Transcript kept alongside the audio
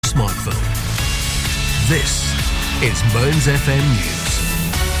smartphone. This is Mearns FM News.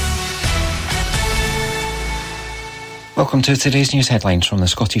 Welcome to today's news headlines from the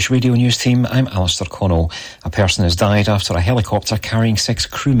Scottish Radio News team. I'm Alistair Connell. A person has died after a helicopter carrying 6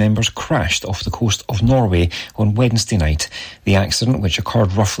 crew members crashed off the coast of Norway on Wednesday night. The accident, which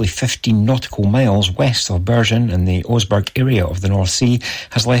occurred roughly 15 nautical miles west of Bergen in the Osberg area of the North Sea,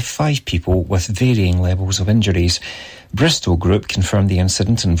 has left 5 people with varying levels of injuries. Bristol Group confirmed the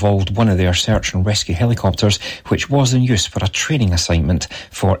incident involved one of their search and rescue helicopters, which was in use for a training assignment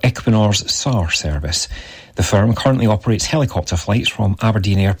for Equinor's SAR service. The firm currently operates helicopter flights from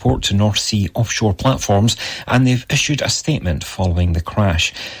Aberdeen Airport to North Sea offshore platforms, and they've issued a statement following the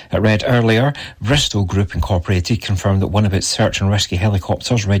crash. It read earlier, Bristol Group Incorporated confirmed that one of its search and rescue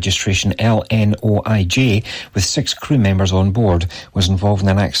helicopters, registration LNOIJ, with 6 crew members on board, was involved in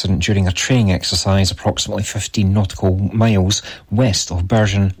an accident during a training exercise approximately 15 nautical miles west of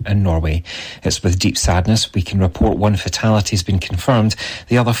Bergen in Norway. It's with deep sadness we can report 1 fatality has been confirmed.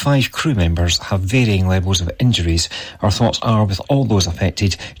 The other 5 crew members have varying levels of injuries. Our thoughts are with all those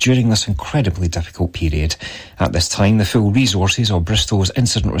affected during this incredibly difficult period. At this time, the full resources of Bristol's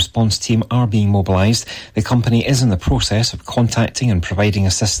incident response team are being mobilised. The company is in the process of contacting and providing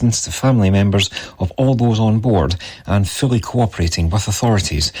assistance to family members of all those on board and fully cooperating with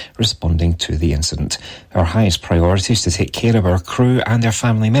authorities responding to the incident. Our highest priority is to take care of our crew and their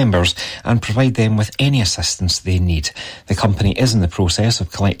family members and provide them with any assistance they need. The company is in the process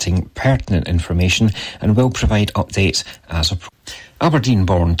of collecting pertinent information and will provide updates as appropriate.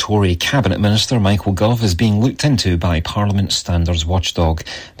 Aberdeen-born Tory Cabinet Minister Michael Gove is being looked into by Parliament Standards Watchdog.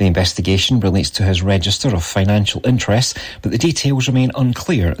 The investigation relates to his register of financial interests, but the details remain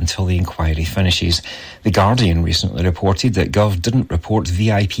unclear until the inquiry finishes. The Guardian recently reported that Gove didn't report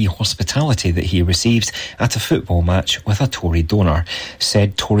VIP hospitality that he received at a football match with a Tory donor.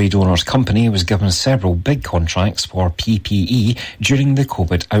 Said Tory donor's company was given several big contracts for PPE during the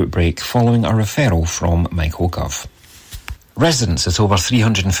COVID outbreak, following a referral from Michael Gove. Residents at over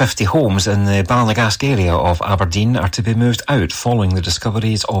 350 homes in the Balnagask area of Aberdeen are to be moved out following the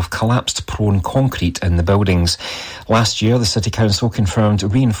discoveries of collapsed-prone concrete in the buildings. Last year, the City Council confirmed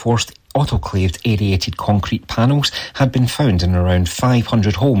reinforced autoclaved aerated concrete panels had been found in around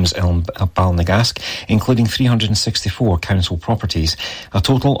 500 homes in Balnagask, including 364 council properties. A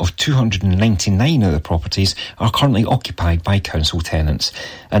total of 299 of the properties are currently occupied by council tenants.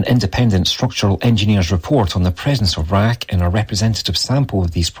 An independent structural engineer's report on the presence of RAC in a representative sample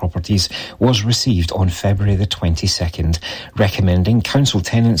of these properties was received on February the 22nd, recommending council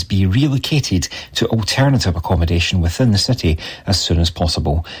tenants be relocated to alternative accommodation within the city as soon as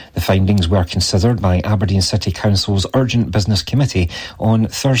possible. The findings were considered by Aberdeen City Council's Urgent Business Committee on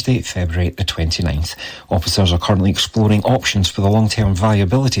Thursday, February the 29th. Officers are currently exploring options for the long-term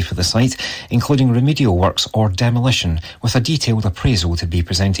viability for the site, including remedial works or demolition, with a detailed appraisal to be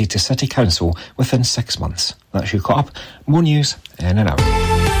presented to City Council within 6 months. That's you caught up. More news in an hour.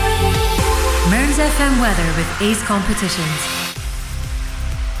 Mearns FM weather with Ace Competitions.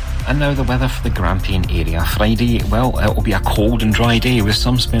 And now the weather for the Grampian area. Friday, well, it will be a cold and dry day with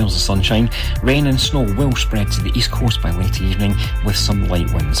some spells of sunshine. Rain and snow will spread to the east coast by late evening with some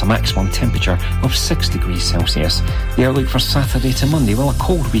light winds. A maximum temperature of 6 degrees Celsius. The outlook for Saturday to Monday, well, a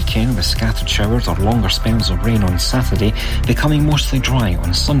cold weekend with scattered showers or longer spells of rain on Saturday, becoming mostly dry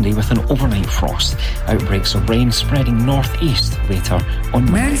on Sunday with an overnight frost. Outbreaks of rain spreading northeast later on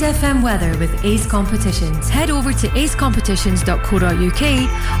Monday. Mearns FM weather with Ace Competitions. Head over to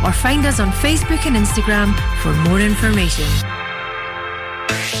acecompetitions.co.uk or find us on Facebook and Instagram for more information.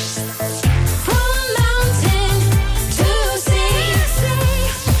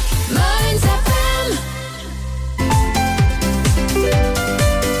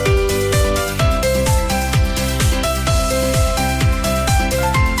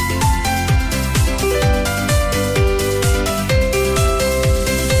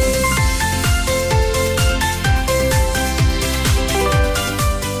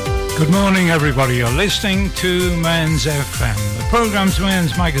 Good morning, everybody. You're listening to Mearns FM. The programme's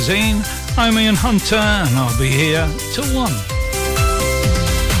Mearns Magazine. I'm Ian Hunter, and I'll be here till 1.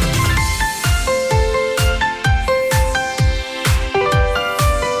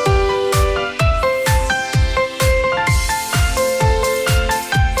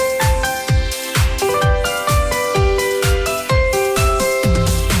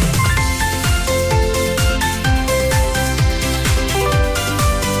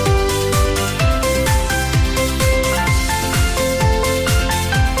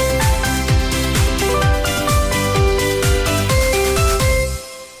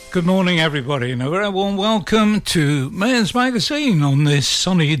 Good morning, everybody, and a very warm welcome to Mearns Magazine on this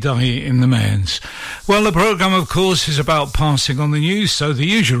sunny day in the Mearns. Well, the programme, of course, is about passing on the news, so the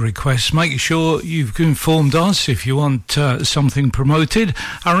usual request, make sure you've informed us if you want something promoted.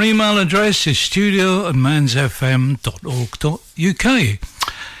 Our email address is studio@mearnsfm.org.uk.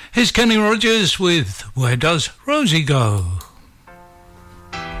 Here's Kenny Rogers with Where Does Rosie Go?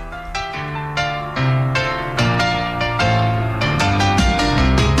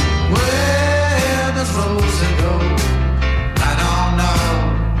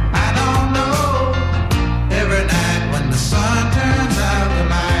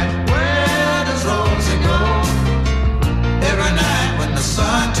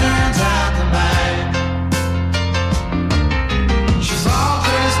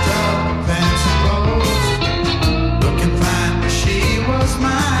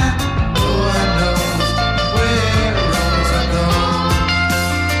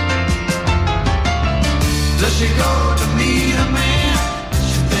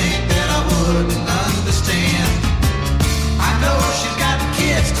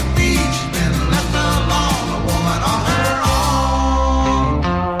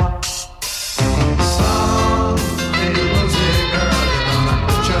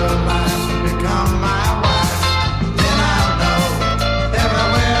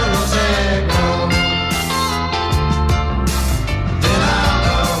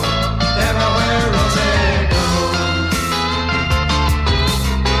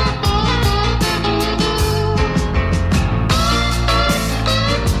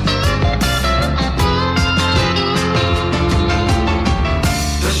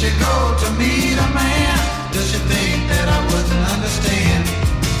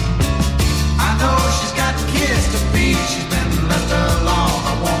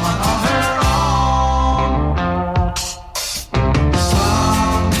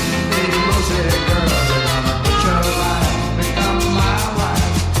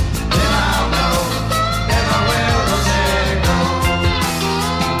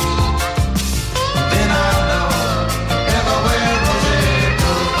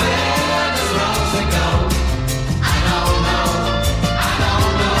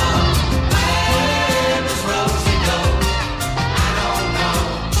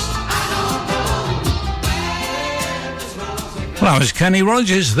 That was Kenny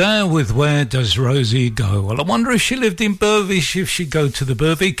Rogers there with Where Does Rosie Go? Well, I wonder if she lived in Burvish, if she'd go to the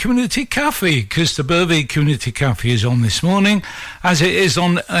Burvey Community Cafe, because the Burvey Community Cafe is on this morning, as it is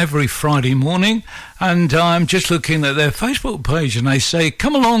on every Friday morning. And I'm just looking at their Facebook page, and they say,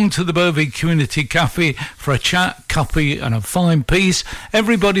 come along to the Burvey Community Cafe for a chat, cuppa and a fine piece.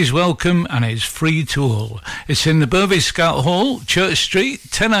 Everybody's welcome, and it's free to all. It's in the Burvey Scout Hall, Church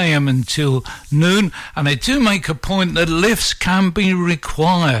Street, 10 a.m. until noon, and they do make a point that lifts can be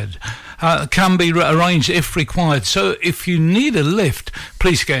required. Can be arranged if required. So if you need a lift,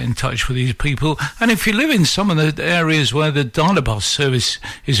 please get in touch with these people. And if you live in some of the areas where the Dynabus service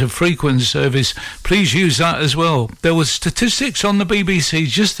is a frequent service, please use that as well. There was statistics on the BBC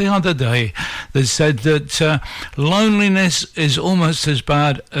just the other day that said that loneliness is almost as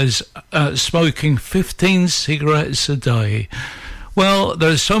bad as smoking 15 cigarettes a day. Well,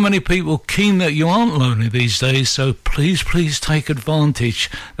 there's so many people keen that you aren't lonely these days, so please take advantage.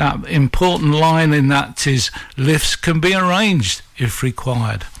 That important line in that is, lifts can be arranged if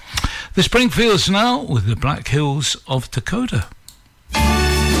required. The Springfields now with the Black Hills of Dakota.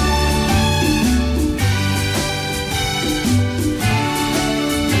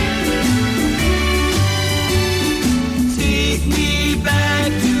 Take me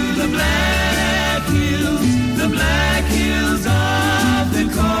back to the Black Hills, the Black Hills of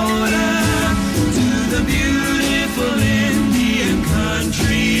Dakota, to the beautiful Indian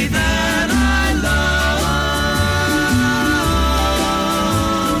country that I love.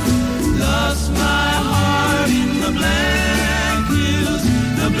 Lost my heart in the Black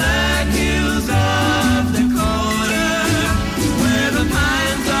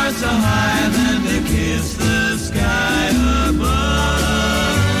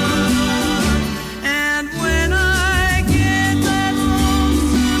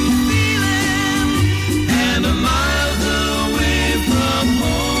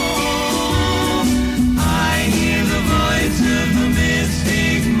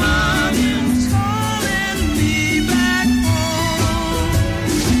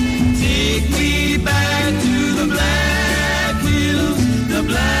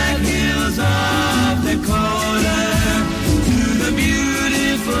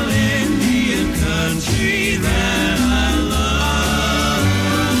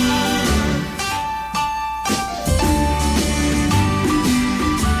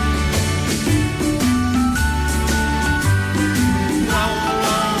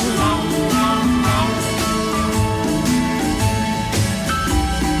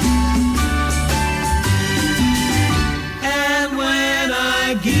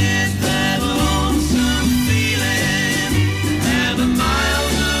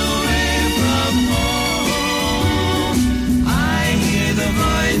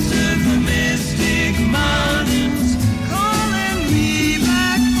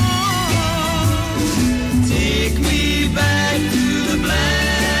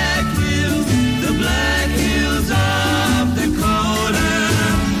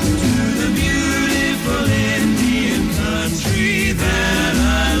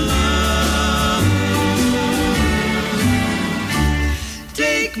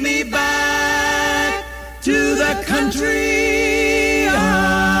take me back to the country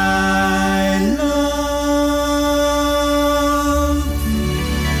I love.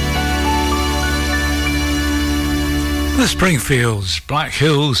 The Springfields, Black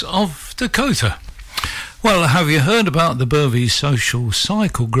Hills of Dakota. Well, have you heard about the Burvey Social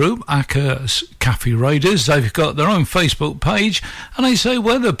Cycle Group, Acker Cafe Raiders? They've got their own Facebook page, and they say,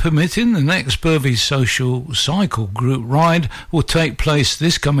 weather permitting, the next Burvey Social Cycle Group ride will take place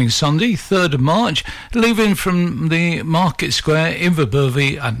this coming Sunday, 3rd of March, leaving from the Market Square,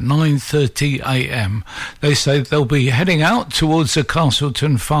 Inverburvey at 9:30 a.m. They say they'll be heading out towards the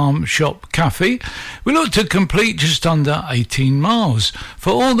Castleton Farm Shop Cafe. We look to complete just under 18 miles. For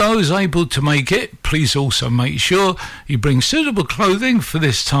all those able to make it, please also make sure you bring suitable clothing for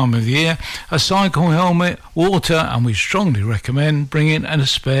this time of year, a cycle helmet, water, and we strongly recommend bringing a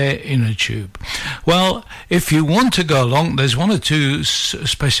spare inner tube. Well, if you want to go along, there's one or two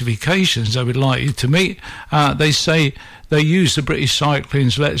specifications I would like you to meet. They say they use the British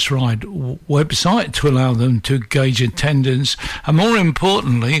Cycling's Let's Ride website to allow them to gauge attendance and, more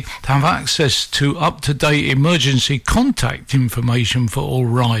importantly, to have access to up-to-date emergency contact information for all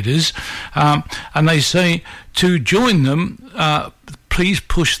riders. And they say to join them, please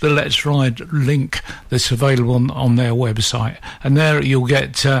push the Let's Ride link that's available on their website, and there you'll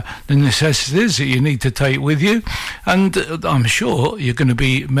get the necessities that you need to take with you, and I'm sure you're going to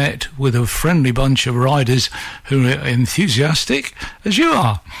be met with a friendly bunch of riders who are enthusiastic as you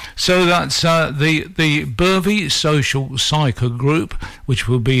are. So that's the Burvey Social Cycle Group, which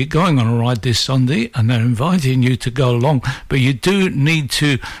will be going on a ride this Sunday, and they're inviting you to go along, but you do need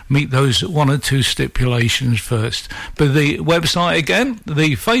to meet those one or two stipulations first. But the website again,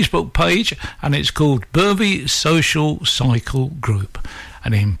 the Facebook page, and it's called Burvey Social Cycle Group,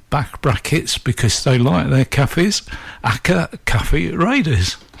 and in back brackets, because they like their cafes, Acker Cafe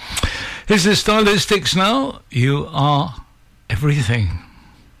Raiders. Here's the Stylistics now. You are everything.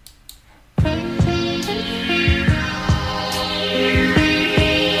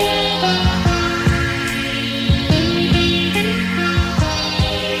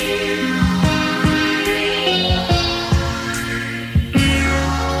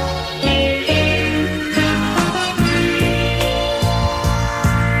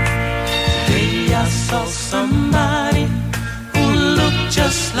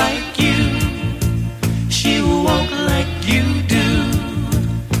 Just like you, she walked like you do.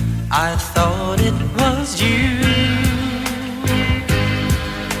 I thought it was you.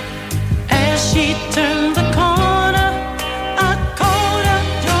 As she turned the corner, I called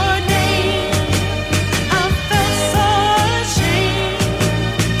out your name. I felt so ashamed.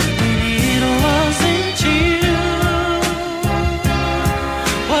 It wasn't you,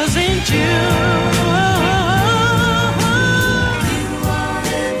 wasn't you?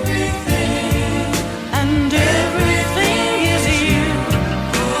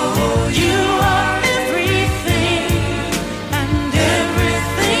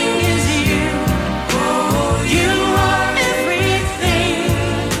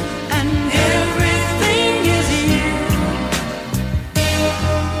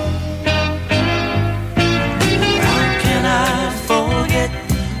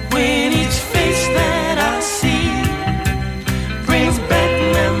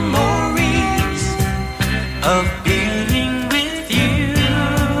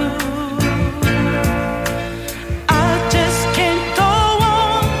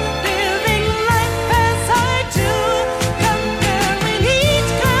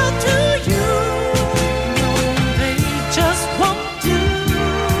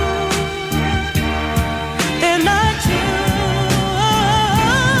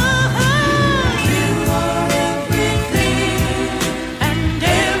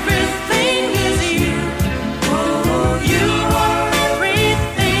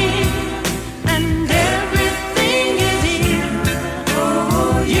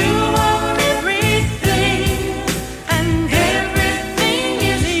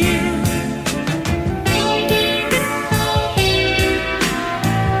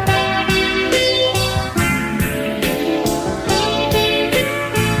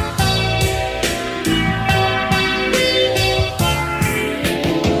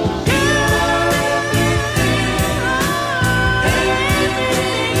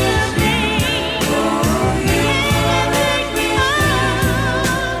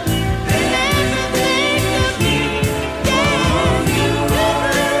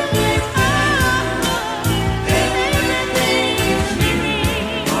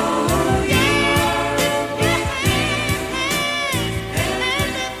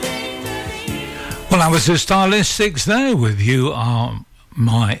 Well, that was the Stylistics there with You Are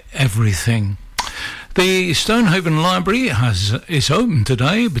my everything. The Stonehaven Library is open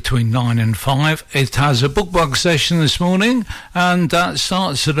today between 9 and 5. It has a bookbug session this morning, and that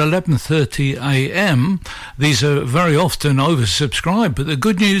starts at 11:30 a.m. These are very often oversubscribed, but the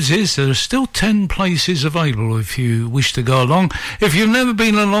good news is there are still 10 places available if you wish to go along. If you've never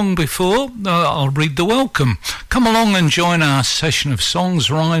been along before, I'll read the welcome. Come along and join our session of songs,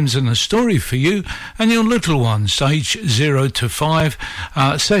 rhymes and a story for you and your little ones, age 0 to 5.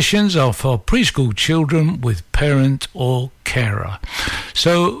 Sessions are for preschool children with parent or carer.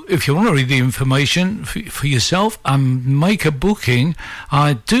 So if you want to read the information for yourself and make a booking,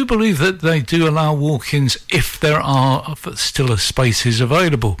 I do believe that they do allow walk-ins if there are still spaces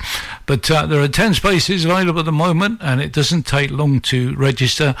available. But there are 10 spaces available at the moment, and it doesn't take long to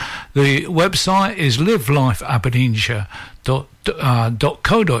register. The website is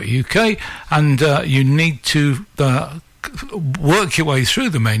livelifeaberdeenshire.co.uk, and you need to work your way through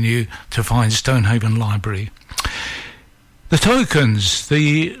the menu to find Stonehaven Library. The Tokens,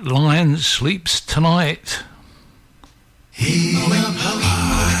 The Lion Sleeps Tonight.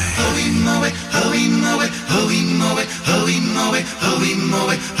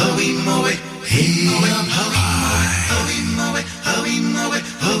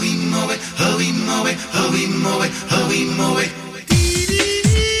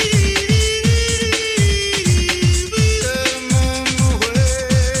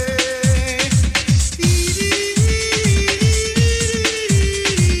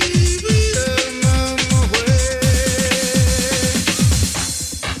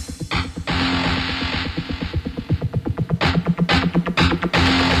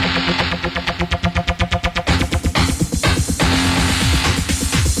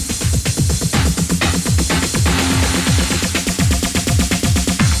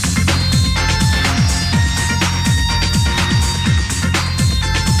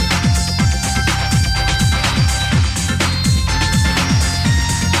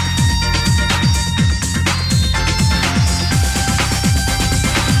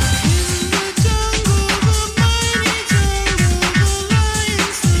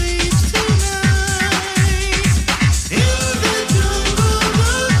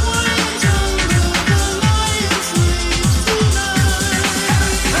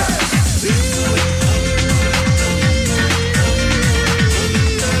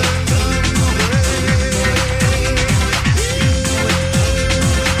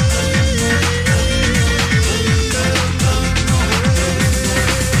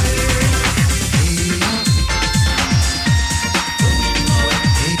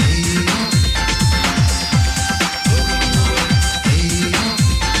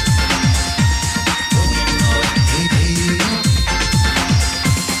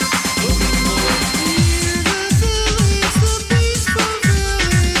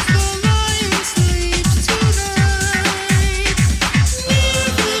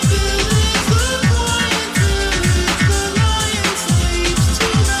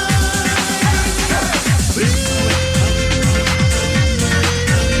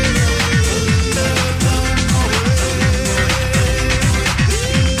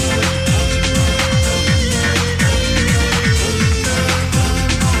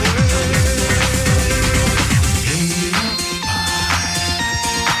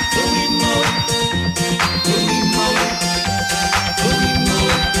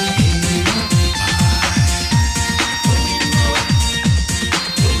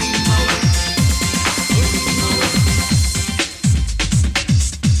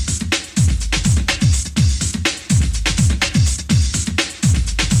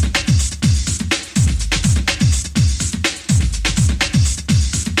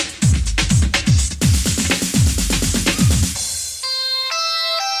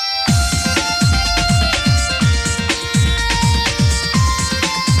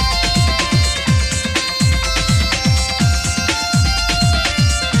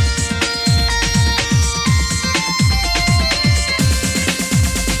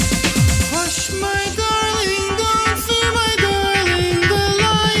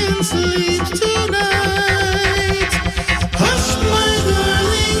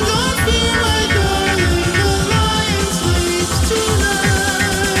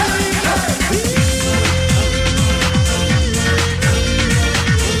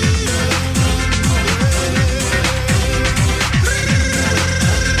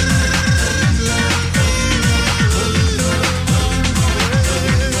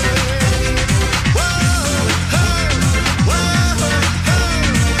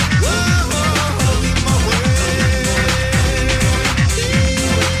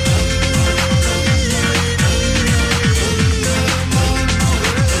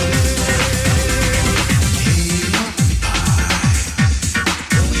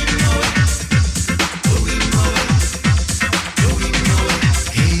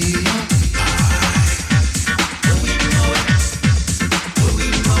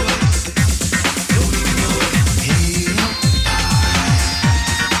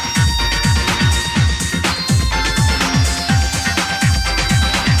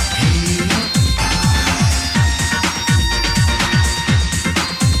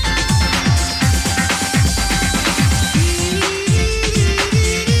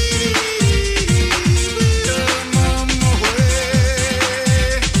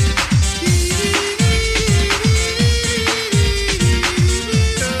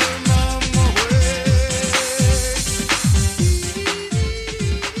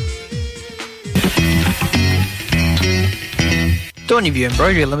 Stoneyview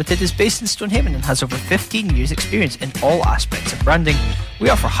Embroidery Limited is based in Stonehaven and has over 15 years experience in all aspects of branding. We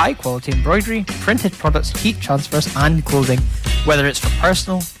offer high quality embroidery, printed products, heat transfers and clothing. Whether it's for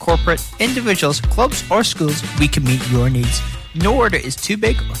personal, corporate, individuals, clubs or schools, we can meet your needs. No order is too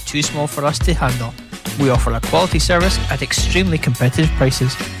big or too small for us to handle. We offer a quality service at extremely competitive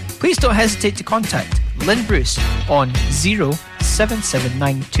prices. Please don't hesitate to contact Lynn Bruce on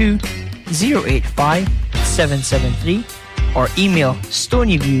 07792 085 773 or email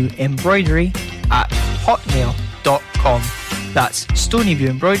stonyviewembroidery@hotmail.com. That's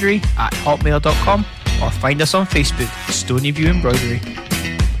stonyviewembroidery@hotmail.com or find us on Facebook, Stonyview Embroidery.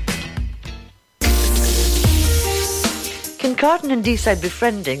 Kincardine and Deeside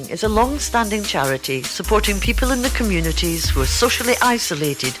Befriending is a long-standing charity supporting people in the communities who are socially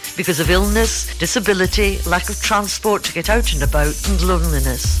isolated because of illness, disability, lack of transport to get out and about, and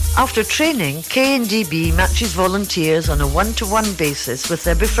loneliness. After training, K&DB matches volunteers on a one-to-one basis with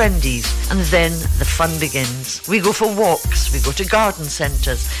their befriendees, and then the fun begins. We go for walks, we go to garden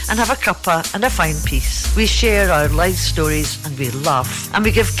centres, and have a cuppa and a fine piece. We share our life stories and we laugh, and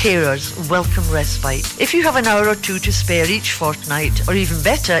we give carers welcome respite. If you have an hour or two to spare each fortnight, or even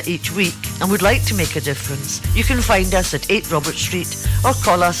better, each week, and would like to make a difference, you can find us at 8 Robert Street or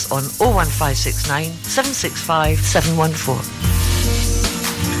call us on 01569 765 714.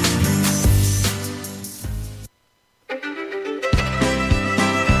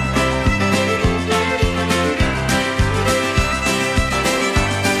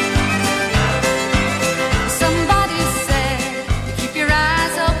 Somebody said, you keep your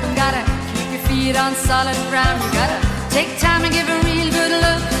eyes open, gotta keep your feet on solid ground. You gotta take time and give a real good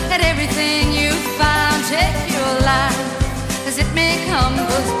look at everything you found. Take your life as it may come,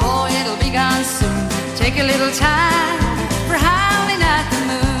 'cause boy, it'll be gone soon. Take a little time for howling at the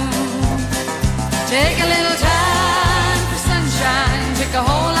moon. Take a little time for sunshine. Take a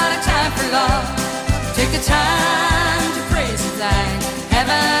whole lot of time for love. Take the time to praise and thank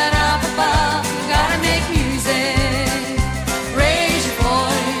heaven up above. You gotta make music, raise your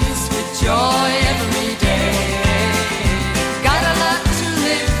voice with joy every day. Got a lot to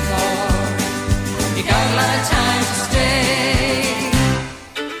live for. You got a lot of time to stay.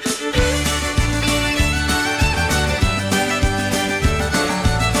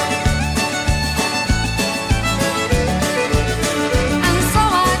 And so I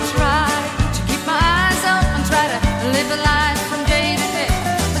try to keep my eyes open, try to live a life from day to day.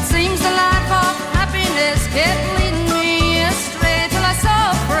 But seems the life of happiness kept leading me astray till I saw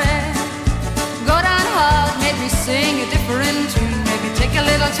a friend go down hard, made me sing a different tune. Maybe take a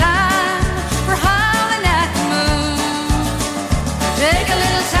little time for howling at the moon. Take a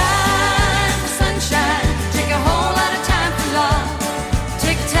little time for sunshine. Take a whole lot of time for love.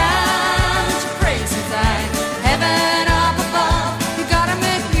 Take time to praise and thank heaven up above. You gotta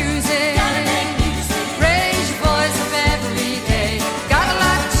make music, raise your voice up every day. Got a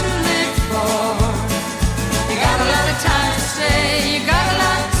lot to live for. You got a lot of time to stay. You got a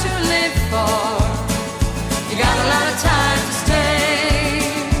lot to live for. You got a lot of time to stay.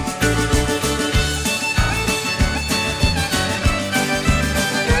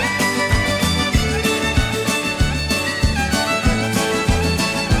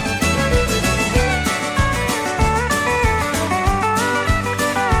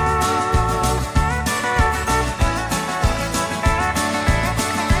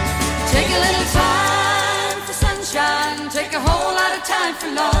 Take a little time for sunshine. Take a whole lot of time for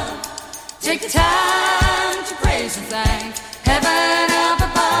love. Take the time to praise and thank heaven up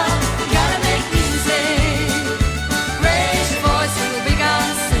above. You gotta make music, raise your voice, it'll be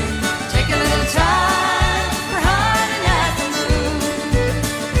gone soon. Take a little time for howling at the moon.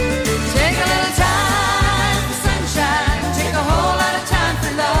 Take a little time for sunshine. Take a whole lot of time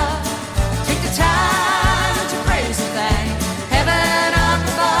for love. Take the time to praise and thank heaven up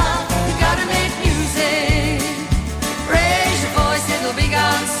above. You gotta make music, raise your voice, it'll be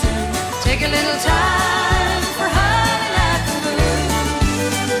gone soon. Take a little time for howling at the moon.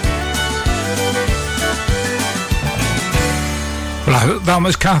 Well, that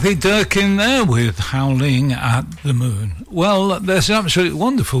was Kathy Durkin there with Howling at the Moon. Well, there's absolutely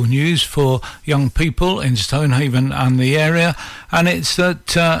wonderful news for young people in Stonehaven and the area, and it's that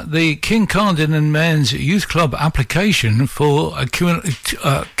the Kincardine and Mearns Youth Club application for a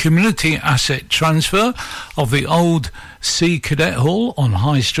community asset transfer of the old Sea Cadet Hall on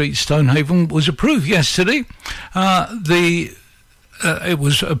High Street, Stonehaven, was approved yesterday. The it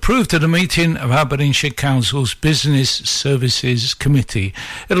was approved at a meeting of Aberdeenshire Council's Business Services Committee.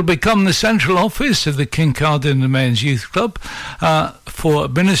 It'll become the central office of the Kincardine and Mearns Youth Club for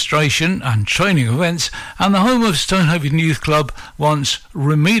administration and training events, and the home of Stonehaven Youth Club once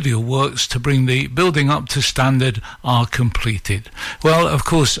remedial works to bring the building up to standard are completed. Well, of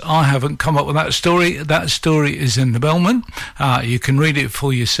course, I haven't come up with that story. That story is in the Bellman. You can read it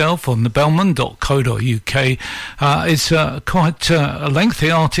for yourself on thebellman.co.uk. It's quite a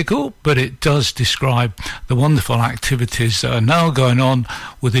lengthy article, but it does describe the wonderful activities that are now going on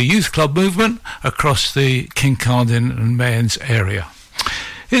with the youth club movement across the Kincardine and Mearns area.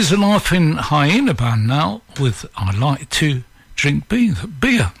 Here's a Laughing Hyena band now with I Like to Drink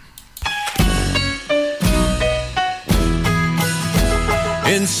Beer.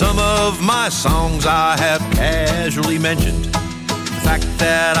 In some of my songs I have casually mentioned the fact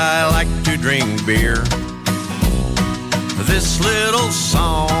that I like to drink beer. This little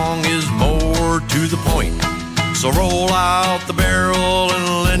song is more to the point, so roll out the barrel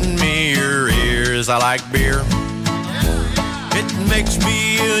and lend me your ears. I like beer. It makes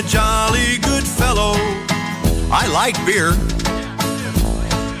me a jolly good fellow. I like beer.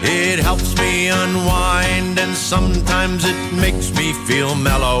 It helps me unwind and sometimes it makes me feel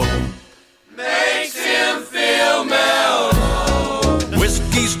mellow. Makes him feel mellow.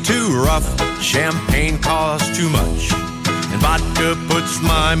 Whiskey's too rough, champagne costs too much, and vodka puts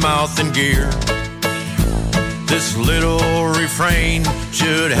my mouth in gear. This little refrain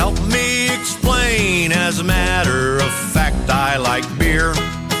should help me explain. As a matter of fact, I like beer.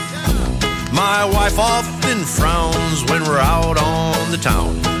 My wife often frowns when we're out on the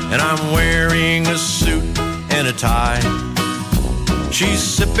town and I'm wearing a suit and a tie. She's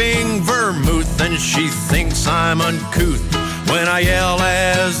sipping vermouth and she thinks I'm uncouth when I yell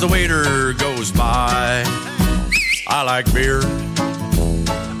as the waiter goes by. I like beer.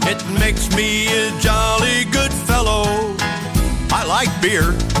 It makes me a jolly good fellow. I like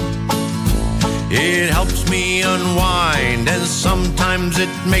beer. It helps me unwind and sometimes it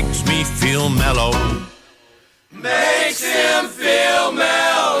makes me feel mellow. Makes him feel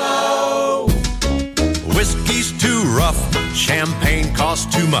mellow. Whiskey's too rough, champagne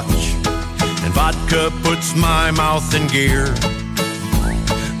costs too much, and vodka puts my mouth in gear.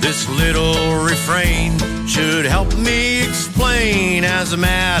 This little refrain should help me explain. As a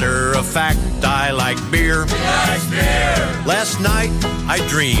matter of fact, I like beer. He likes beer. Last night I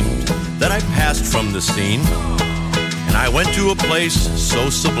dreamed that I passed from the scene and I went to a place so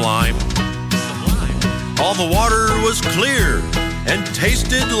sublime. All the water was clear and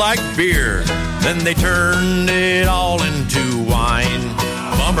tasted like beer. Then they turned it all into wine.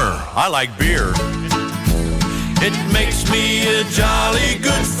 Bummer, I like beer. It makes me a jolly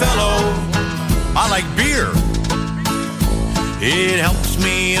good fellow. I like beer. It helps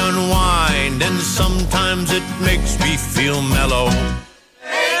me unwind and sometimes it makes me feel mellow.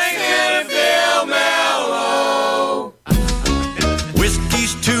 Makes me feel mellow.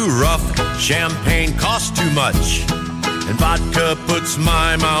 Whiskey's too rough, champagne costs too much, and vodka puts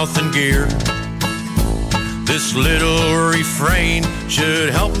my mouth in gear. This little refrain should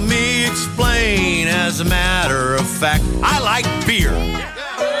help me explain. As a matter of fact, I like beer.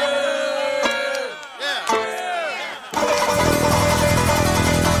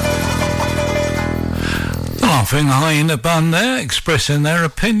 The Laughing Hyena band there expressing their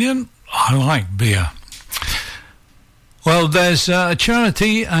opinion. I like beer. Well, there's a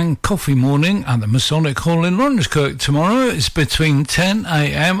charity and coffee morning at the Masonic Hall in Lawrencekirk tomorrow. It's between 10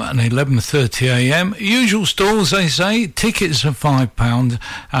 a.m. and 11:30 a.m. Usual stalls, they say. Tickets are £5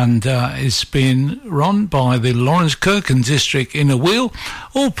 and it's being run by the Lawrencekirk and District Inner Wheel.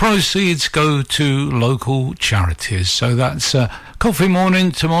 All proceeds go to local charities. So that's coffee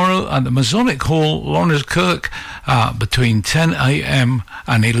morning tomorrow at the Masonic Hall, Lawrencekirk, between 10 a.m.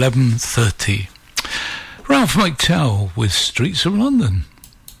 and 11:30. Ralph McTell with Streets of London.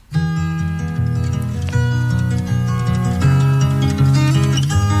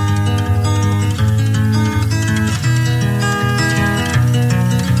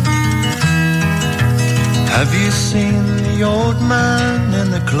 Have you seen the old man in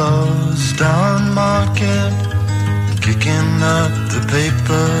the closed down market, kicking up the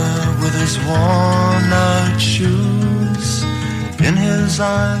paper with his worn out shoes? In his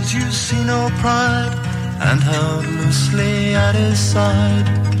eyes you see no pride, and held loosely at his side,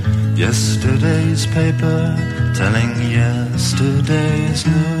 yesterday's paper telling yesterday's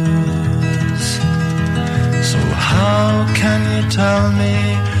news. So how can you tell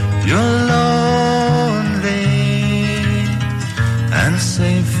me you're lonely and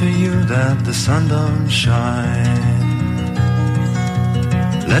say for you that the sun don't shine?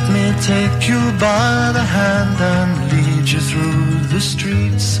 Let me take you by the hand and lead you through the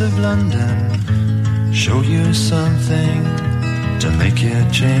streets of London. Show you something to make you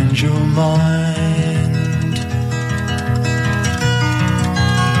change your mind.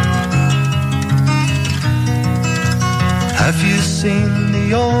 Have you seen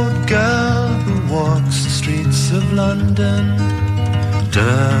the old girl who walks the streets of London?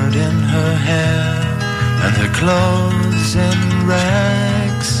 Dirt in her hair and her clothes in rags.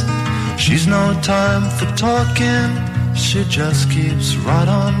 She's no time for talking, she just keeps right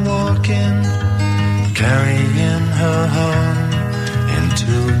on walking, carrying her home in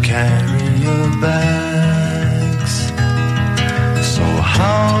 2 carrier bags. So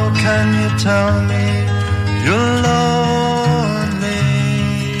how can you tell me you're lonely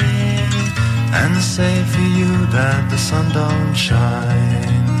and say for you that the sun don't shine?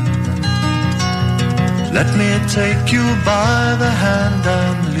 Let me take you by the hand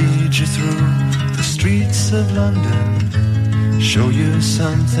and lead you through the streets of London. Show you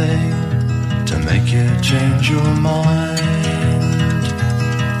something to make you change your mind.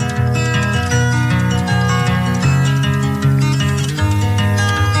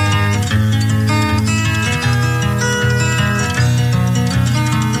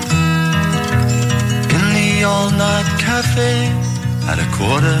 In the all-night cafe at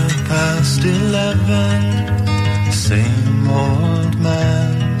 11:15, same old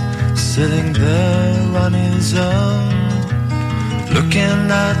man sitting there on his own,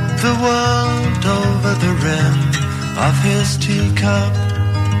 looking at the world over the rim of his teacup.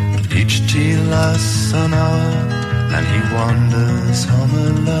 Each tea lasts an hour and he wanders home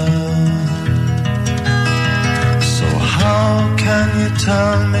alone. So how can you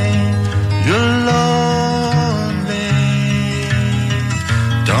tell me you're lonely?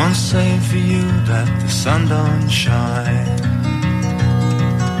 Don't say for you that the sun don't shine.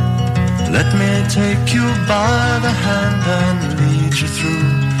 Let me take you by the hand and lead you through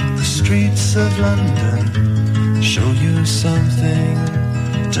the streets of London. Show you something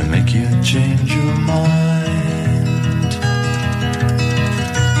to make you change your mind.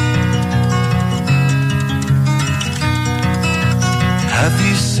 Have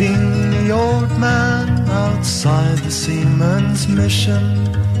you seen the old man outside the Seaman's Mission?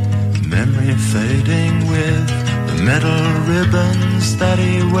 Memory fading with the metal ribbons that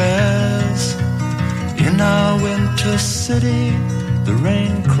he wears. In our winter city, the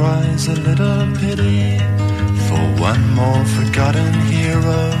rain cries a little pity for one more forgotten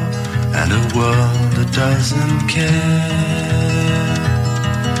hero and a world that doesn't care.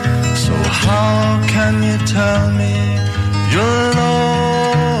 So how can you tell me you're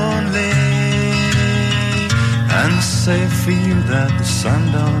lonely and say for you that the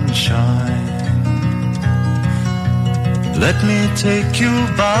sun don't shine? Let me take you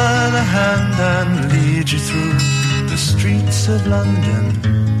by the hand and lead you through the streets of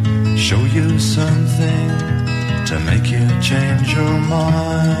London. Show you something to make you change your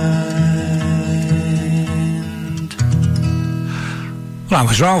mind. Well, that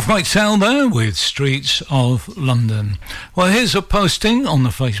was Ralph Maxell there with Streets of London. Well, here's a posting on the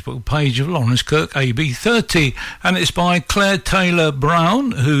Facebook page of Lawrence Kirk AB30, and it's by Claire Taylor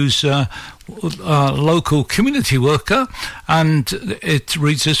Brown, who's local community worker, and it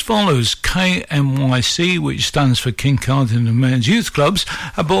reads as follows. KMYC, which stands for Kincardine and Mearns Youth Clubs,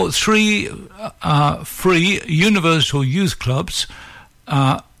 have bought 3 free universal youth clubs.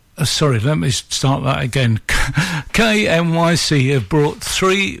 Sorry, let me start that again. KMYC have brought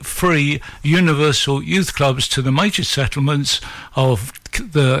 3 free universal youth clubs to the major settlements of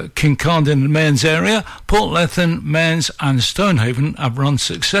the Kincardine and Mearns area. Portlethen, Mearns and Stonehaven have run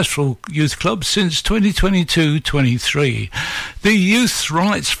successful youth clubs since 2022-23. The youth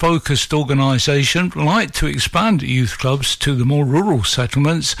rights focused organisation would like to expand youth clubs to the more rural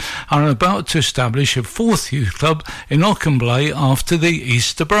settlements and are about to establish a 4th youth club in Auchenblay after the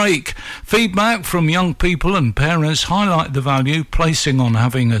Easter break. Feedback from young people and parents highlight the value placing on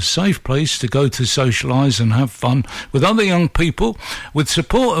having a safe place to go to socialise and have fun with other young people, with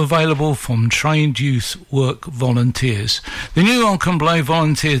support available from trained youth work volunteers. The new Auchenblay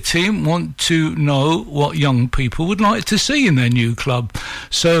volunteer team want to know what young people would like to see in their new club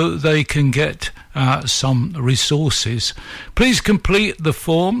so they can get some resources. Please complete the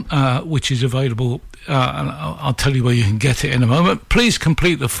form, which is available. I'll tell you where you can get it in a moment. Please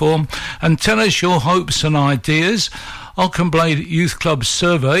complete the form and tell us your hopes and ideas. Auchenblay Youth Club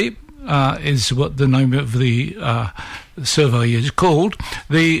Survey is what the name of the survey is called.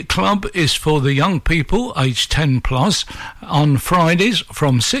 The club is for the young people aged 10 plus on Fridays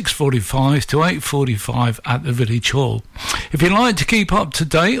from 6:45 to 8:45 at the Village Hall. If you'd like to keep up to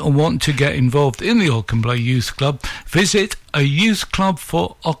date or want to get involved in the Auchenblay Youth Club, visit a Youth Club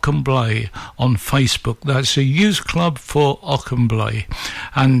for Auchenblay on Facebook. That's a Youth Club for Auchenblay.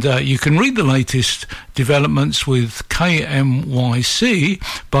 And you can read the latest developments with KMYC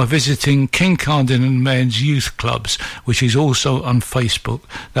by visiting Kincardine and Mearns Youth Clubs, which is also on Facebook.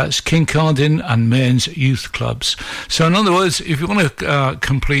 That's Kincardine and Mearns Youth Clubs. So in other words, if you want to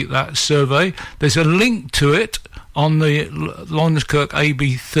complete that survey, there's a link to it on the Lonskerk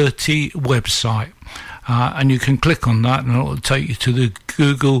AB30 website. And you can click on that and it'll take you to the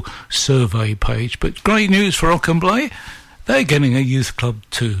Google survey page. But great news for Auchenblay, they're getting a youth club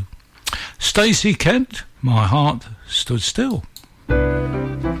too. Stacey Kent, My Heart Stood Still.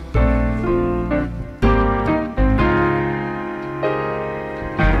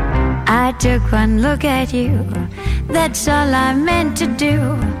 I took one look at you, that's all I meant to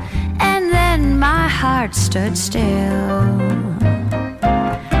do, and then my heart stood still.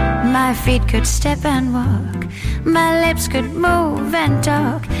 My feet could step and walk, my lips could move and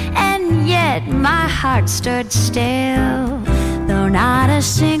talk, and yet my heart stood still. Though not a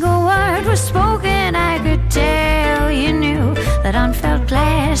single word was spoken, I could tell you knew that unfelt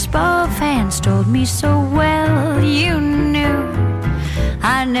clasp of hands told me so well. You knew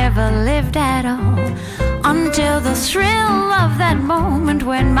I never lived at all until the thrill of that moment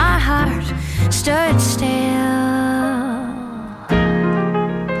when my heart stood still.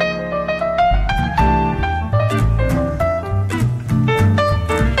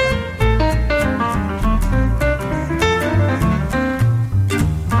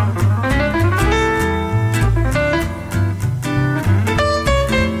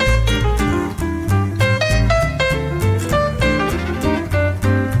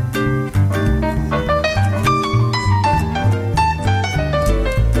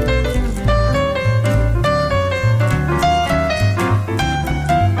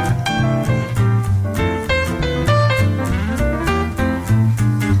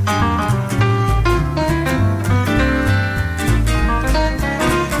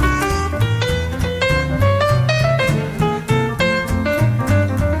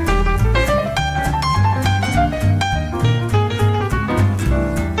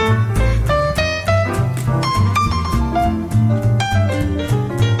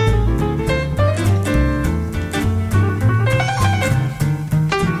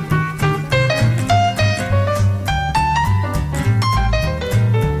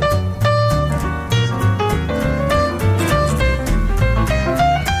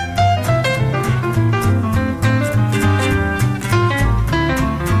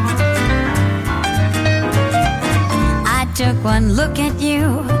 One look at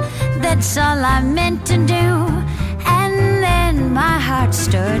you, that's all I meant to do, and then my heart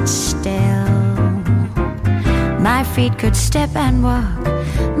stood still. My feet could step and walk,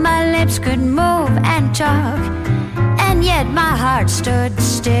 my lips could move and talk, and yet my heart stood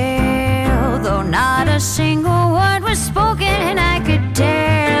still. Though not a single word was spoken, I could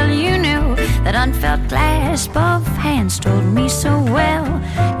tell you knew that unfelt clasp of hands told me so well.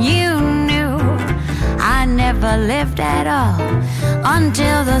 You knew I never lived at all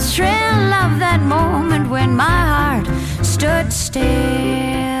until the thrill of that moment when my heart stood still.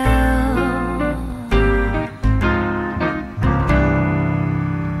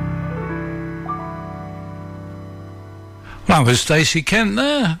 That was Stacey Kent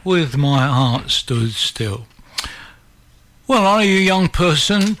there with My Heart Stood Still. Well, are you a young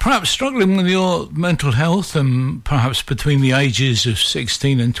person, perhaps struggling with your mental health and perhaps between the ages of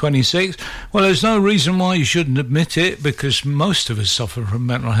 16 and 26? Well, there's no reason why you shouldn't admit it, because most of us suffer from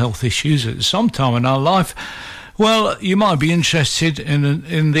mental health issues at some time in our life. Well, you might be interested in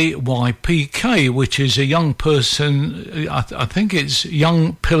the YPK, which is a young person, I think it's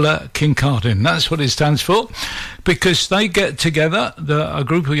Young Pillar Kincardine. That's what it stands for, because they get together, a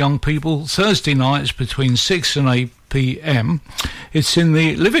group of young people, Thursday nights between 6 and 8 p.m. It's in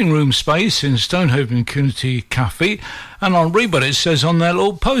the living room space in Stonehaven Community Cafe, and I'll read what it says on their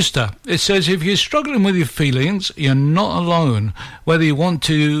little poster. It says, if you're struggling with your feelings, you're not alone. Whether you want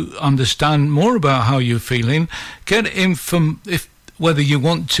to understand more about how you're feeling, whether you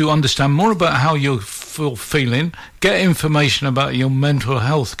want to understand more about how you're feeling, get information about your mental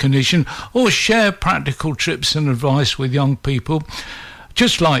health condition, or share practical tips and advice with young people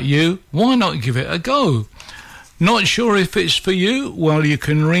just like you, why not give it a go? Not sure if it's for you? Well, you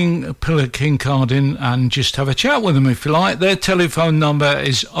can ring Pillar Kincardine and just have a chat with them if you like. Their telephone number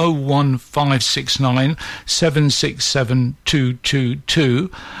is 01569 767 222.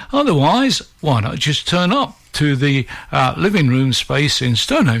 Otherwise, why not just turn up to the living room space in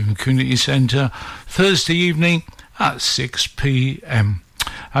Stonehaven Community Centre Thursday evening at 6 p.m.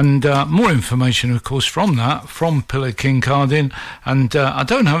 And more information, of course, from Pillar Kincardine. And I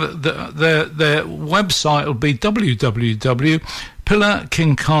don't have it. Their website will be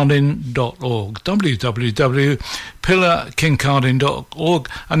www.pillarkincardine.org. www.pillarkincardine.org.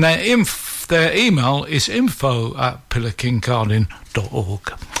 And their email is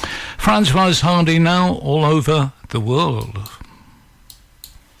info@pillarkincardine.org. Francoise Hardy now all over the world.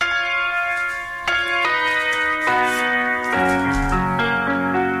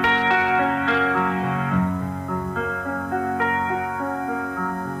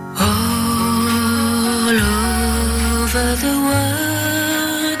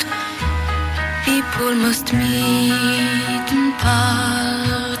 Must meet and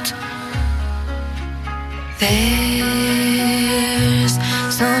part. There's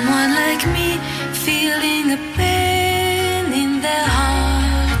someone like me feeling a pain in their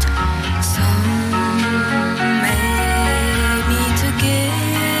heart. Some may meet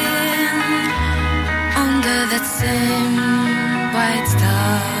again under that same white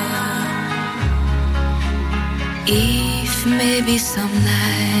star. If maybe some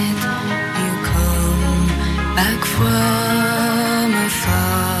night back from afar,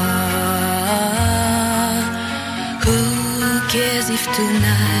 who cares if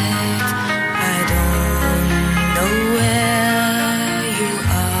tonight I don't know where you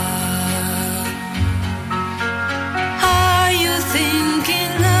are? Are you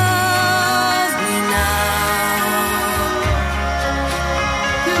thinking of me now?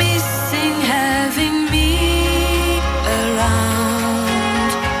 Missing having me around?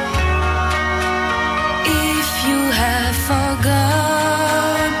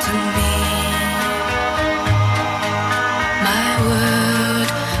 Forgotten me, my world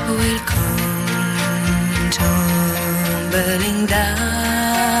will come tumbling down.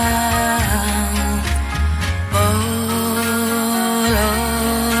 All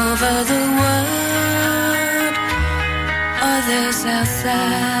over the world, others are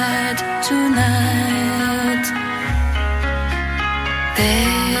sad tonight.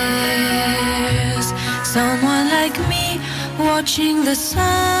 There's someone like me watching the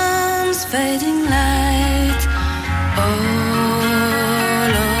sun's fading light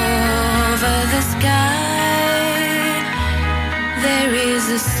all over the sky. There is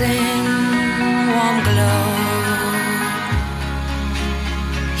the same warm glow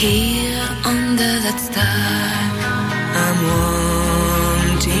here under that star. I'm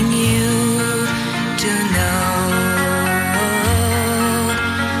wanting you to know,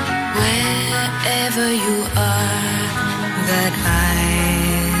 wherever you are, that I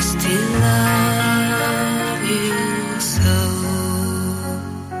still love you so.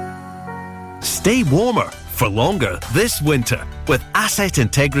 Stay warmer for longer this winter with Asset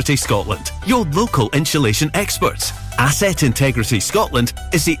Integrity Scotland, your local insulation experts. Asset Integrity Scotland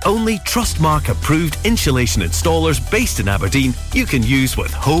is the only Trustmark approved insulation installers based in Aberdeen you can use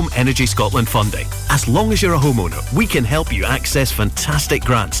with Home Energy Scotland funding. As long as you're a homeowner, we can help you access fantastic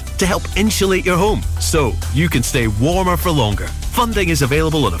grants to help insulate your home so you can stay warmer for longer. Funding is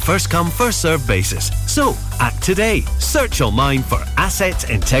available on a first-come, first-served basis. So, act today. Search online for Asset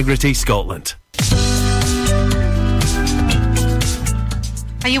Integrity Scotland.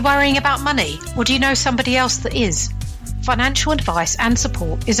 Are you worrying about money, or do you know somebody else that is? Financial advice and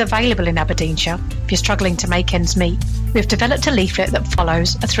support is available in Aberdeenshire if you're struggling to make ends meet. We've developed a leaflet that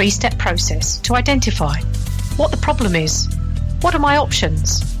follows a 3-step process to identify what the problem is, what are my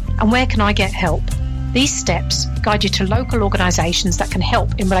options, and where can I get help. These steps guide you to local organisations that can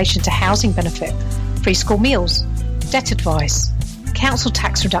help in relation to housing benefit, free school meals, debt advice, council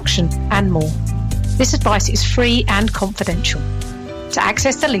tax reduction and more. This advice is free and confidential. To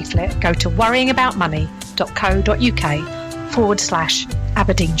access the leaflet, go to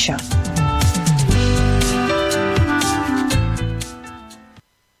worryingaboutmoney.co.uk/Aberdeenshire.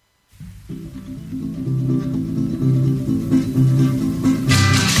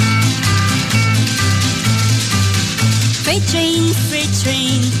 Freight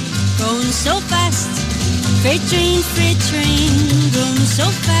train, going so fast. Freight train, going so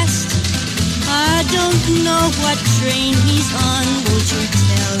fast. I don't know what train he's on. Won't you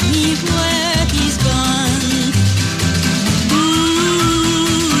tell me where he's gone?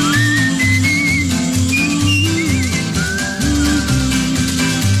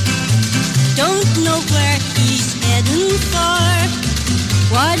 Don't know where he's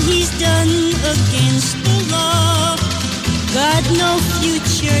what he's done against the law. Got no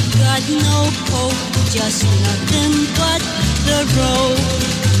future, got no hope, just nothing but the road.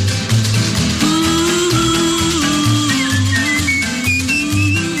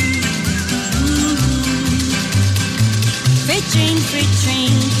 Freight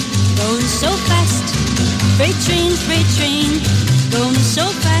train, going so fast. Freight train, going so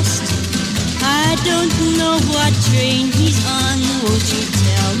fast. I don't know what train he's on. Won't you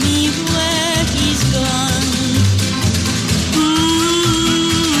tell me where he's gone?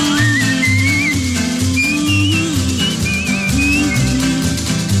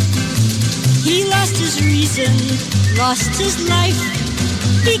 He lost his reason, lost his life.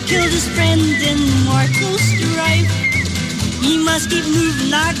 He killed his friend in mortal strife. He must keep moving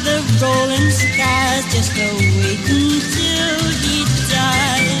like the rolling skies, just go wait until he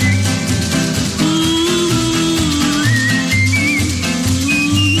dies.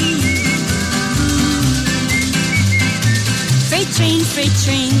 Freight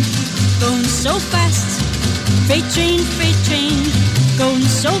train, going so fast. Freight train, going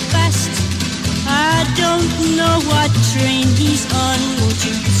so fast. I don't know what train he's on. Won't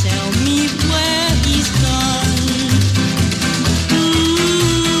you tell me where he's gone?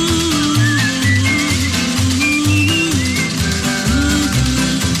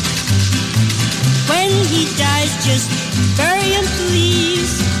 When he dies, just bury him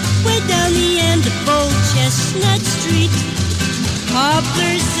please. Way down the end of Old Chestnut Street.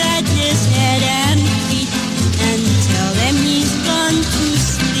 Poplars at his head and feet, and tell them he's gone to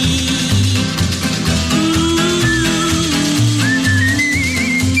sleep.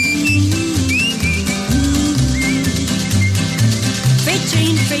 Freight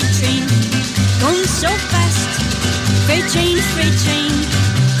train, going so fast. Freight train,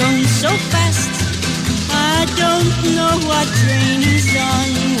 going so fast. I don't know what train he's on.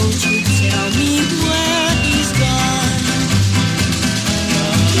 Won't you tell me where he's gone?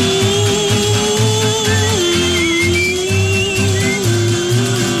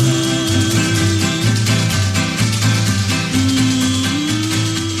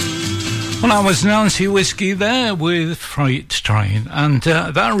 Well, that was Nancy Whiskey there with Freight Train, and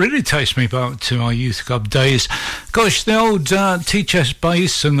that really takes me back to our youth club days. Gosh, the old T-chest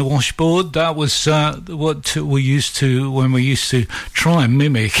bass and the washboard, that was what we used to when we used to try and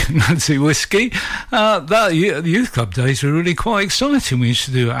mimic Nancy Whiskey. The youth club days were really quite exciting. We used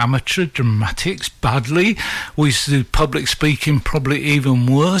to do amateur dramatics badly. We used to do public speaking probably even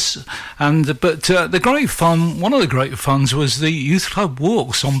worse. But the great fun, one of the great funs was the youth club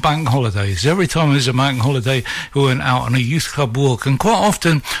walks on bank holidays. Every time there was a bank holiday, we went out on a youth club walk, and quite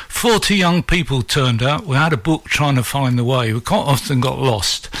often 40 young people turned out. We had a book trying to find the way. We quite often got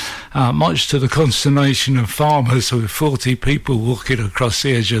lost, much to the consternation of farmers with 40 people walking across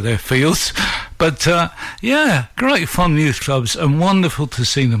the edge of their fields. But yeah, great fun youth clubs, and wonderful to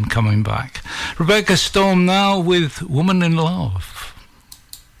see them coming back. Rebecca Storm now with Woman in Love.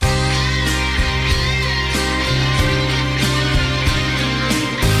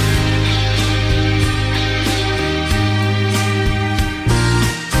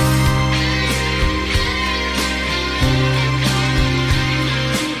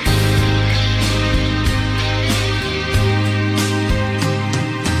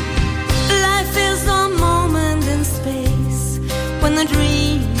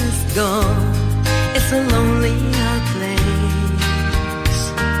 Gone. It's a lonely place.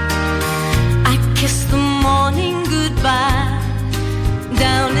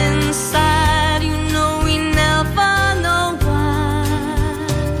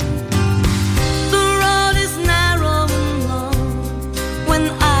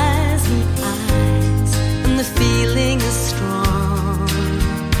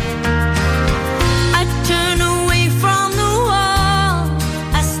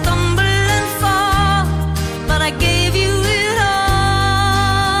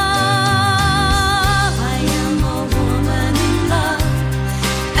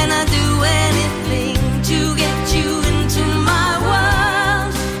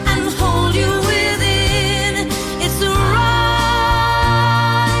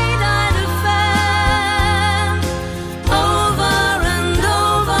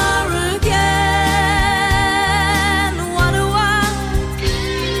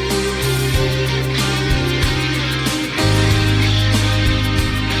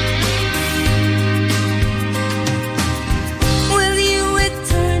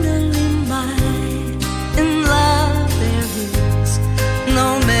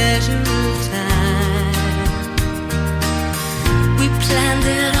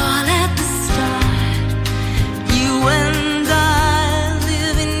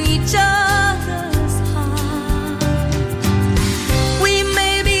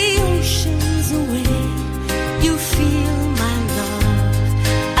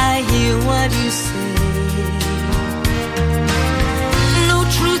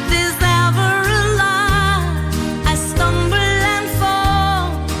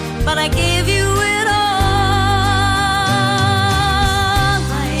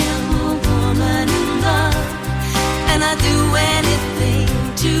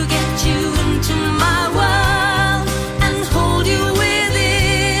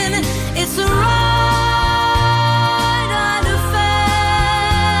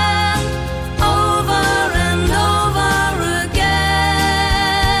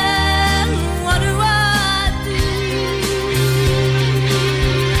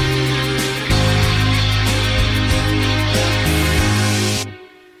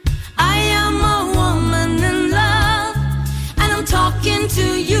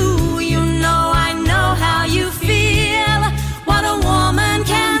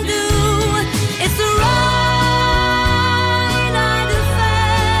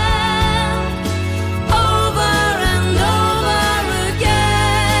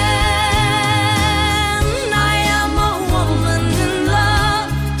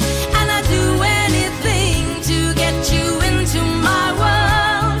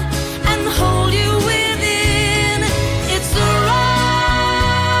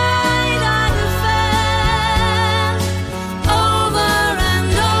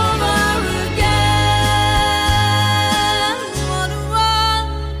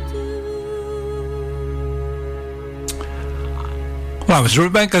 Well, that was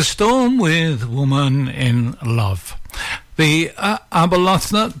Rebecca Storm with Woman in Love. The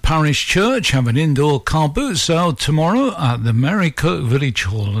Aberlothnet Parish Church have an indoor car boot sale tomorrow at the Merrykirk Village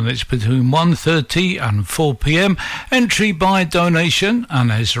Hall, and it's between 1:30 and 4 p.m. Entry by donation, and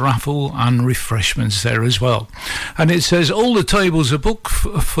there's raffle and refreshments there as well. And it says all the tables are booked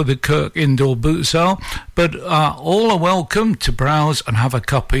for the Kirk indoor boot sale, but all are welcome to browse and have a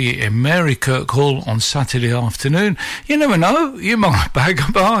cuppa in Merrykirk Hall on Saturday afternoon. You never know, you might bag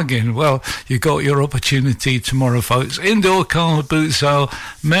a bargain. Well, you got your opportunity tomorrow, folks. Indoor car boot sale,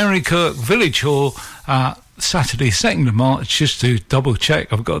 Merrykirk Village Hall, Saturday 2nd of March, just to double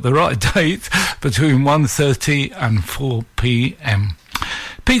check I've got the right date, between 1:30 and 4 p.m.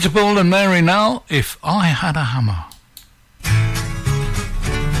 Peter, Paul and Mary now, If I Had a Hammer.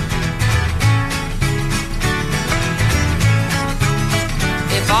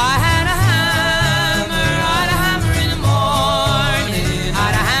 If I had a hammer, I'd a hammer in the morning,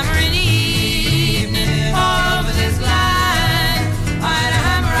 I'd a hammer in the evening, all over this land. I'd a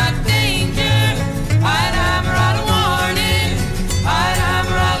hammer out danger, I'd a hammer out a warning, I'd a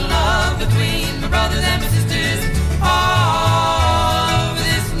hammer out love between my brothers and my sisters, all over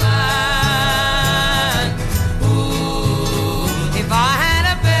this land. Ooh, if I had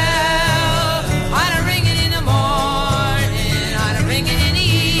a bell, I'd a ring it in the morning, I'd a ring it in the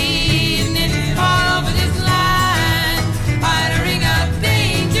evening, all over this land. I'd a ring out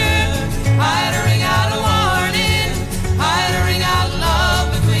danger, I'd a ring out a warning, I'd a ring out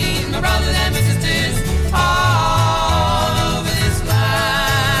love between my brothers and my sisters, all over this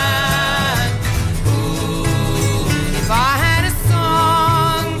land. Ooh, if I had a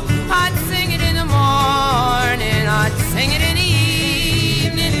song, I'd sing it in the morning, I'd sing it in the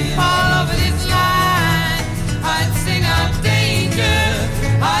evening, all over this land. I'd sing out danger,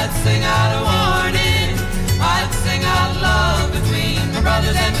 I'd sing out a warning, I'd sing out love between my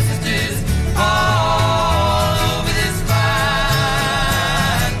brothers and my sisters, all over this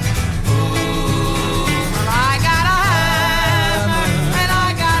land. Ooh, well, I got a hammer and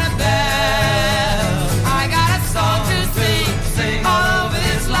I got a bell, I got a song to sing all over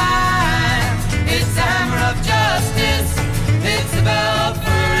this land. It's a hammer of justice, it's a bell of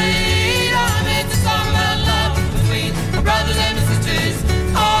freedom, it's a song about love between my brothers and my sisters,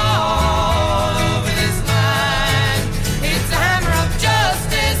 all over this land. It's a hammer of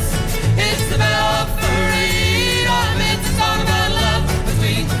justice, it's the bell of freedom, it's a song about love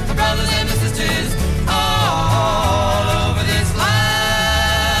between my brothers and my sisters, all over this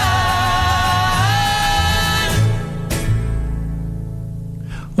land.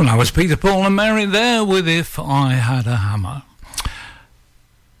 Well, that was Peter, Paul and Mary there with If I Had a Hammer.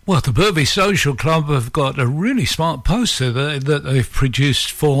 Well, the Burby Social Club have got a really smart poster that they've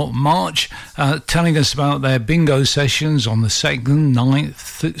produced for March, telling us about their bingo sessions on the 2nd,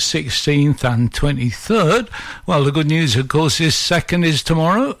 9th, 16th and 23rd. Well, the good news, of course, is 2nd is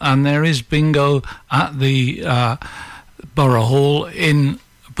tomorrow, and there is bingo at the Borough Hall in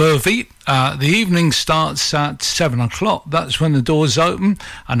Burby. The evening starts at 7 o'clock. That's when the doors open,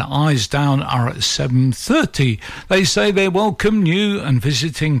 and Eyes Down are at 7:30. They say they welcome new and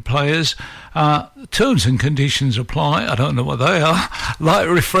visiting players. Terms and conditions apply. I don't know what they are. Light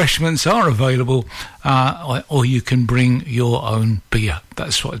refreshments are available, or you can bring your own beer.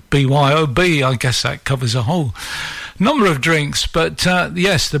 That's what BYOB, I guess that covers a whole number of drinks. But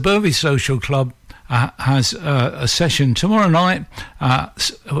yes, the Burby Social Club has a session tomorrow night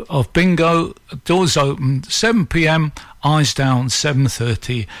of bingo. Doors open 7 p.m, Eyes Down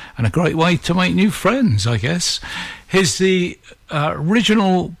 7:30, and a great way to make new friends, I guess. Here's the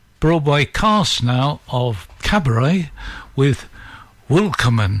original Broadway cast now of Cabaret with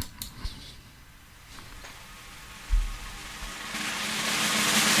Willkommen.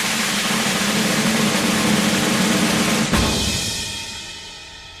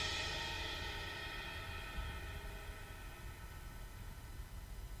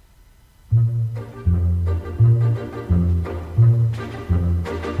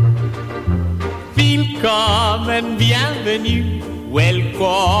 Willkommen, bienvenue,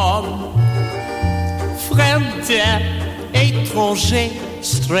 welcome. Fremder, étranger,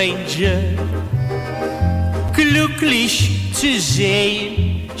 stranger. Glücklich zu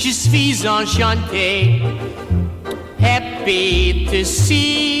sehen, je suis enchanté. Happy to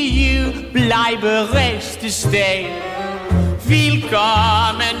see you, bleibe, reste, stay.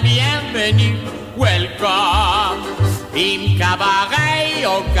 Willkommen, bienvenue, welcome. Im Kabarett,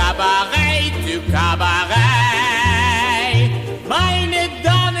 au Kabarett, du Kabarett. Meine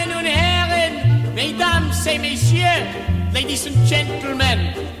Damen und Herren, Mesdames et Messieurs, Ladies and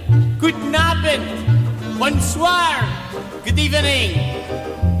Gentlemen, guten Abend, bonsoir, good evening.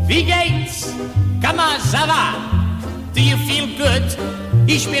 Wie geht's? Comment ça va? Do you feel good?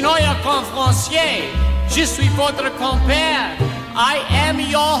 Ich bin euer Conférencier. Je suis votre compère. I am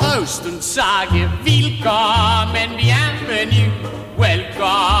your host und sage willkommen, bienvenue,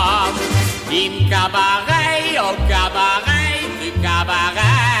 welcome. Im Cabaret, au Cabaret, du Cabaret.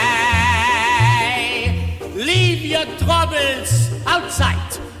 Leave your troubles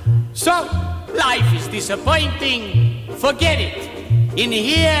outside. So, life is disappointing. Forget it. In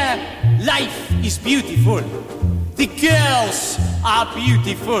here, life is beautiful. The girls are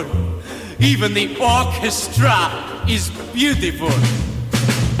beautiful. Even the orchestra is beautiful.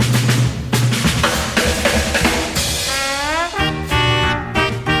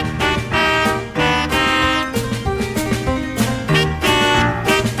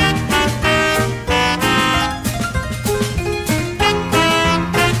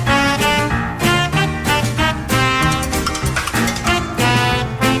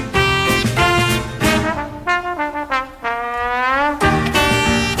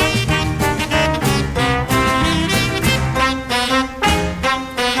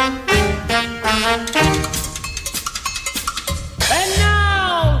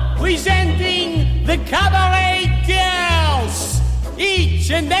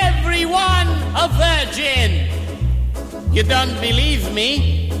 You don't believe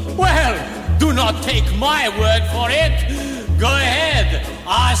me? Well, do not take my word for it. Go ahead,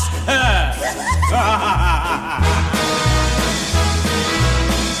 ask her.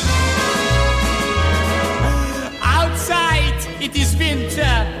 Outside it is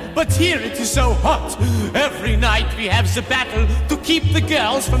winter, but here it is so hot. Every night we have the battle to keep the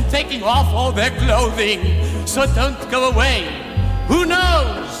girls from taking off all their clothing. So don't go away. Who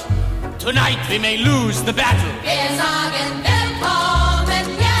knows? Tonight we may lose the battle. Wir sagen willkommen,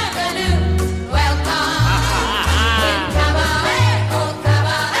 bienvenue, welcome. In Cabaret, oh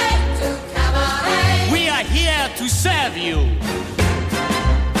Cabaret, to Cabaret. We are here to serve you.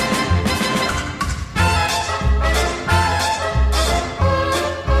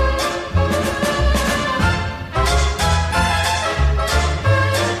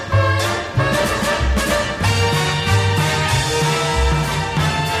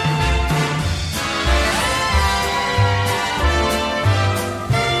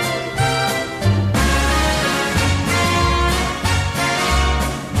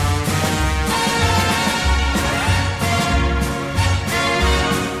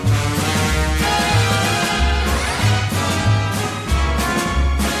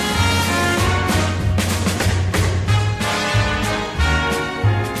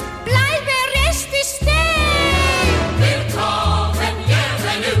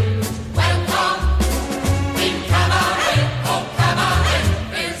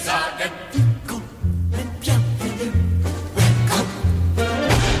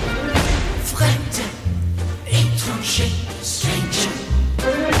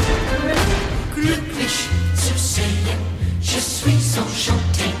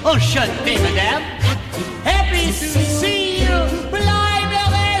 Enchanté, madame. Happy to see you. Bleibe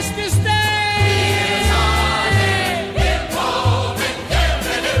rest is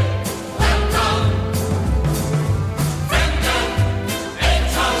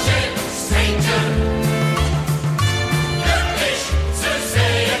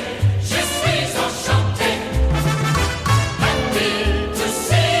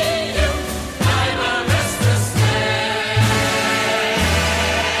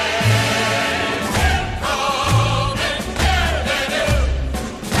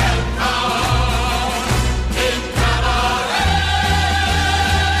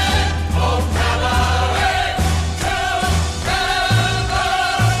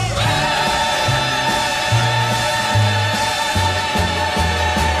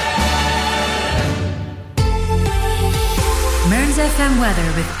FM weather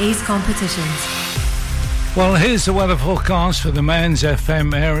with Ace Competitions. Well, here's the weather forecast for the Mearns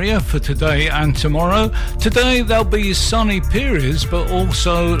FM area for today and tomorrow. Today there'll be sunny periods, but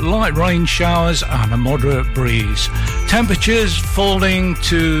also light rain showers and a moderate breeze. Temperatures falling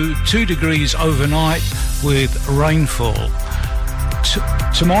to 2 degrees overnight with rainfall.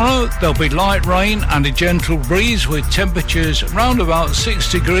 Tomorrow there'll be light rain and a gentle breeze with temperatures around about 6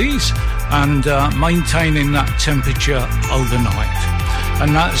 degrees and maintaining that temperature overnight.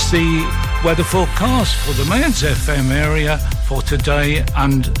 And that's the weather forecast for the Mearns FM area for today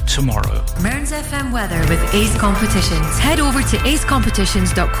and tomorrow. Mearns FM weather with Ace Competitions. Head over to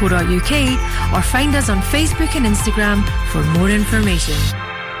acecompetitions.co.uk or find us on Facebook and Instagram for more information.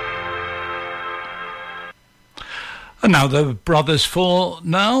 And now the Brothers 4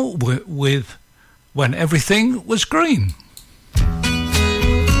 now with When Everything Was Green.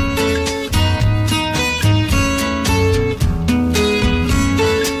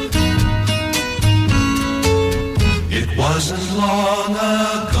 wasn't long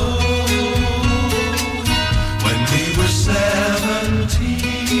ago when we were 17.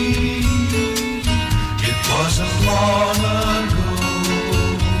 It wasn't long ago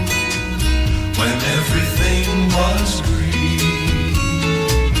when everything was green.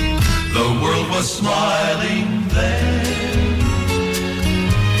 The world was smiling then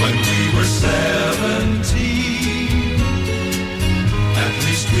when we were 17. At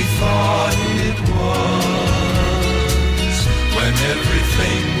least we thought it was when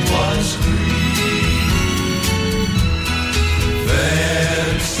everything was green.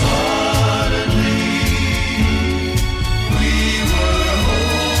 Then suddenly we were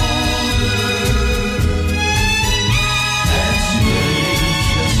older, and strange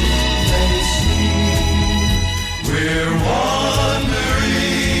as it may seem, we're wondering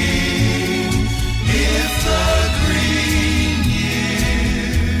if the green years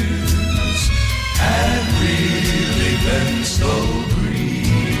had really been so green.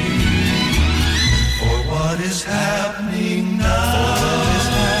 For what is happening now,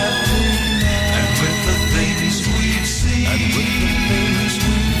 and with the things we've seen,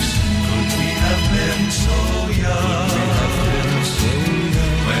 could we have been so young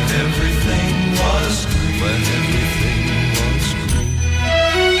when everything was green?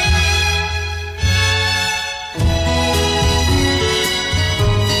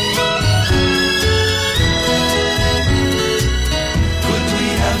 Could we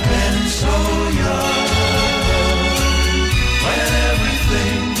have been so young when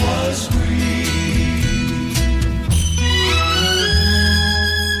everything was green?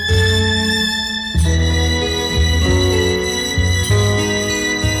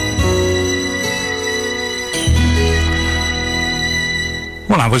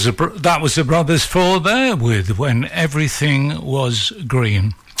 Well, that was the Brothers Four there with When Everything Was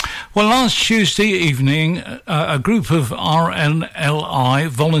Green. Well, last Tuesday evening, a group of RNLI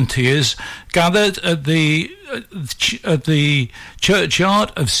volunteers gathered at the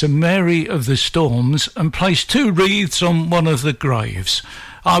churchyard of St Mary of the Storms and placed 2 wreaths on one of the graves.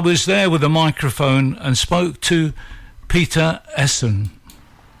 I was there with a microphone and spoke to Peter Essen.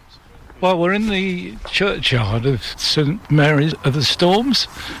 Well, we're in the churchyard of St Mary's of the Storms,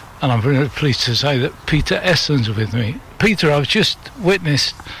 and I'm very pleased to say that Peter Essen's with me. Peter, I've just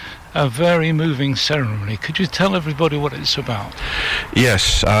witnessed a very moving ceremony. Could you tell everybody what it's about?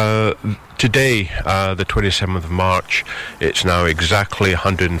 Yes, today, the 27th of March, it's now exactly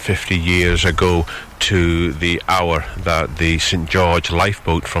 150 years ago to the hour that the St George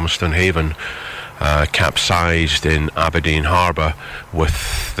lifeboat from Stonehaven capsized in Aberdeen Harbour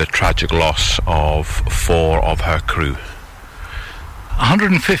with the tragic loss of 4 of her crew.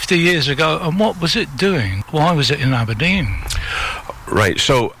 150 years ago, and what was it doing? Why was it in Aberdeen? Right,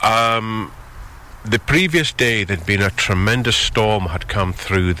 so the previous day there'd been a tremendous storm had come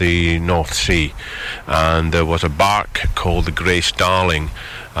through the North Sea, and there was a bark called the Grace Darling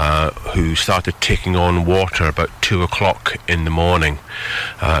who started taking on water about 2 o'clock in the morning.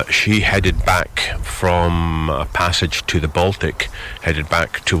 She headed back from a passage to the Baltic, headed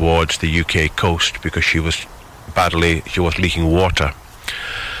back towards the UK coast because she was leaking water.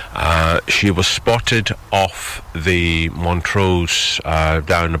 She was spotted off the Montrose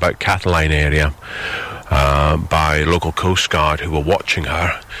down about Cataline area by local Coast Guard who were watching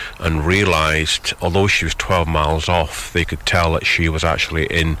her and realised, although she was 12 miles off, they could tell that she was actually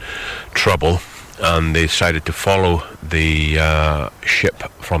in trouble, and they decided to follow the ship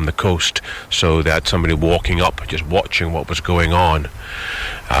from the coast. So they had somebody walking up, just watching what was going on.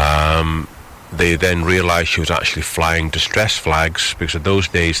 They then realised she was actually flying distress flags, because in those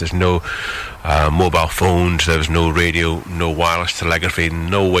days there's no mobile phones, there was no radio, no wireless telegraphy,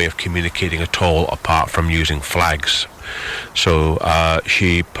 no way of communicating at all apart from using flags. So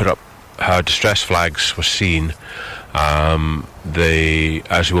she put up her distress flags, were seen. As they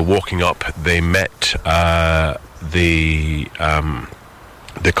were walking up, they met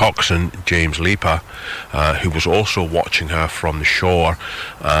the coxswain, James Leaper, who was also watching her from the shore,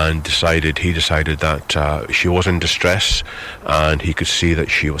 and he decided that she was in distress, and he could see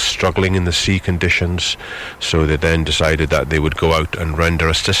that she was struggling in the sea conditions, so they then decided that they would go out and render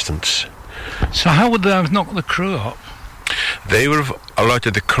assistance. So how would they have knocked the crew up? They would have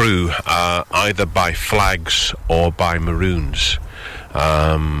alerted the crew either by flags or by maroons.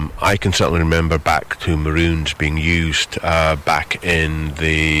 I can certainly remember back to maroons being used back in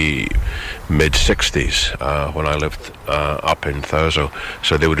the mid-60s when I lived up in Thurso.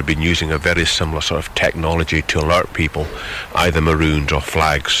 So they would have been using a very similar sort of technology to alert people, either maroons or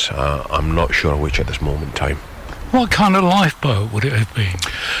flags. I'm not sure which at this moment in time. What kind of lifeboat would it have been?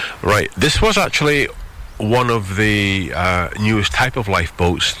 Right, this was actually one of the newest type of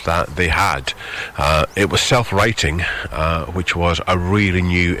lifeboats that they had. It was self-righting, which was a really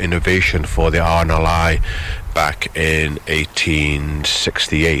new innovation for the RNLI back in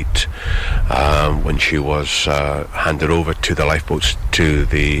 1868, when she was handed over to the lifeboats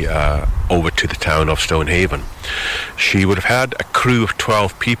over to the town of Stonehaven. She would have had a crew of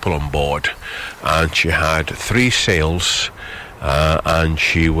 12 people on board, and she had 3 sails, and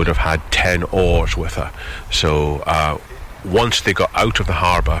she would have had 10 oars with her. So once they got out of the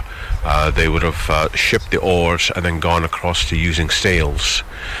harbour, they would have shipped the oars and then gone across to using sails,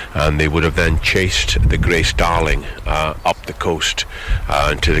 and they would have then chased the Grace Darling up the coast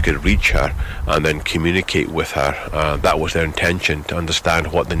until they could reach her and then communicate with her. That was their intention, to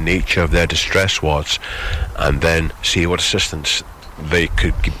understand what the nature of their distress was and then see what assistance they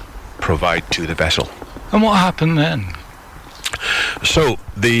could provide to the vessel. And what happened then? So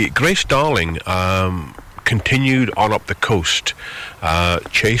the Grace Darling continued on up the coast,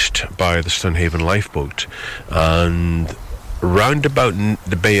 chased by the Stonehaven lifeboat, and round about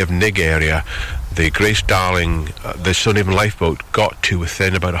the Bay of Nig area, the Grace Darling, the Stonehaven lifeboat, got to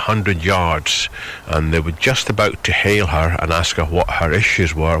within about 100 yards, and they were just about to hail her and ask her what her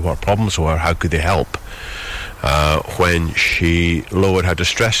issues were, what her problems were, how could they help, when she lowered her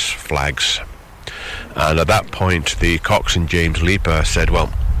distress flags. And at that point, the coxswain James Leaper said, well,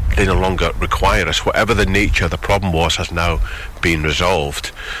 they no longer require us. Whatever the nature of the problem was has now been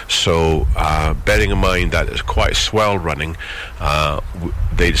resolved. So, bearing in mind that it's quite a swell running,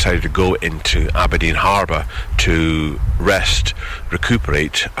 they decided to go into Aberdeen Harbour to rest,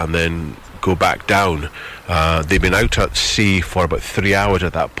 recuperate, and then go back down. They'd been out at sea for about 3 hours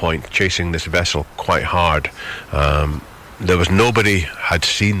at that point, chasing this vessel quite hard. There was nobody had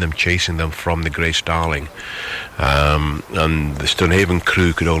seen them chasing them from the Grace Darling, and the Stonehaven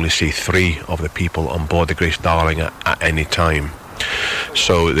crew could only see 3 of the people on board the Grace Darling at any time.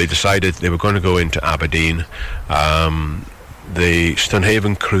 So they decided they were going to go into Aberdeen. The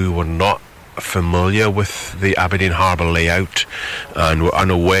Stonehaven crew were not familiar with the Aberdeen Harbour layout and were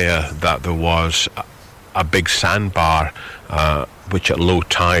unaware that there was a big sandbar which at low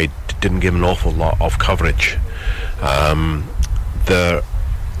tide didn't give an awful lot of coverage.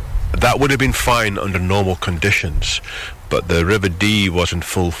 That would have been fine under normal conditions, but the River Dee was in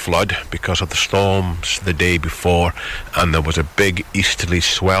full flood because of the storms the day before, and there was a big easterly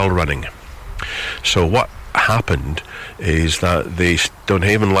swell running. So what happened is that the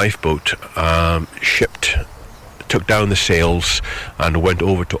Stonehaven lifeboat took down the sails and went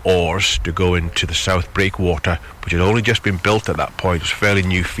over to oars to go into the South Breakwater, which had only just been built at that point. It was a fairly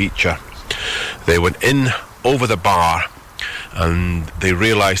new feature. They went in over the bar, and they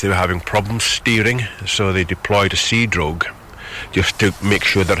realised they were having problems steering, so they deployed a sea drogue just to make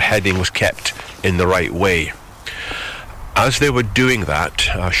sure their heading was kept in the right way. As they were doing that,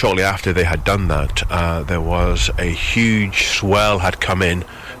 shortly after they had done that, there was a huge swell had come in,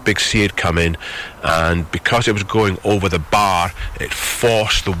 big sea had come in, and because it was going over the bar, it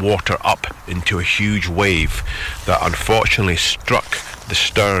forced the water up into a huge wave that unfortunately struck the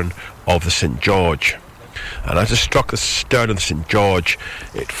stern of the St. George. And as it struck the stern of the St. George,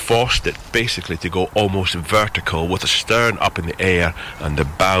 it forced it basically to go almost vertical, with the stern up in the air and the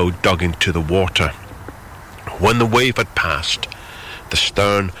bow dug into the water. When the wave had passed, the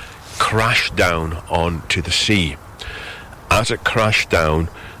stern crashed down onto the sea. As it crashed down,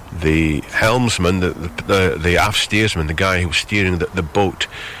 the helmsman, the aft steersman, the guy who was steering the boat,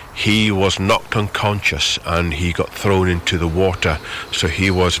 he was knocked unconscious and he got thrown into the water. So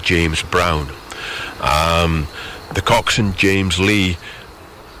he was James Brown. The coxswain James Lee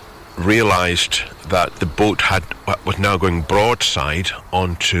realised that the boat was now going broadside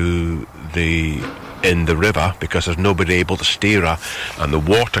onto in the river, because there's nobody able to steer her, and the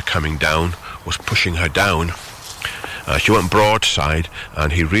water coming down was pushing her down. She went broadside,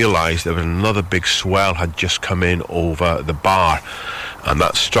 and he realised there was another big swell had just come in over the bar, and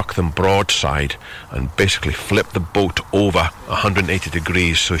that struck them broadside and basically flipped the boat over 180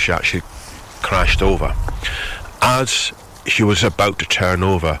 degrees, so she actually crashed over. As she was about to turn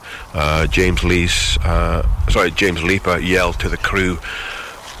over, James Leaper yelled to the crew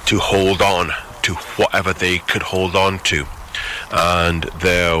to hold on to whatever they could hold on to, and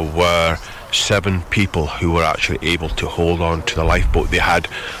there were 7 people who were actually able to hold on to the lifeboat. They had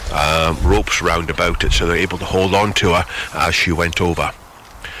ropes round about it, so they were able to hold on to her as she went over.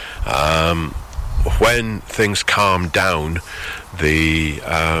 When things calmed down, they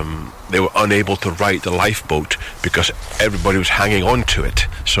were unable to right the lifeboat because everybody was hanging on to it.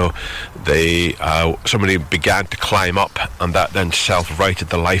 So somebody began to climb up, and that then self-righted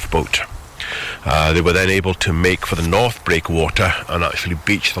the lifeboat. They were then able to make for the North Breakwater and actually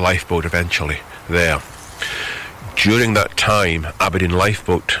beach the lifeboat eventually there. During that time, Aberdeen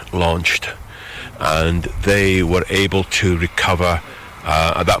Lifeboat launched, and they were able to recover,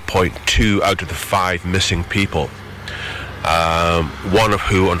 at that point, 2 out of the 5 missing people. One of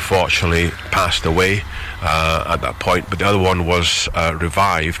who unfortunately passed away at that point, but the other one was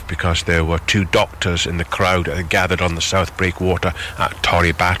revived because there were 2 doctors in the crowd that had gathered on the South Breakwater at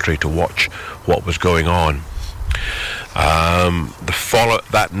Torry Battery to watch what was going on.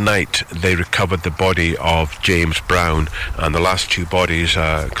 That night they recovered the body of James Brown, and the last 2 bodies,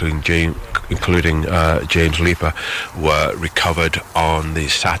 including James Leaper, were recovered on the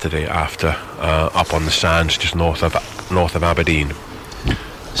Saturday after, up on the sands just north of Aberdeen.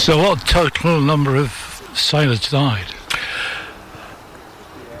 So what total number of sailors died?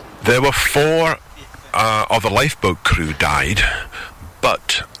 There were 4 of the lifeboat crew died,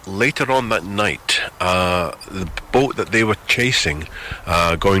 but later on that night, the boat that they were chasing,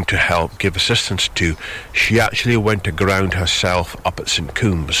 going to help give assistance to, she actually went aground herself up at St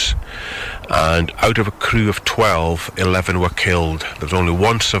Coombs, and out of a crew of 12, 11 were killed. There was only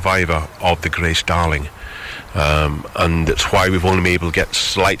 1 survivor of the Grace Darling, and that's why we've only been able to get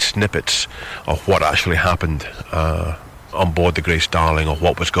slight snippets of what actually happened on board the Grace Darling, or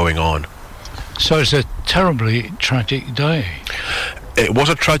what was going on. So it's a terribly tragic day. It was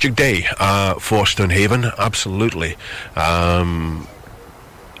a tragic day for Stonehaven, absolutely.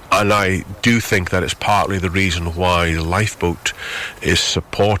 And I do think that it's partly the reason why the lifeboat is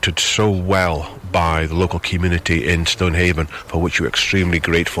supported so well by the local community in Stonehaven, for which we're extremely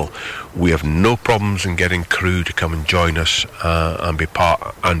grateful. We have no problems in getting crew to come and join us and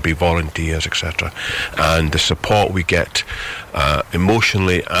be volunteers, etc. And the support we get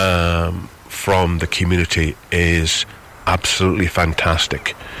emotionally from the community is absolutely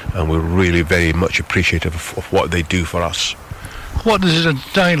fantastic, and we're really very much appreciative of what they do for us. What does a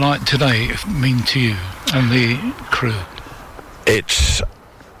day like today mean to you and the crew? It's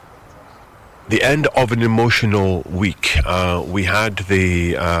the end of an emotional week. We had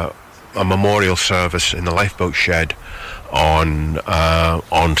a memorial service in the lifeboat shed on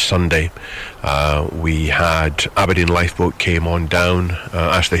Sunday. We had Aberdeen Lifeboat came on down,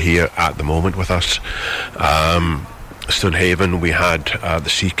 as they're here at the moment with us. Stonehaven, we had the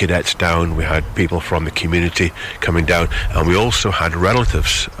Sea Cadets down, we had people from the community coming down, and we also had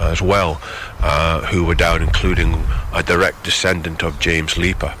relatives as well who were down, including a direct descendant of James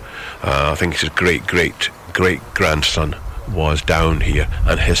Leaper. I think his great-grandson was down here,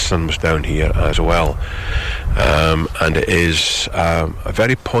 and his son was down here as well. And it is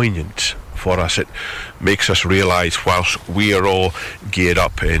very poignant for us. It makes us realise, whilst we are all geared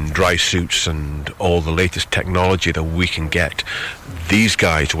up in dry suits and all the latest technology that we can get, these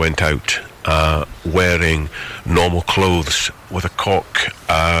guys went out wearing normal clothes with a cork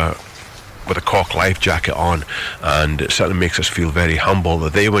life jacket on, and it certainly makes us feel very humble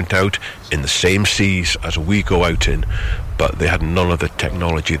that they went out in the same seas as we go out in, but they had none of the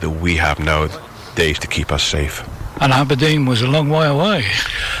technology that we have nowadays to keep us safe. And Aberdeen was a long way away.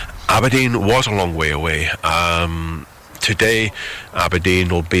 Aberdeen was a long way away. Today, Aberdeen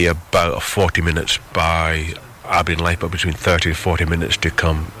will be about 40 minutes by Aberdeen Lifeboat, between 30 to 40 minutes to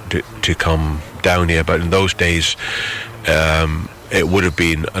come down here. But in those days, it would have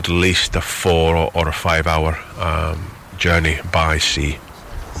been at least a 4 or a 5 hour journey by sea.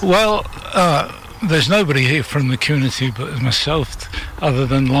 Well, there's nobody here from the community but myself, other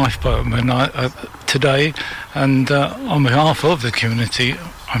than lifeboatmen today, and on behalf of the community,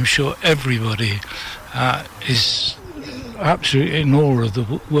 I'm sure everybody is absolutely in awe of the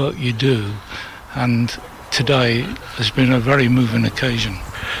work you do, and today has been a very moving occasion.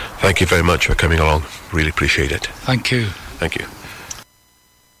 Thank you very much for coming along. Really appreciate it. Thank you. Thank you.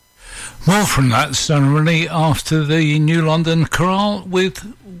 More from that ceremony after the New London Chorale with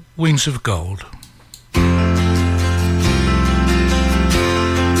Wings of Gold.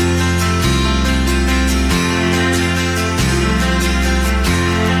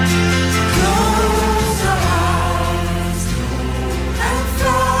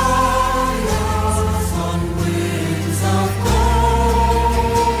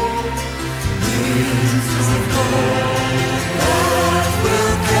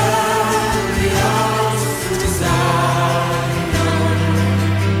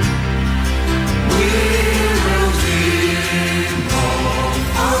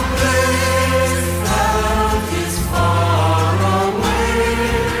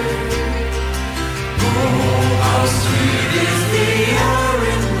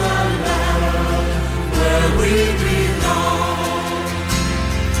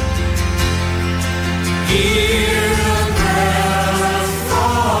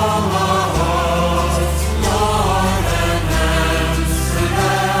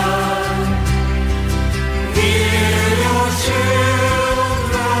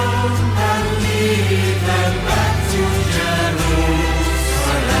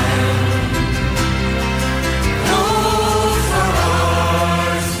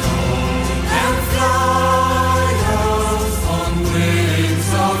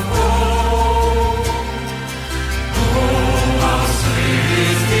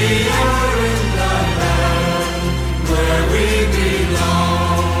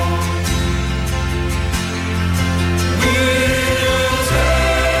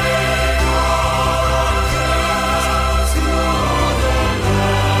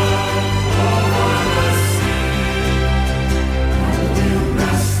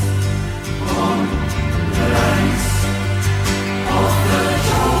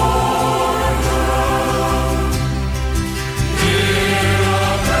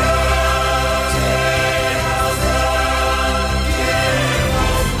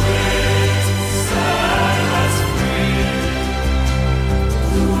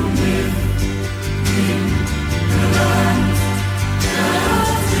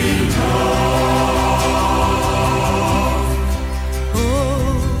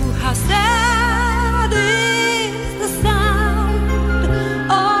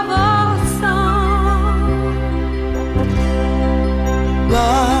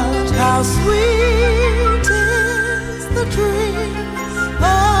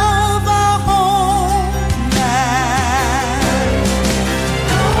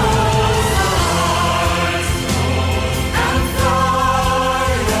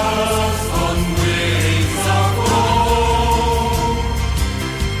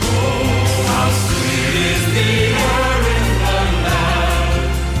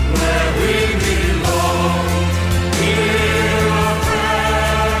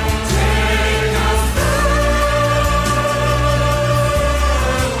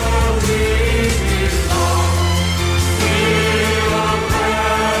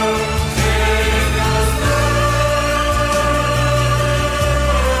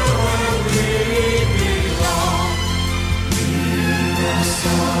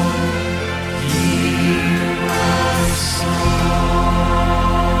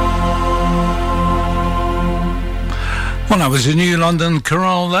 And that was a New London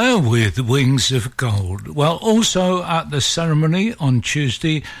Chorale there with Wings of Gold. Well, also at the ceremony on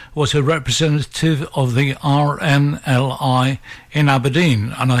Tuesday was a representative of the RNLI in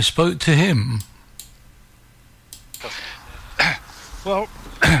Aberdeen, and I spoke to him. Well,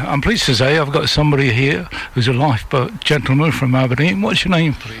 I'm pleased to say I've got somebody here who's a lifeboat gentleman from Aberdeen. What's your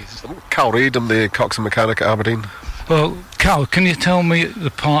name, please? Cal Reid. I'm the coxswain mechanic at Aberdeen. Well, Cal, can you tell me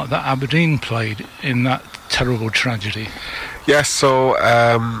the part that Aberdeen played in that terrible tragedy? Yes, so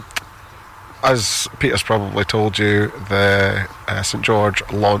as Peter's probably told you, the St George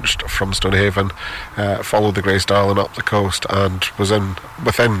launched from Stonehaven, followed the Grace Darling up the coast, and was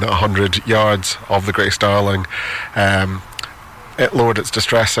within 100 yards of the Grace Darling. It lowered its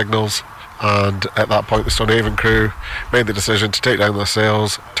distress signals, and at that point the Stonehaven crew made the decision to take down the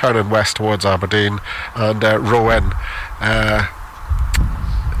sails, turn in west towards Aberdeen, and row in.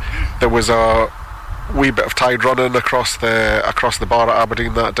 There was a wee bit of tide running across the bar at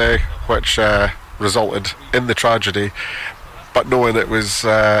Aberdeen that day, which resulted in the tragedy. But knowing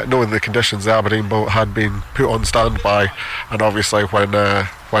the conditions, the Aberdeen boat had been put on standby, and obviously when the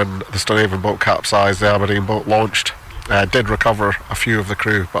Stonehaven boat capsized, the Aberdeen boat launched. Did recover a few of the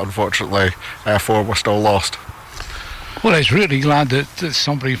crew, but unfortunately 4 were still lost. Well, it's really glad that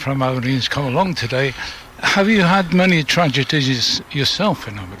somebody from Aberdeen's come along today. Have you had many tragedies yourself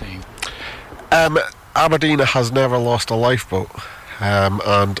in Aberdeen? Aberdeen has never lost a lifeboat,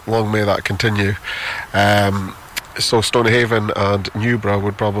 and long may that continue. So Stonehaven and Newborough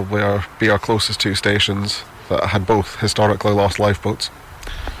would probably be our closest 2 stations that had both historically lost lifeboats.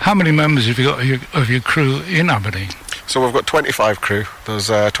 How many members have you got of your crew in Aberdeen? So we've got 25 crew. There's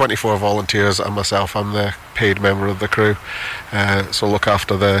 24 volunteers and myself. I'm the paid member of the crew. So look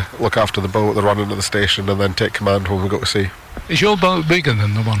after the boat, the running of the station, and then take command when we go to sea. Is your boat bigger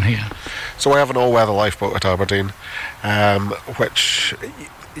than the one here? So I have an all-weather lifeboat at Aberdeen, which,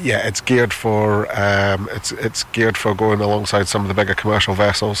 yeah, it's geared for it's geared for going alongside some of the bigger commercial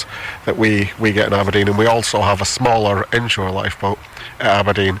vessels that we get in Aberdeen, and we also have a smaller inshore lifeboat at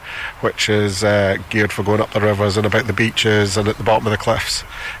Aberdeen, which is geared for going up the rivers and about the beaches and at the bottom of the cliffs.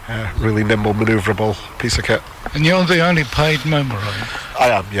 Really nimble, manoeuvrable piece of kit. And you're the only paid member, are you? I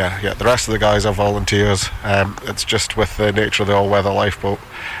am, yeah. The rest of the guys are volunteers. It's just with the nature of the all-weather lifeboat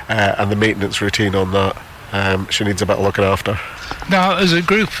and the maintenance routine on that, she needs a bit of looking after. Now, as a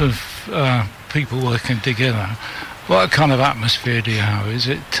group of people working together, what kind of atmosphere do you have? Is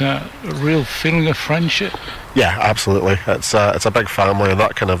it a real feeling of friendship? Yeah, absolutely. It's a big family, and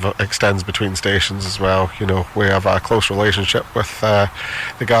that kind of extends between stations as well. You know, we have a close relationship with the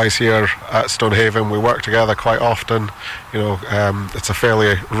guys here at Stonehaven. We work together quite often. You know, it's a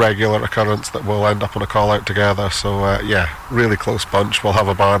fairly regular occurrence that we'll end up on a call out together. So yeah, really close bunch. We'll have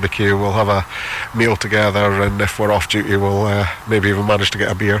a barbecue, we'll have a meal together, and if we're off duty, we'll maybe even manage to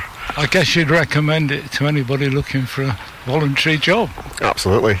get a beer. I guess you'd recommend it to anybody looking for a voluntary job.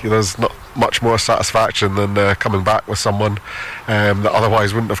 Absolutely. There's not much more satisfaction than coming back with someone that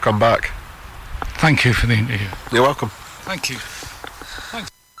otherwise wouldn't have come back. Thank you for the interview. You're welcome. Thank you. Thanks.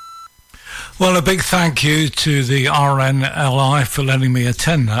 Well, a big thank you to the RNLI for letting me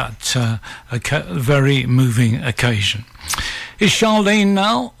attend that very moving occasion. It's Charlene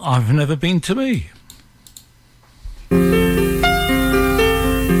now. I've never been to me.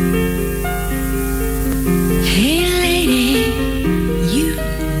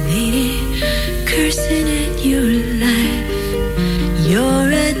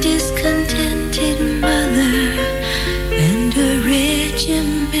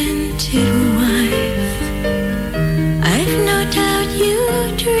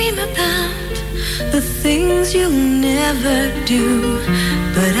 Things you'll never do,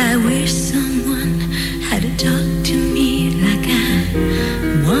 but I wish someone had to talk to me like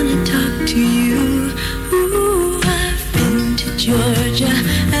I wanna talk to you. Ooh, I've been to Georgia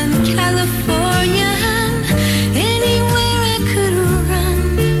and California and anywhere I could run.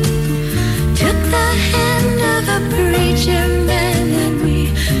 Took the hand of a preacher man and we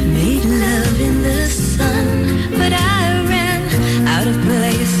made love in the sun, but I ran out of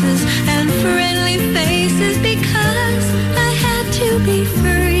places and friendly faces because I had to be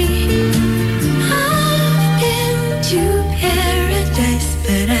free. I've been to paradise,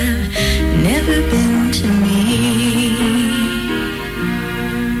 but I've never been to me.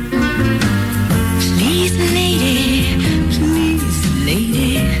 Please,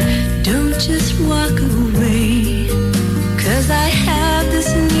 lady, don't just walk away, 'cause I have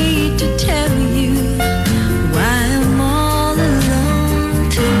this need to tell you why I'm all alone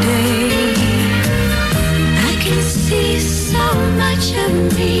today. I can see so much of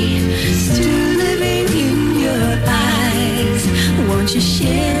me still living in your eyes.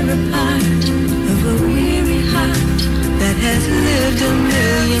 share a part of a weary heart that has lived a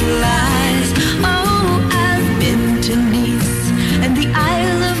million lives. Oh, I've been to Nice and the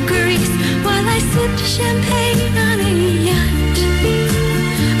Isle of Greece while I sipped champagne on a yacht.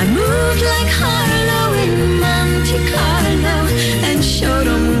 I moved like Harlow in Monte Carlo and showed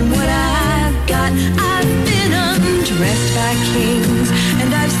them what I've got. I've been undressed by kings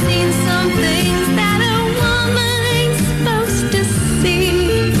and I've seen some things that a woman ain't supposed to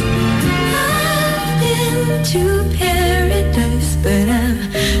see. I've been to paradise, but I've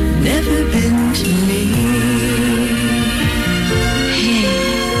never been to me. Hey,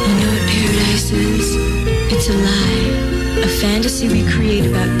 you know what paradise is? It's a lie, a fantasy we create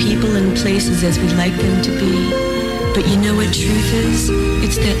about people and places as we'd like them to be. But you know what truth is?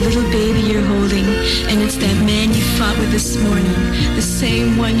 It's that little baby you're holding, and it's that man you fought with this morning, the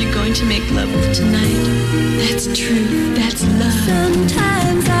same one you're going to make love with tonight. That's truth, that's love.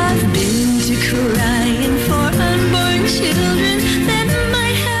 Sometimes I've been to crying for unborn children that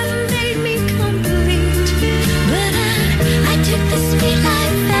might have made me complete. But I took the sweet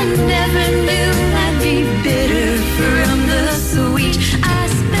life and never knew I'd be bitter from the sweet.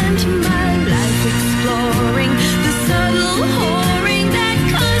 I spent my life exploring the subtle whoring that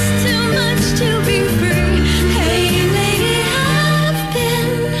costs too much to be free. Hey lady, I've been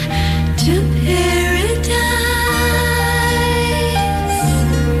to paradise,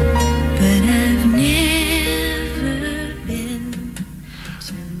 but I've never been.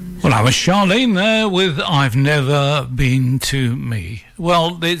 Well, I was Charlene there with I've Never Been to Me.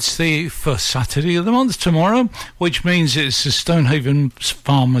 Well, it's the first Saturday of the month tomorrow, which means it's the Stonehaven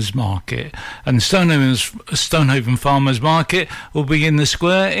Farmers Market. And Stonehaven Farmers Market will be in the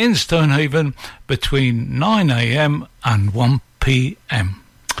square in Stonehaven between 9 a.m. and 1 p.m.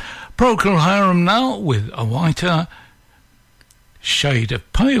 Procol Harum now with A Whiter Shade of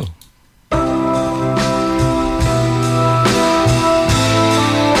Pale.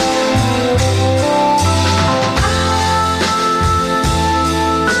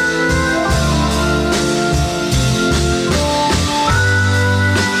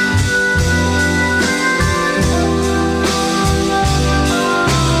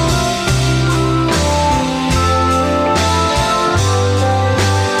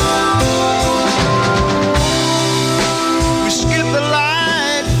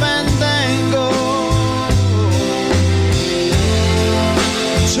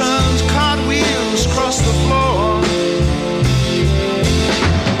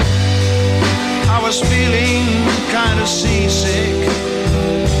 Feeling kind of seasick.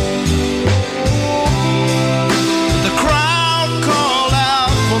 The crowd called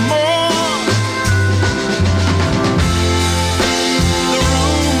out for more. The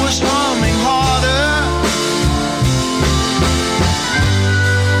room was humming harder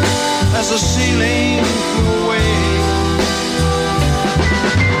as the ceiling flew away.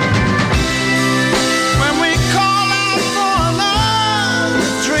 When we call out for another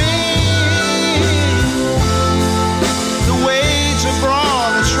drink, the waiter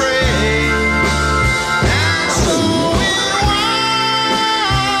brought a tray, and so it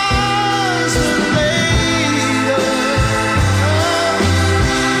was that later,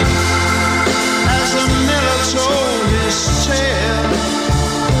 as the miller told his tale,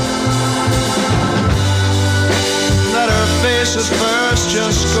 that her face at first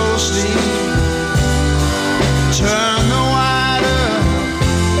just ghostly turned the whiter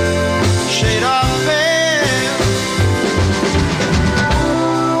shade of pale.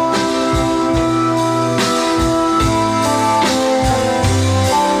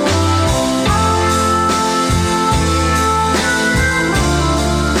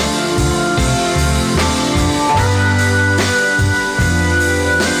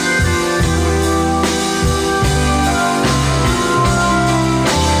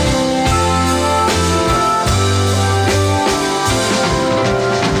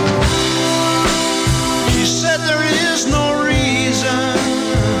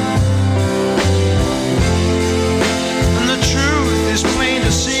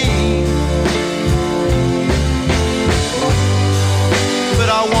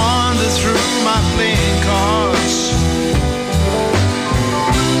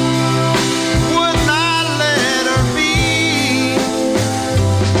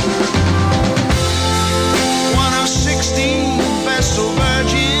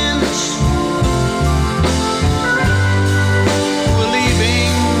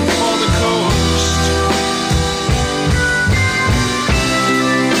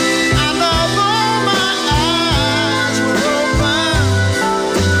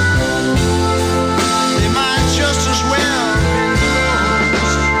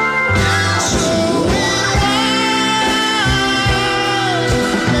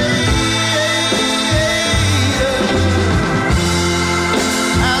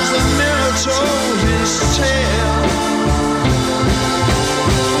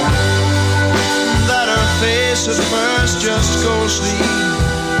 at first, just go sleep.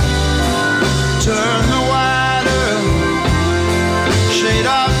 Turn the wider shade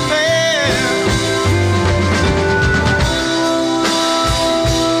of fair.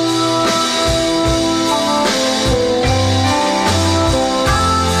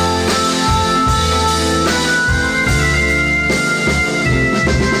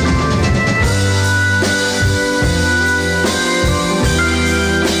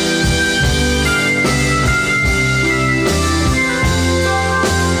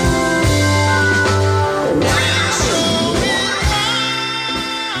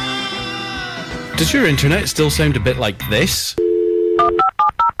 Does your internet still sound a bit like this?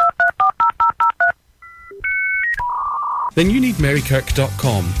 Then you need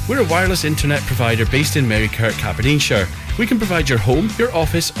Marykirk.com. We're a wireless internet provider based in Marykirk, Aberdeenshire. We can provide your home, your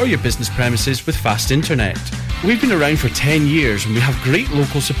office or your business premises with fast internet. We've been around for 10 years and we have great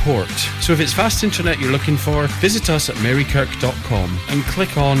local support. So if it's fast internet you're looking for, visit us at Marykirk.com and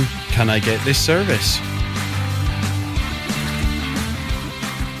click on Can I Get This Service?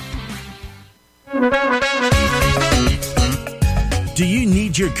 Do you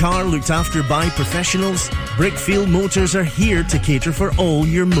need your car looked after by professionals? Brickfield Motors are here to cater for all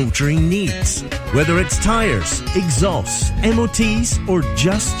your motoring needs. Whether it's tyres, exhausts, MOTs or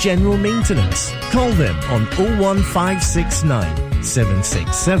just general maintenance, call them on 01569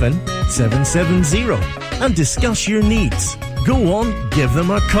 767 770 and discuss your needs. Go on, give them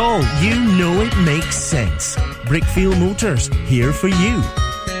a call. You know it makes sense. Brickfield Motors, here for you.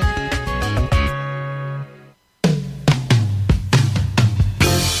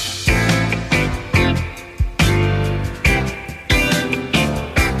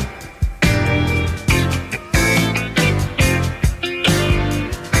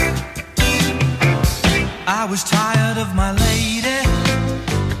 I was tired of my lady.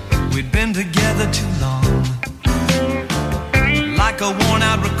 We'd been together too long, like a worn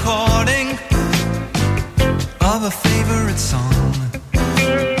out recording of a favorite song.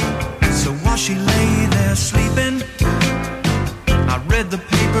 So while she lay there sleeping, I read the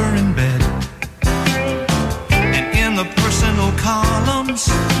paper in bed, and in the personal columns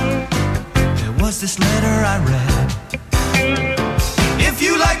there was this letter I read. If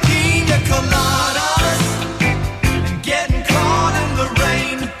you like pina coladas and getting caught in the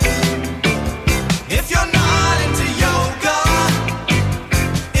rain, if you're not into yoga,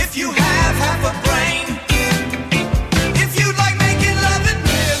 if you have half a brain, if you like making love at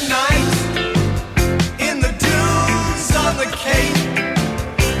midnight in the dunes on the Cape,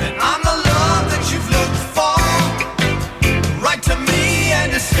 then I'm the love that you've looked for. Write to me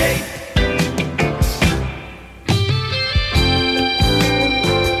and escape.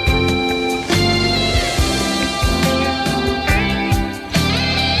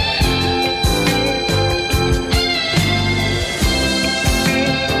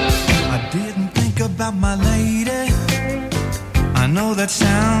 About my lady, I know that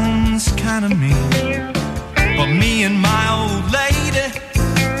sounds kind of mean, but me and my old lady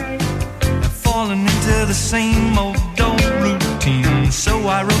have fallen into the same old routine. So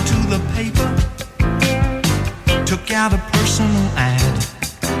I wrote to the paper, took out a personal ad,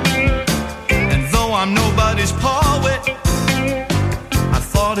 and though I'm nobody's poet, I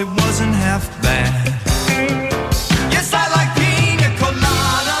thought it wasn't half bad. Yes, I like pina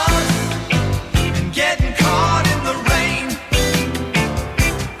coladas, getting caught in the rain.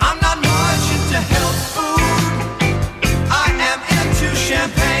 I'm not much into health food, I am into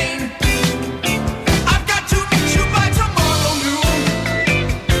champagne. I've got to meet you by tomorrow noon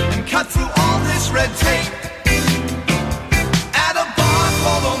and cut through all this red tape at a bar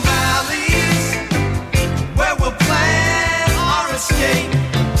called O'Malley's, where we'll plan our escape.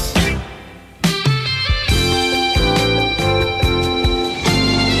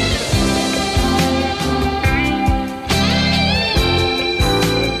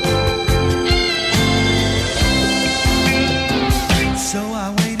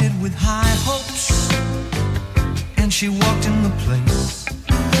 She walked in the place.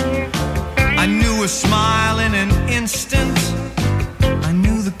 I knew her smile in an instant. I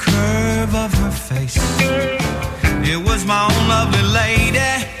knew the curve of her face. It was my own lovely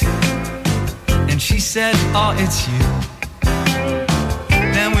lady. And she said, oh, it's you.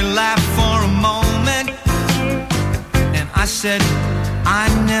 Then we laughed for a moment, and I said, I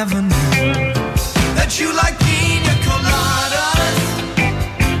never knew that you like pina coladas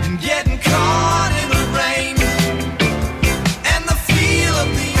and getting caught in the rain, of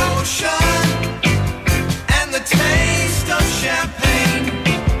the ocean and the taste of champagne.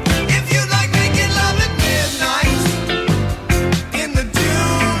 If you like making love at midnight in the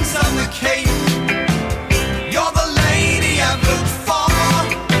dunes on the Cape, you're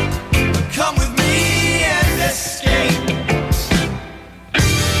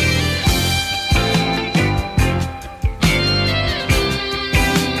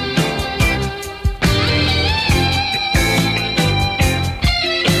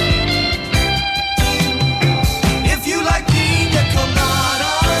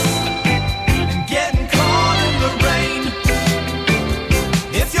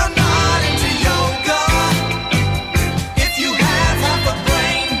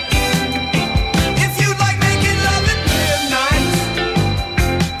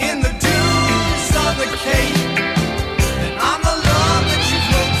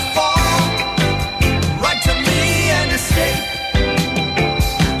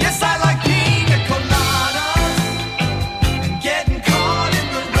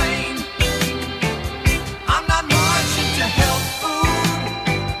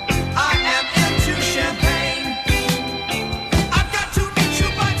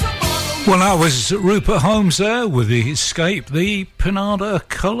Well, that was Rupert Holmes there with the Escape, the Pinada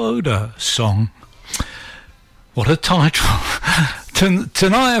Colada song. What a title.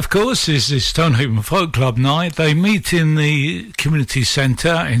 Tonight, of course, is the Stonehaven Folk Club night. They meet in the community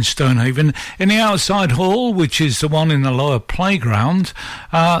centre in Stonehaven, in the outside hall, which is the one in the lower playground.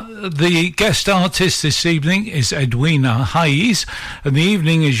 The guest artist this evening is Edwina Hayes, and the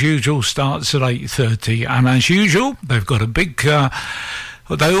evening, as usual, starts at 8:30. And as usual, they've got a big...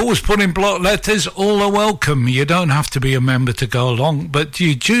 they always put in block letters, all are welcome. You don't have to be a member to go along, but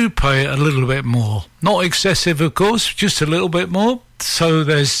you do pay a little bit more. Not excessive, of course, just a little bit more. So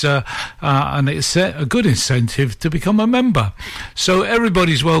there's it's a good incentive to become a member. So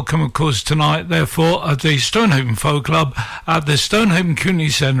everybody's welcome, of course, tonight, therefore, at the Stonehaven Folk Club at the Stonehaven Community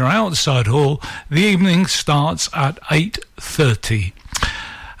Centre outside hall. The evening starts at 8:30.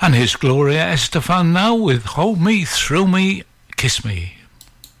 And here's Gloria Estefan now with Hold Me, Thrill Me, Kiss Me.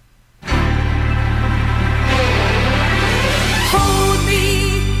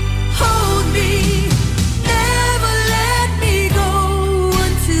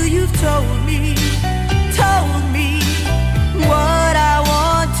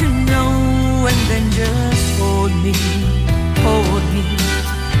 Hold me,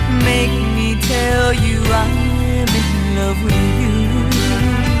 make me tell you I'm in love with you.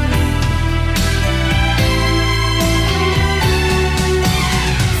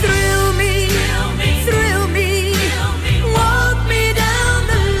 Thrill me, thrill me, walk me down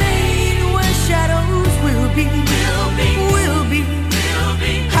the lane where shadows will be.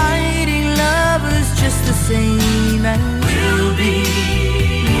 Hiding lovers just the same as we'll be.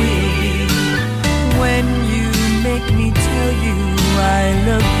 When you make me tell you I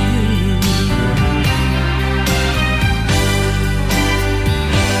love you.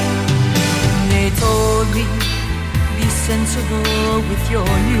 They told me, be sensible with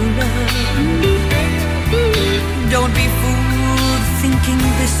your new love. Don't be fooled thinking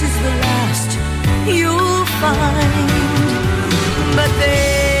this is the last you'll find. But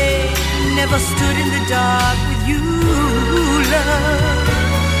they never stood in the dark with you, love.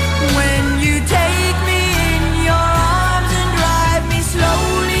 When you take me in your arms and drive me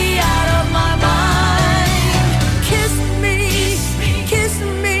slowly out of my mind, kiss me, kiss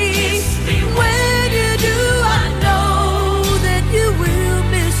me. When you do, I know that you will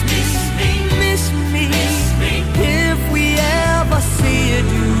miss me. If we ever see you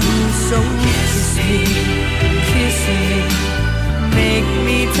do, so kiss me, make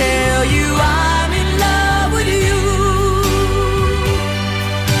me tell you I'm in love with you.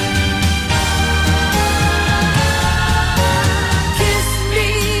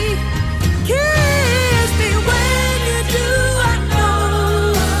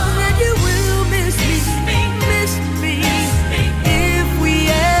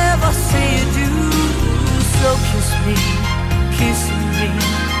 Kiss me,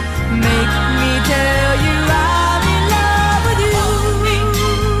 make me tell you I'm in love with you.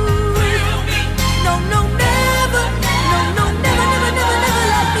 No, no, never, no, never, never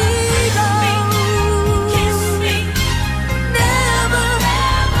let me go. Kiss me, never,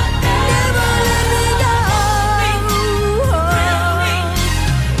 never let me go.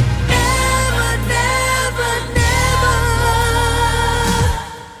 Never, never, never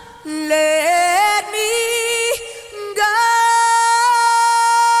let me go.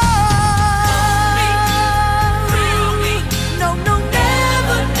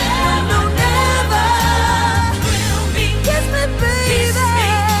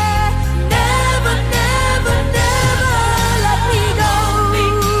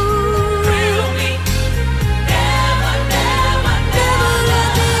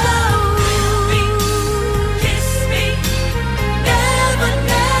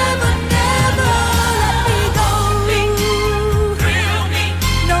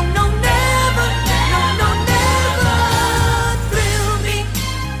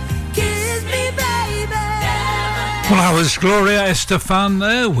 Well, that was Gloria Estefan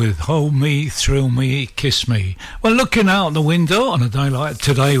there with Hold Me, Thrill Me, Kiss Me. Well, looking out the window on a day like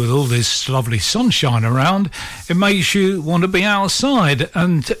today with all this lovely sunshine around, it makes you want to be outside.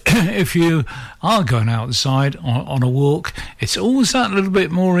 And if you are going outside on a walk, it's always that little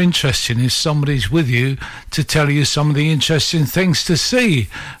bit more interesting if somebody's with you to tell you some of the interesting things to see.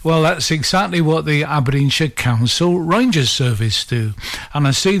 Well, that's exactly what the Aberdeenshire Council Ranger Service do. And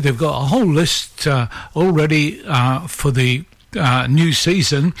I see they've got a whole list already for the new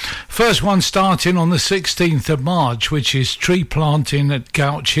season. First one starting on the 16th of March, which is tree planting at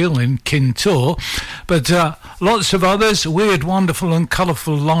Gouch Hill in Kintore. But lots of others: Weird, Wonderful and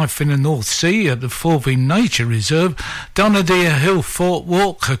Colourful Life in the North Sea at the Forvey Nature Reserve, Donadeer Hill Fort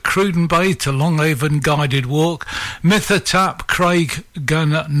Walk, a Cruden Bay to Longhaven guided walk, Mythertap Craig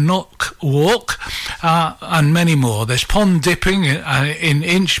Knock Walk, and many more. There's pond dipping in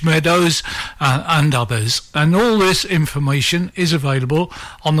Inch Meadows and others. And all this information is available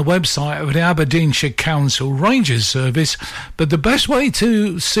on the website of the Aberdeenshire Council Rangers Service. But the best way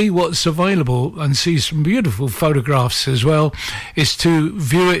to see what's available and see some beautiful photographs as well is to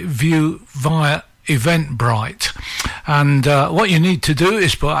view via Eventbrite. And what you need to do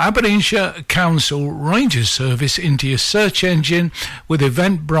is put Aberdeenshire Council Rangers Service into your search engine with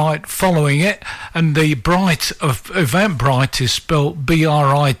Eventbrite following it, and the Bright of Eventbrite is spelled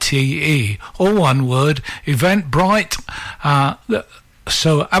B-R-I-T-E, all one word, Eventbrite.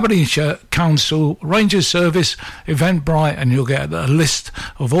 So Aberdeenshire Council Rangers Service, Eventbrite, and you'll get a list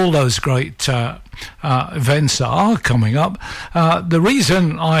of all those great events that are coming up. The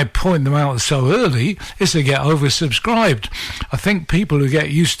reason I point them out so early is to get oversubscribed. I think people who get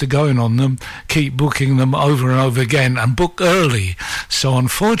used to going on them keep booking them over and over again and book early. So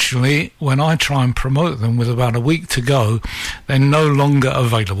unfortunately, when I try and promote them with about a week to go, they're no longer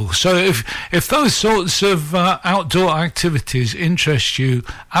available. So if those sorts of outdoor activities interest you,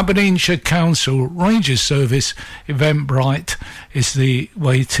 Aberdeenshire Council Rangers Service, Eventbrite is the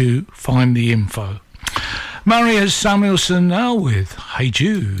way to find the info. Maria Samuelson now with Hey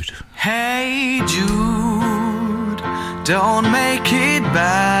Jude. Hey Jude, don't make it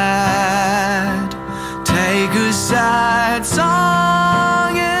bad. Take a sad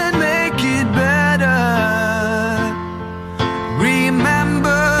song and make it better.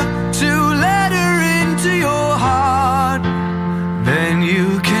 Remember to let her into your heart. Then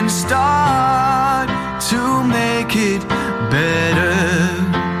you can start to make it better.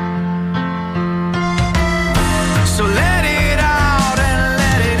 So let it out and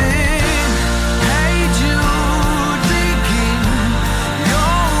let it in. Hey Jude, begin.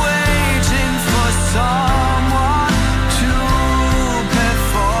 You're waiting for someone to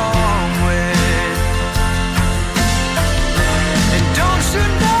perform with. And don't you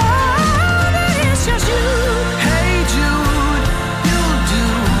know that it's just you? Hey Jude, you'll do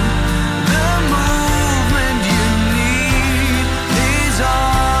the movement you need is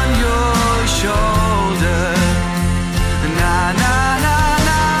on your shoulder. Na na na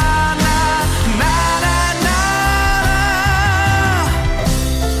na na na na na.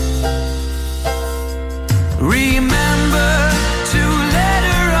 Remember to let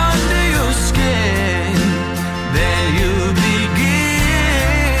her under your skin. Then you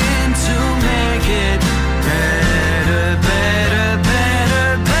begin to make it better, better, better,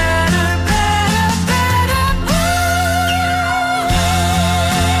 better, better, better.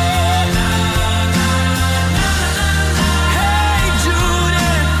 Hey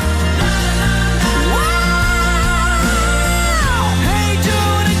Judy, hey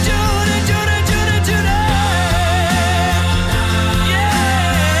Judy, Judy, Judy, Judy, Judy,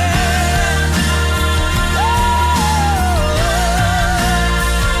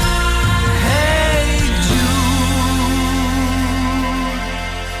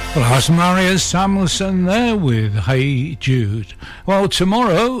 Well, that's Maria Samuelson there with Hey Jude. Well,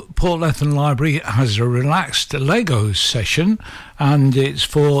 tomorrow, Portlethen Library has a relaxed Lego session, and it's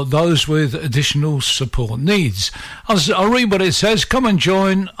for those with additional support needs. I'll read what it says. Come and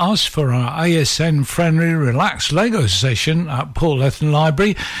join us for our ASN-friendly relaxed Lego session at Portlethen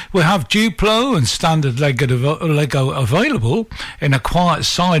Library. We have Duplo and standard Lego available in a quiet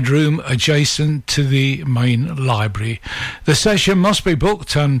side room adjacent to the main library. The session must be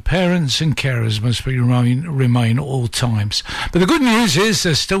booked, and parents and carers must remain at all times. But the good news is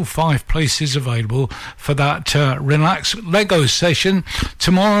there's still 5 places available for that relaxed Lego session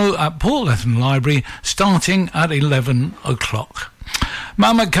tomorrow at Portlethen Library, starting at 11 o'clock.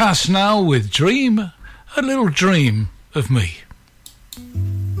 Mama Cass now with Dream, a little dream of me.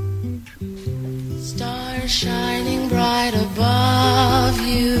 Stars shining bright above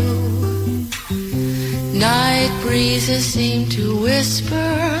you. Night breezes seem to whisper,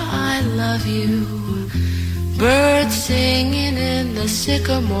 I love you. Birds singing in the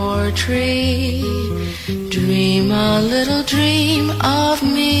sycamore tree. Dream a little dream of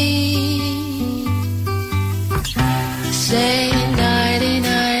me. Say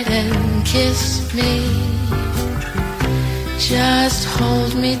nighty-night and kiss me. Just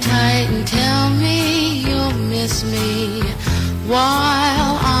hold me tight and tell me you'll miss me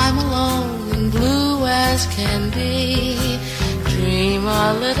while I'm alone and blue as can be. dream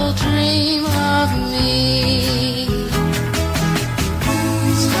a little dream of me.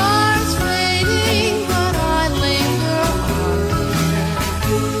 Stars fading, but I linger on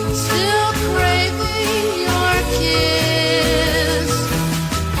here, still craving your kiss.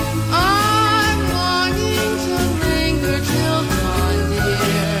 I'm longing to linger till dawn,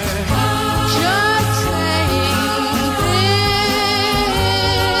 dear, just saying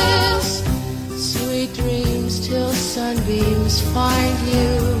this. Sweet dreams till sunbeams find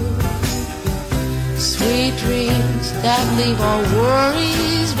you. Sweet dreams that leave all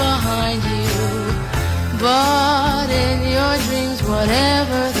worries behind you. But in your dreams,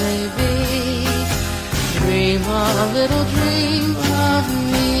 whatever they be, dream a little dream of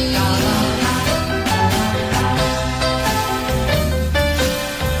me.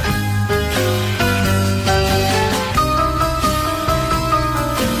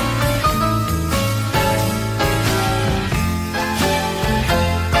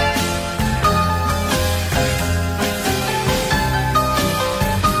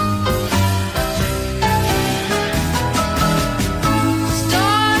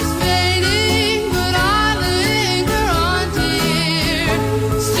 Stars fading, but I linger on, dear,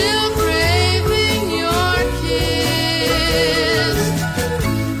 still craving your kiss.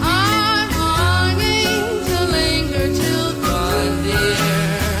 I'm longing to linger till dawn, dear,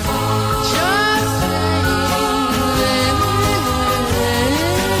 just saying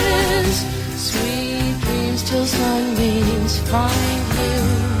this. Sweet dreams till sunbeams find you.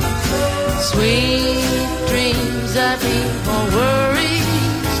 Sweet dreams that leave all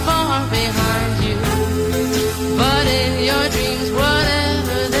worries far behind you. But in your dreams,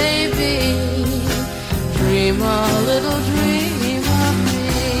 whatever they be, dream a little dream of me.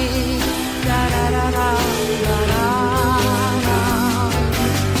 Da da da da da da da.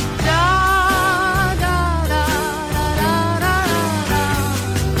 Da da da da da da da.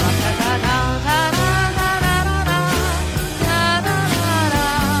 Da da da da da da da da. Da da da da.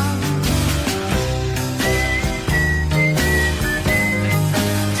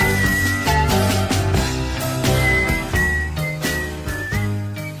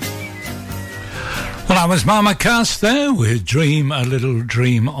 Well, that was Mama Cass there with Dream a Little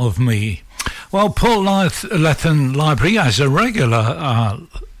Dream of Me. Well, Paul Lethen Library has a regular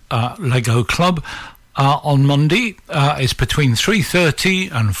Lego club on Monday. It's between 3:30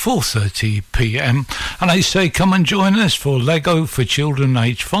 and 4:30 p.m. And they say come and join us for Lego for children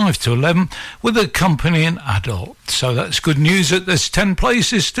aged 5 to 11 with accompanying adult. So that's good news that there's 10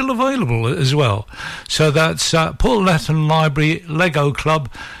 places still available as well. So that's Paul Lethen Library Lego Club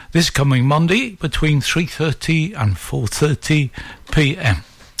this coming Monday between 3:30 and 4:30 p.m.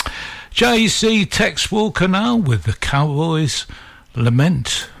 JC Tex Walker now with the Cowboys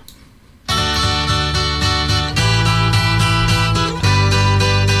Lament.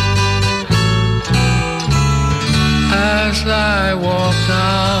 As I walked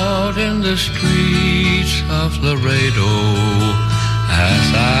out in the streets of Laredo,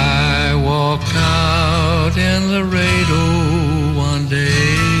 as I walked out in Laredo one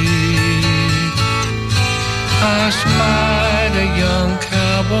day, I spied a young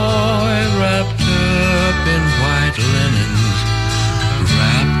cowboy wrapped up in white linens,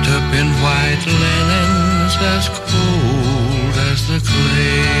 wrapped up in white linens as cold as the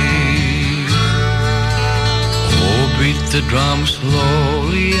clay. Oh, beat the drum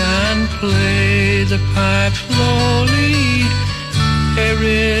slowly and play the pipe slowly. Here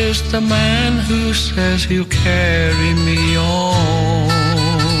is the man who says he'll carry me on.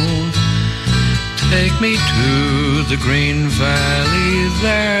 Take me to the Green Valley,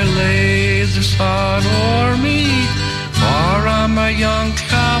 there lay the sod o'er me. For I'm a young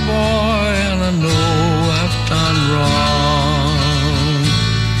cowboy and I know I've done wrong.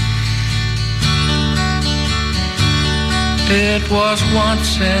 It was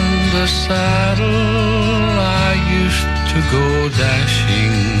once in the saddle I used to go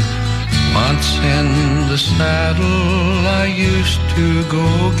dashing. Once in the saddle I used to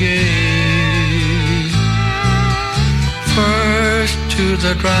go gay. First to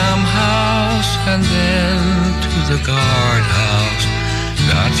the drum house and then to the guardhouse.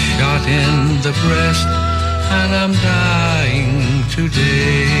 Got shot in the breast and I'm dying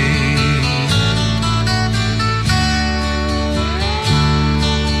today.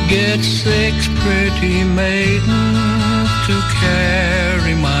 Get 6 pretty maidens to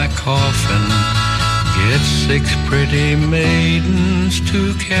carry my coffin. Get 6 pretty maidens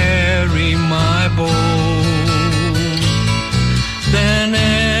to carry my bones. Then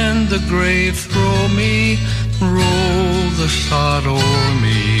in the grave throw me, roll the sod o'er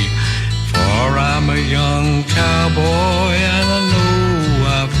me. For I'm a young cowboy and I know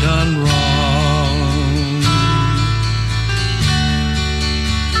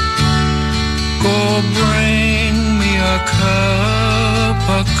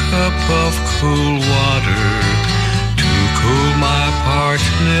a cup of cool water to cool my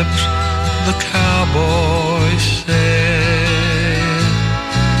parched lips, the cowboy said.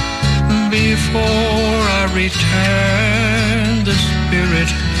 Before I returned, the spirit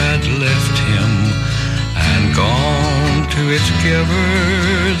had left him and gone to its giver.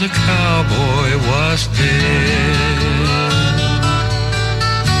 The cowboy was dead.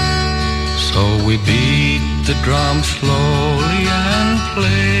 So we beat the drum slowly and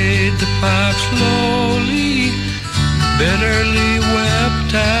played the pipe slowly, bitterly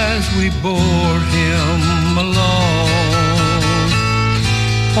wept as we bore him along.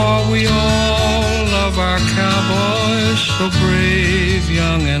 For we all love our cowboys, so brave,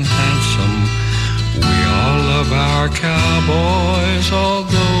 young and handsome. We all love our cowboys,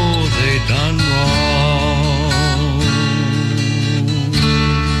 although they done wrong.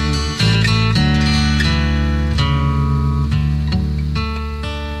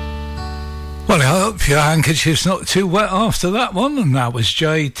 Well, I hope your handkerchief's not too wet after that one. And that was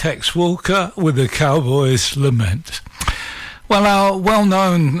J. Tex Walker with the Cowboys' Lament. Well, our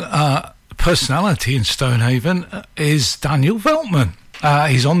well-known personality in Stonehaven is Daniel Veltman.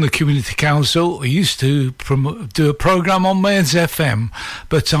 He's on the Community Council. He used to do a programme on Mearns FM,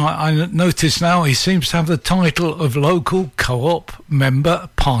 but I notice now he seems to have the title of Local Co-op Member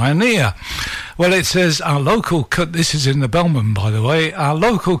Pioneer. Well, it says our local, this is in the Bellman, by the way, our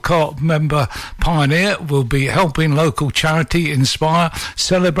local co-op member Pioneer will be helping local charity Inspire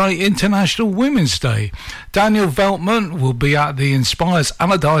celebrate International Women's Day. Daniel Veltman will be at the Inspire's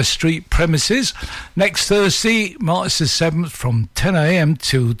Allardyce Street premises next Thursday, March the 7th from 10 a.m.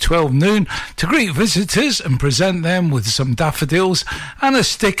 till 12 noon to greet visitors and present them with some daffodils and a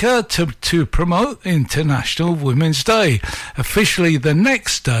sticker to promote International Women's Day. Officially the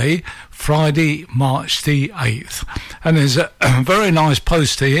next day, Friday, March the 8th. And there's a very nice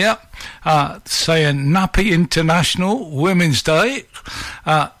poster here saying Nappy International Women's Day.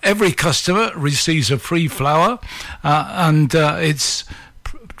 Every customer receives a free flower and it's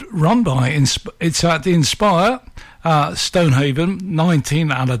run by, it's at the Inspire, Stonehaven,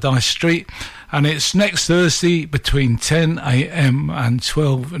 19 Allardyce Street, and it's next Thursday between 10 a.m. and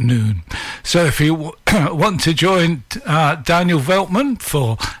 12 noon. So if you want to join Daniel Veltman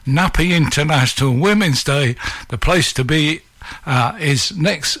for Nappy International Women's Day, the place to be is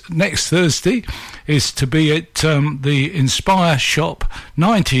next Thursday is to be at the Inspire Shop,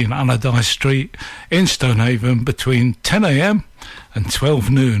 19 Allardyce Street in Stonehaven between 10 a.m. and 12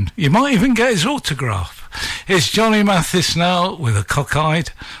 noon. You might even get his autograph. It's Johnny Mathis now with a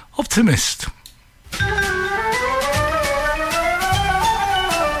cockeyed optimist.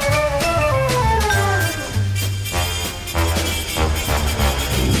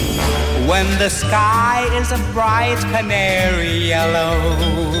 When the sky is a bright canary yellow,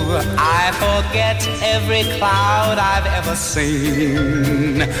 I forget every cloud I've ever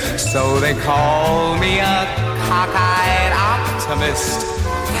seen. So they call me a cockeyed optimist,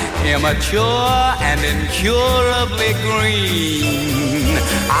 immature and incurably green.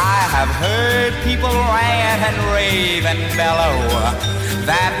 I have heard people rant and rave and bellow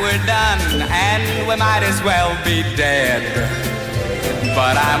that we're done and we might as well be dead.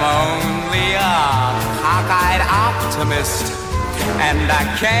 But I'm only a cockeyed optimist, and I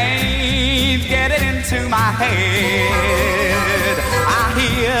can't get it into my head. I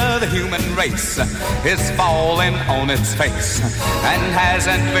hear the human race is falling on its face and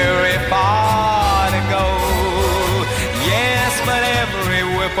hasn't very far to go. Yes, but every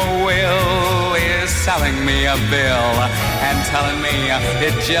whippoorwill is selling me a bill and telling me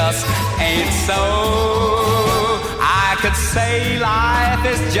it just ain't so. I could say life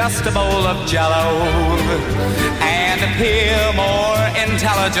is just a bowl of jello and appear more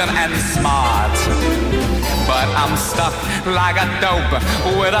intelligent and smart. But I'm stuck like a dope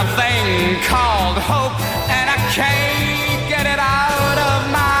with a thing called hope, and I can't get it out of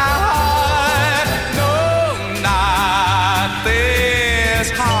my heart. No, not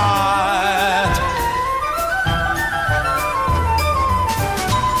this heart.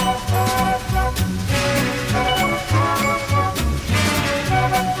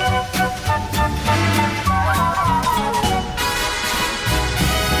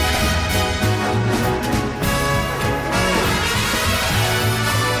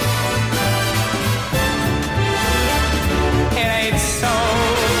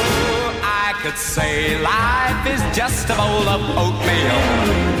 Say life is just a bowl of oatmeal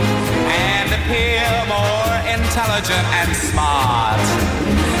and appear more intelligent and smart.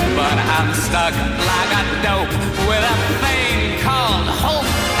 But I'm stuck like a dope with a thing called hope,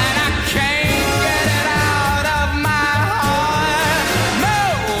 and I can't get it out of my heart.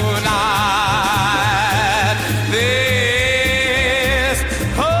 No,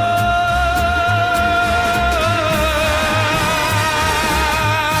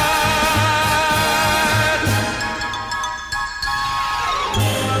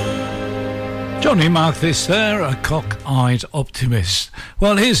 Johnny Mathis there, a cock-eyed optimist.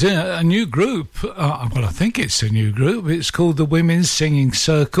 Well, here's a new group. Well, I think it's a new group. It's called the Women's Singing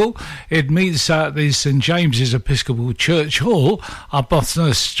Circle. It meets at the St James's Episcopal Church Hall,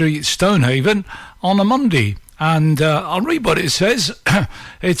 Arbuthnot Street, Stonehaven, on a Monday. And I'll read what it says.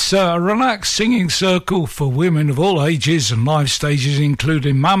 It's a relaxed singing circle for women of all ages and life stages,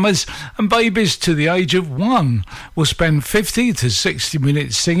 including mamas and babies to the age of 1. We'll spend 50 to 60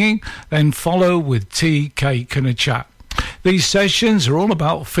 minutes singing, then follow with tea, cake and a chat. These sessions are all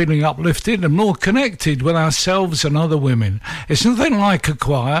about feeling uplifted and more connected with ourselves and other women. It's nothing like a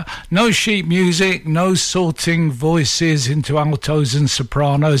choir, no sheet music, no sorting voices into altos and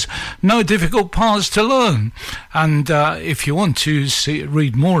sopranos, no difficult parts to learn. And if you want to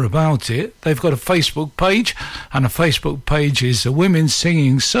read more about it, they've got a Facebook page, and a Facebook page is the Women's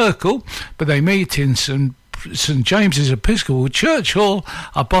Singing Circle, but they meet in St James's Episcopal Church Hall,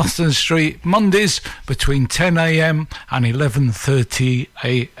 Arbuthnot Street, Mondays between 10 a.m. and 11:30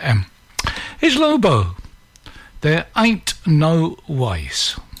 a.m. Here's Lobo. There ain't no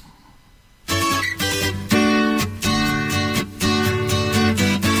ways.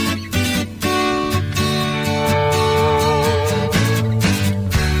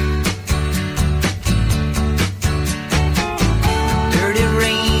 Dirty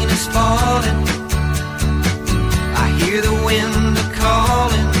rain is falling. Hear the wind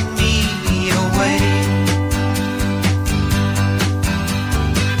calling me away.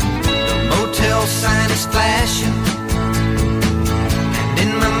 The motel sign is flashing, and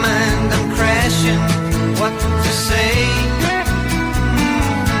in my mind I'm crashing. What to say?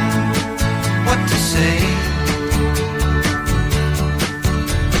 What to say?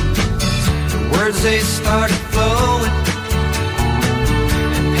 The words they started flowing,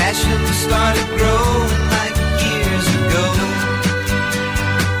 and passion started growing like years ago.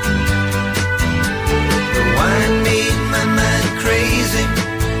 The wine made my mind crazy,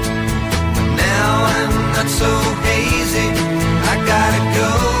 but now I'm not so hazy. I gotta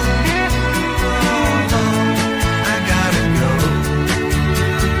go. I gotta go.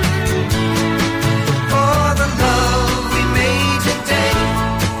 For the love we made today,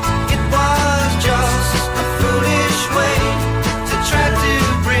 it was just a foolish way to try to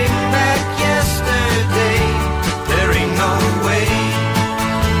bring back yesterday. There ain't no way.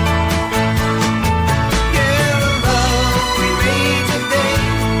 Yeah, the love we made today,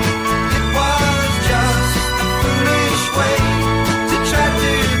 it was just a foolish way to try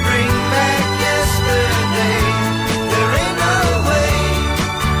to bring back yesterday. There ain't no way.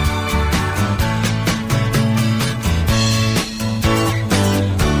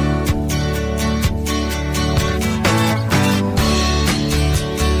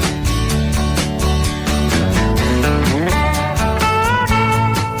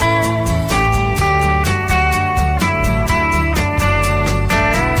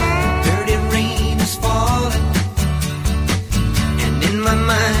 Dirty rain is falling, and in my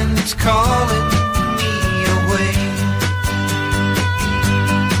mind it's calling me away.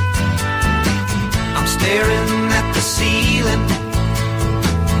 I'm staring at the ceiling.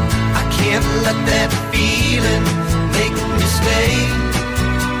 I can't let that feeling make me stay.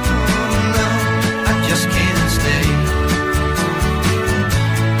 Oh, no, I just can't stay.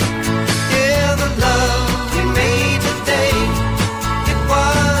 Yeah, the love we made today, it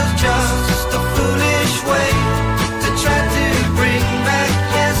was just a foolish way to try to bring back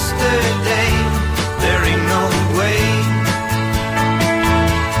yesterday. There ain't no way.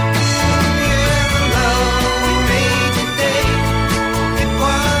 Yeah, the love we made today, it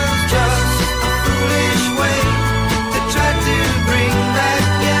was just a foolish way to try to bring back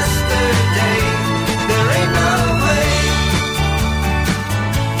yesterday. There ain't no way.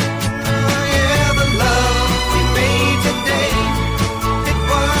 Oh, yeah, the love we made today, it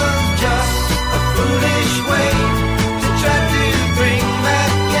was just a foolish way to try to bring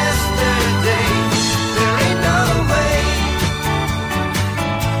back yesterday. There ain't no way.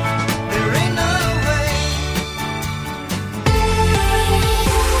 There ain't no way.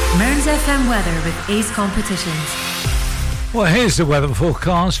 Mearns FM weather with Ace Competitions. Well, here's the weather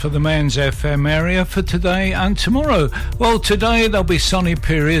forecast for the Mearns FM area for today and tomorrow. Well, today there'll be sunny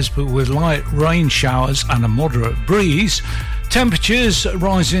periods but with light rain showers and a moderate breeze. Temperatures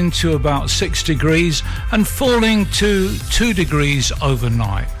rising to about 6 degrees and falling to 2 degrees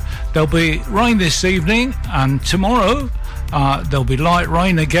overnight. There'll be rain this evening, and tomorrow there'll be light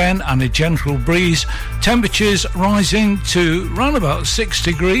rain again and a gentle breeze. Temperatures rising to round about 6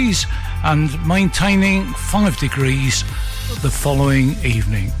 degrees and maintaining 5 degrees the following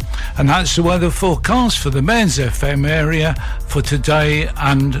evening. And that's the weather forecast for the Mearns FM area for today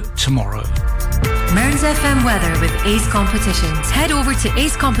and tomorrow. Mearns FM weather with Ace Competitions. Head over to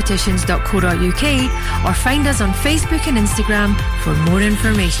acecompetitions.co.uk or find us on Facebook and Instagram for more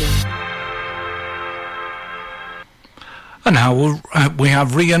information. And now we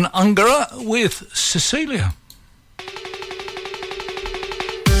have Rian Ungara with Cecilia.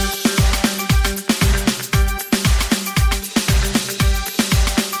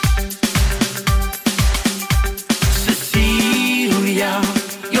 Cecilia,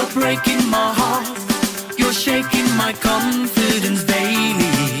 you're breaking my heart. You're shaking my confidence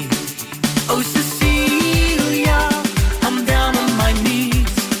daily. Oh, Cecilia, I'm down on my knees.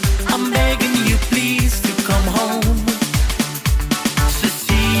 I'm begging you, please, to come home.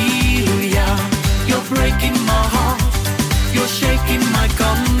 Cecilia, you're breaking my heart. You're shaking my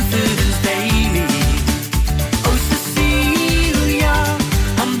confidence daily. Oh, Cecilia,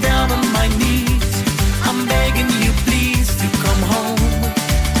 I'm down on my knees. I'm begging you, please, to come home.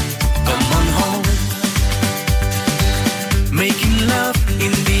 Come on home. Making love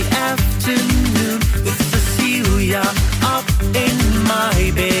in the afternoon with Cecilia up in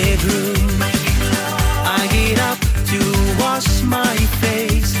my bedroom. I get up to wash my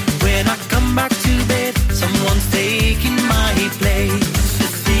face. When I come back to bed, someone's taking my place.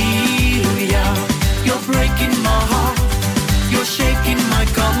 Cecilia, you're breaking my heart. You're shaking my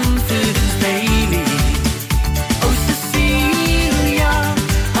confidence daily. Oh, Cecilia,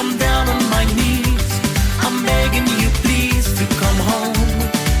 I'm down on my knees. I'm begging you, please, to come home.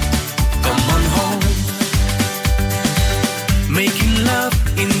 Come on home. Making love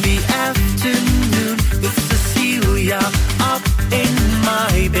in the afternoon with Cecilia up in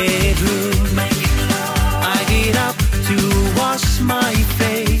my bedroom. I get up to wash my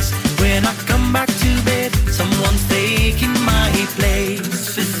face. When I come back to bed, someone's taking my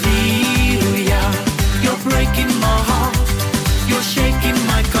place. Cecilia, you're breaking my heart. You're shaking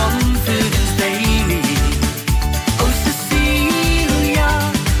my confidence daily. Oh, Cecilia,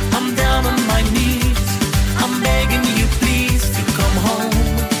 I'm down on my knees. I'm begging you, please, to come home.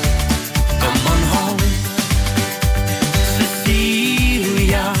 Come on home.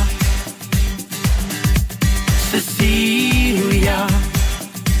 Cecilia, Cecilia.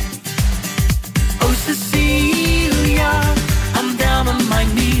 Oh, Cecilia, I'm down on my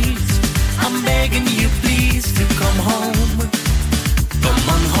knees. I'm begging you, please, to come home. Come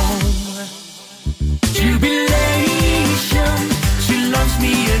on home. Jubilation, she loves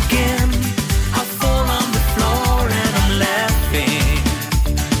me again. I fall on the floor and I'm laughing.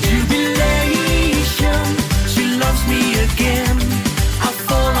 Jubilation, she loves me again. I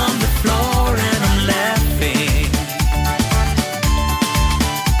fall on the floor and I'm laughing.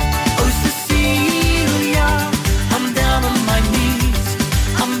 Oh, Cecilia, I'm down on my knees.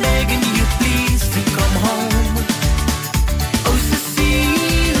 I'm begging you, please, to come home. Oh,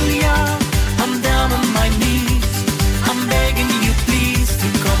 Cecilia, I'm down on my knees. I'm begging you, please, to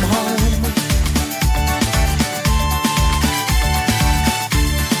come home.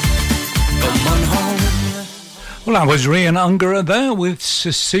 Come on home. Well, that was Rian Ungara there with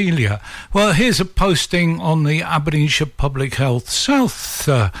Cecilia. Well, here's a posting on the Aberdeenshire Public Health South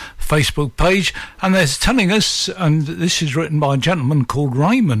Facebook page, and they're telling us, and this is written by a gentleman called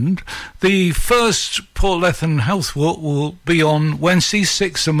Raymond, the first Portlethen Health Walk will be on Wednesday,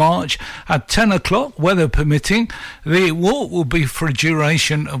 6th of March at 10 o'clock, weather permitting. The walk will be for a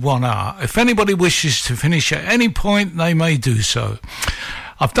duration of 1 hour. If anybody wishes to finish at any point, they may do so.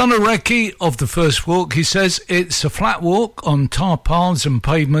 I've done a recce of the first walk, he says. It's a flat walk on tar paths and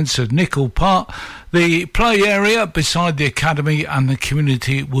pavements at Nickel Park, the play area beside the academy and the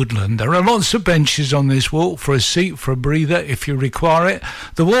community woodland. There are lots of benches on this walk for a seat, for a breather if you require it.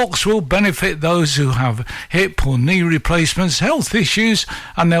 The walks will benefit those who have hip or knee replacements, health issues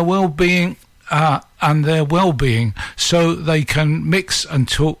and their well-being, so they can mix and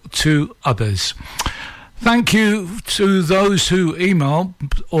talk to others. Thank you to those who email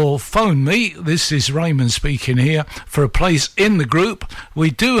or phone me. This is Raymond speaking here for a place in the group. We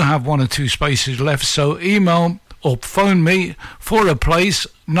do have 1 or 2 spaces left, so email or phone me for a place.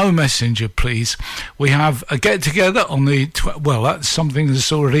 No messenger, please. We have a get-together on the... well, that's something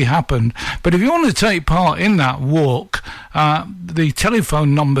that's already happened. But if you want to take part in that walk, the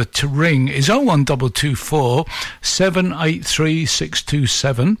telephone number to ring is 01224 783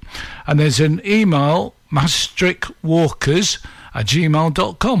 627. And there's an email,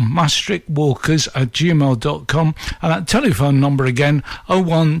 maastrichtwalkers@gmail.com, maastrichtwalkers@gmail.com, and that telephone number again,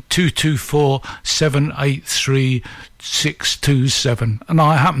 01224 783 627. And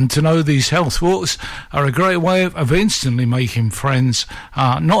I happen to know these health walks are a great way of instantly making friends.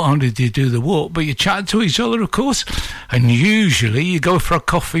 Not only do you do the walk, but you chat to each other, of course, and usually you go for a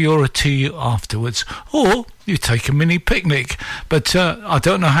coffee or a tea afterwards, or you take a mini picnic. But I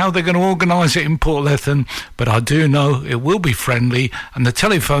don't know how they're going to organise it in Portlethen, but I do know it will be friendly. And the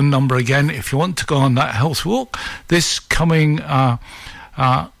telephone number again, if you want to go on that health walk this coming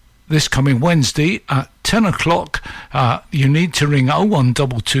Wednesday at 10 o'clock, you need to ring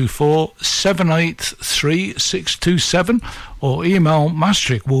 01224 783 627 or email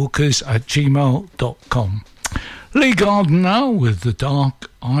maastrichtwalkers@gmail.com. Lee Garden now with The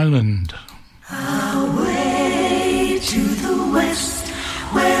Dark Island. Away to the west,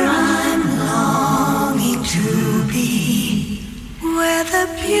 where I'm longing to be, where the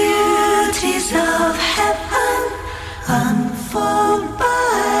beauties of heaven unfold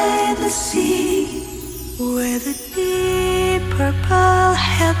by the sea, where the deep purple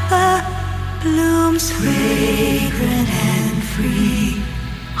heather blooms fragrant and free,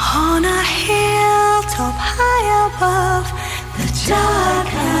 on a hilltop high above the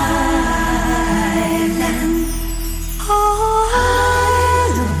dark island. Oh,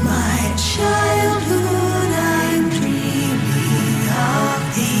 isle of my childhood, I'm dreaming of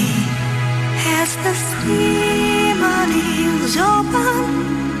thee, as the steamer leaves open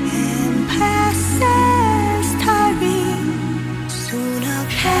and passes Tyree. Soon I'll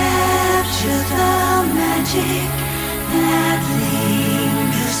capture the magic that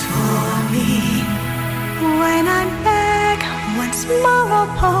lingers for me, when I'm back once more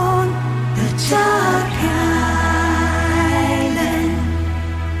upon the dark island.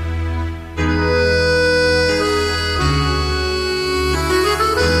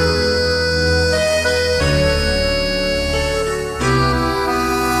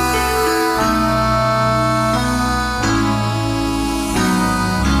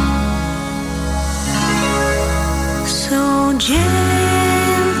 So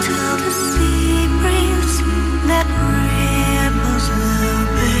gentle the sea breeze that ripples the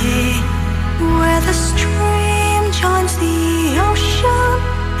bay, where the stream joins the ocean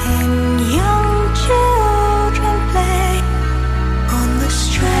and young children play. On the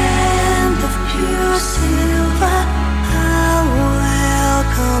strand of pure silver, I'll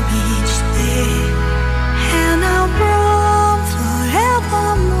welcome each day, and I'll roam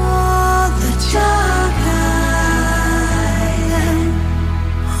forevermore the dark island.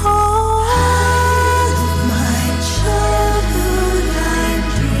 Oh, isle of my childhood, I'm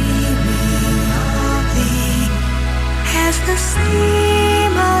dreaming of thee, as the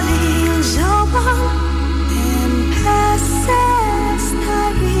steamer leaves open and passes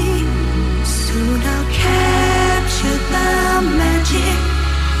Tyree. Soon I'll capture the magic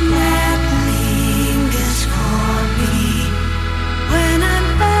that lingers for me, when I'm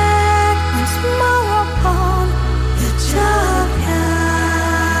back once more upon the dark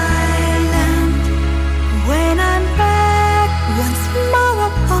island. When I'm back once more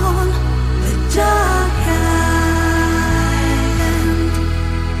upon the dark island.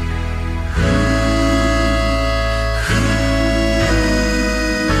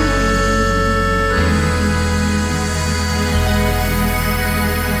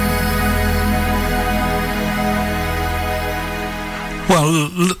 Well,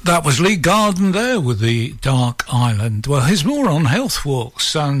 that was Lee Garden there with The Dark Island. Well, here's more on health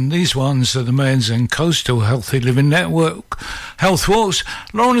walks, and these ones are the Mearns and Coastal Healthy Living Network health walks.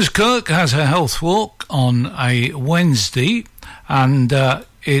 Lawrence Kirk has a health walk on a Wednesday, and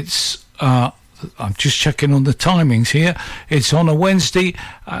it's... I'm just checking on the timings here. It's on a Wednesday,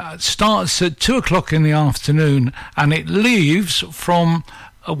 starts at 2 o'clock in the afternoon, and it leaves from...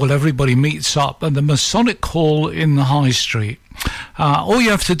 well, everybody meets up at the Masonic Hall in the High Street. All you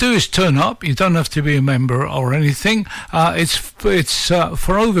have to do is turn up. You don't have to be a member or anything. It's for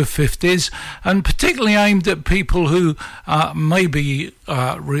over 50s, and particularly aimed at people who may be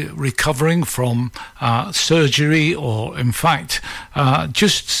recovering from surgery, or in fact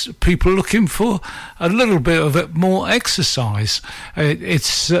just people looking for a little bit of it more exercise.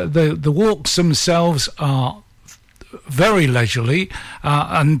 It's the walks themselves are very leisurely,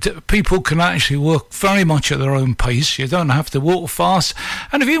 and people can actually work very much at their own pace. You don't have to walk fast,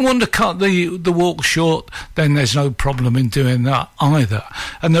 and if you want to cut the walk short, then there's no problem in doing that either.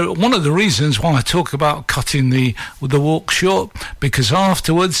 And one of the reasons why I talk about cutting the walk short, because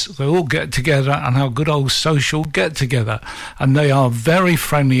afterwards they all get together and have a good old social get together, and they are very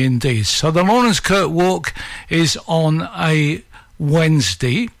friendly indeed. So the Lawrence Kirk walk is on a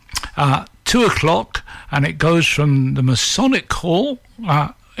Wednesday, 2 o'clock, and it goes from the Masonic Hall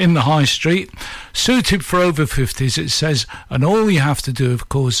in the High Street, suited for over 50s, it says, and all you have to do, of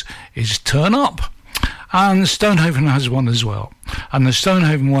course, is turn up. And Stonehaven has one as well. And the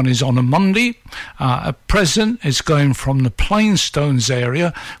Stonehaven one is on a Monday. At present, it's going from the Plainstones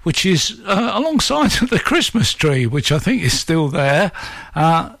area, which is alongside the Christmas tree, which I think is still there.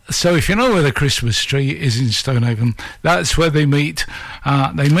 So if you know where the Christmas tree is in Stonehaven, that's where they meet.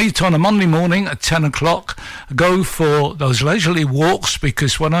 They meet on a Monday morning at 10 o'clock. Go for those leisurely walks,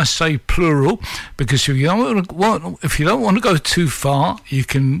 because when I say plural, because if you don't want to go too far, you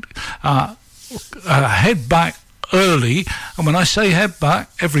can head back early, and when I say head back,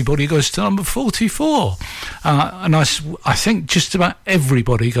 everybody goes to number 44, and I think just about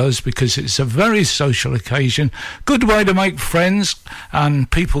everybody goes, because it's a very social occasion, good way to make friends,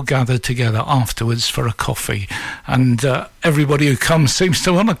 and people gather together afterwards for a coffee, and everybody who comes seems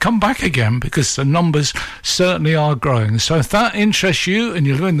to want to come back again, because the numbers certainly are growing. So if that interests you and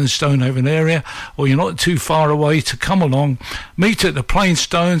you live in the Stonehaven area, or you're not too far away to come along, meet at the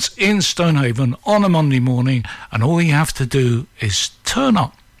Plainstones in Stonehaven on a Monday morning, and all you have to do is turn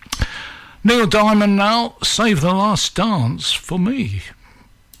up. Neil Diamond now, Save the Last Dance for Me.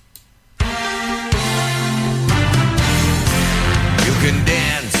 You can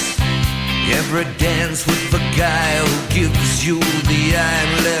dance, every dance with the guy who gives you the eye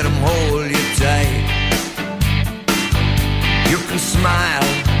and let him hold you tight. You can smile,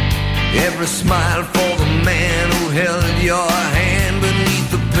 every smile for the man who held your hand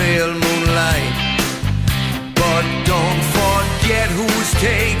beneath the pale moonlight. But don't forget who's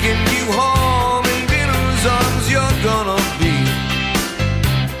taking you home and in whose arms you're gonna be.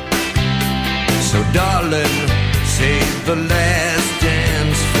 So darling, save the last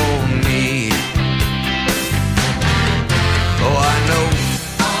dance for me. Oh, I know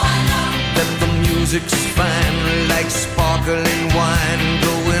that the music's fine, like sparkling wine.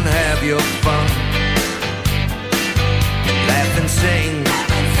 Go and have your fun, laugh and sing.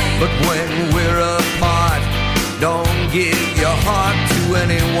 But when we're apart, don't give your heart to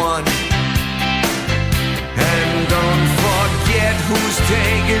anyone. And don't forget who's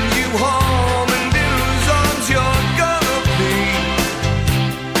taking you home and in whose arms you're gonna be.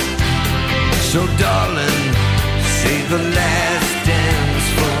 So darling, save the last dance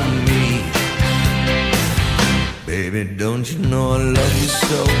for me. Baby, don't you know I love you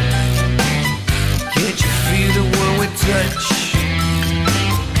so? Can't you feel it when we touch?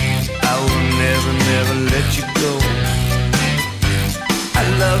 I will never, never let you go. I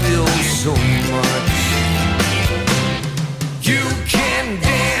love you so much. You can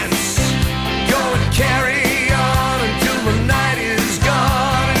dance, go and carry on until the night is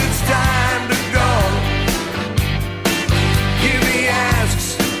gone and it's time to go. If he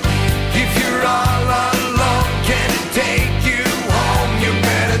asks if you're all alone, can it take you home? You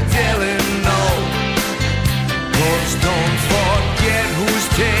better tell him no. 'Cause don't forget who's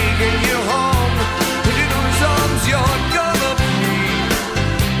taking you home and in whose arms you're gonna be.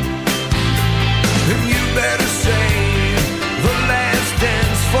 And you better save the last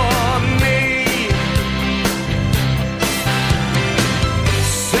dance for me.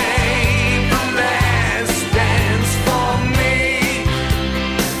 Save the last dance for me.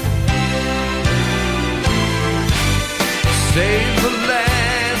 Save the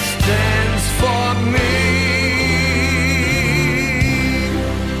last dance for me.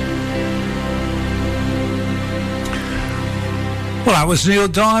 Well, that was Neil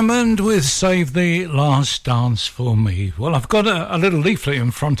Diamond with Save the Last Dance for Me. Well, I've got a little leaflet in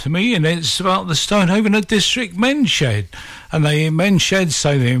front of me, and it's about the Stonehaven District Men's Shed. And the Men's Shed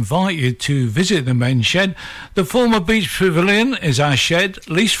say they invite you to visit the Men's Shed. The former beach pavilion is our shed,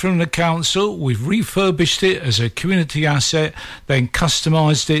 leased from the council. We've refurbished it as a community asset, then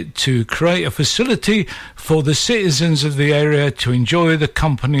customised it to create a facility for the citizens of the area to enjoy the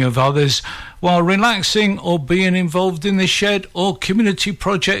company of others while relaxing or being involved in the shed or community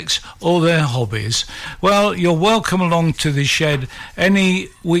projects or their hobbies. Well, you're welcome along to the shed any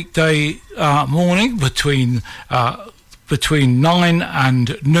weekday morning between 9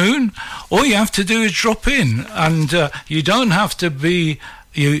 and noon. All you have to do is drop in, and you don't have to be...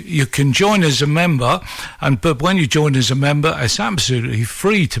 You can join as a member, but when you join as a member, it's absolutely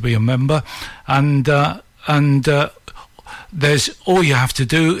free to be a member, and there's all you have to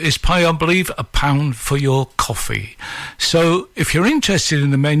do is pay, I believe, £1 for your coffee. So if you're interested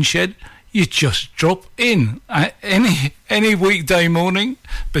in the Men's Shed, you just drop in at any weekday morning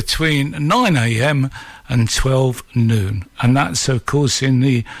between 9 a.m. and 12 noon, and that's of course in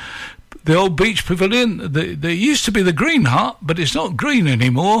the old beach pavilion. There used to be the Green Hut, but it's not green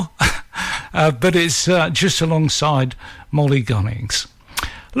anymore. But it's just alongside Molly Gunnings.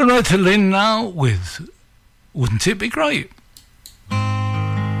 Loretta Lynn now with Wouldn't It Be Great?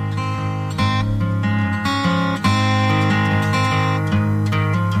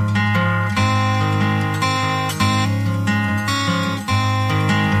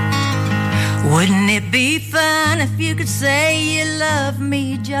 Wouldn't it be fun if you could say you love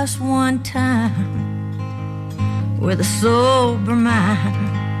me just one time with a sober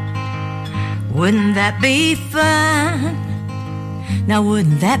mind? Wouldn't that be fun? Now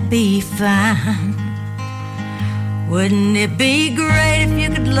wouldn't that be fun? Wouldn't it be great if you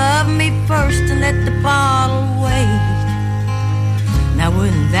could love me first and let the bottle wait? Now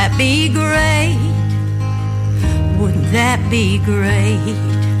wouldn't that be great? Wouldn't that be great?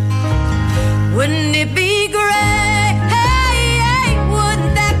 Wouldn't it be great? Hey, hey,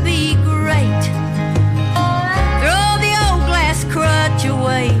 wouldn't that be great? Throw the old glass crutch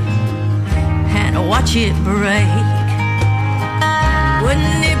away and watch it break.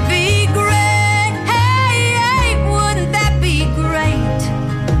 Wouldn't it be great? Hey, hey, wouldn't that be great?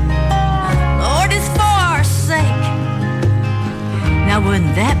 Lord, it's for our sake. Now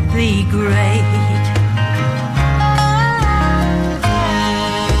wouldn't that be great?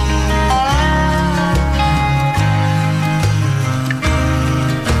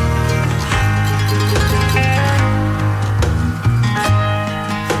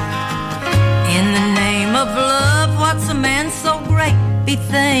 Of love, what's a man so great be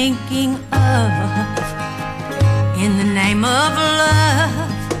thinking of? In the name of love,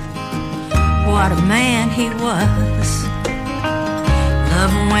 what a man he was.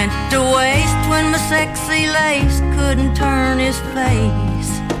 Love went to waste when my sexy lace couldn't turn his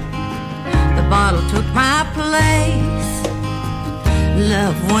face. The bottle took my place.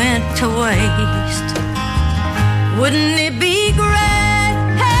 Love went to waste. Wouldn't it be great?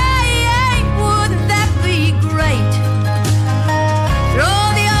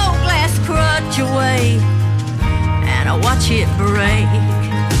 Away and I watch it break.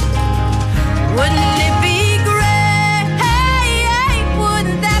 Wouldn't it be great? Hey, hey,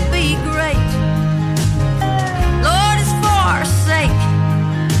 wouldn't that be great? Lord, it's for our sake.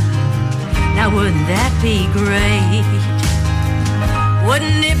 Now wouldn't that be great?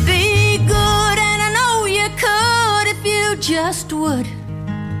 Wouldn't it be good? And I know you could if you just would.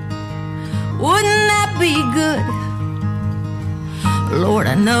 Wouldn't that be good? Lord,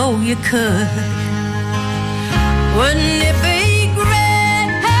 I know you could. Wouldn't it be great?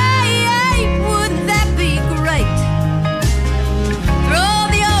 Hey, hey, wouldn't that be great?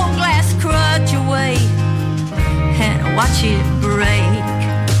 Throw the old glass crutch away and watch it break.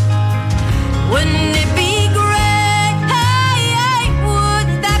 Wouldn't it be great? Hey, hey,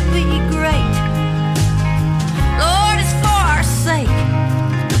 wouldn't that be great? Lord, it's for our sake.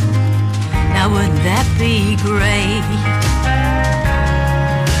 Now wouldn't that be great?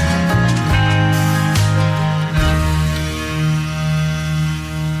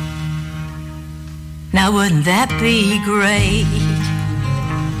 Now wouldn't that be great?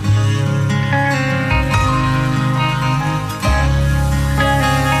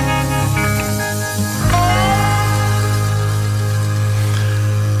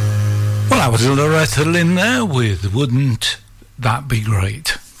 Well, that was Loretta Lynn there with Wouldn't That Be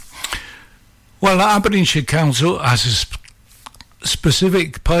Great? Well, Aberdeenshire Council has a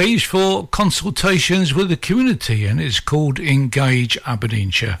specific page for consultations with the community, and it's called Engage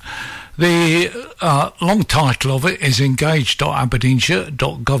Aberdeenshire. The long title of it is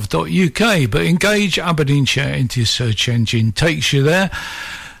engage.aberdeenshire.gov.uk, but Engage Aberdeenshire into your search engine takes you there.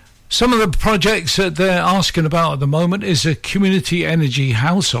 Some of the projects that they're asking about at the moment is a community energy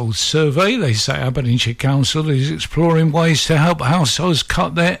household survey. They say Aberdeenshire Council is exploring ways to help households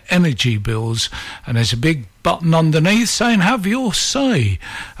cut their energy bills, and there's a big button underneath saying have your say.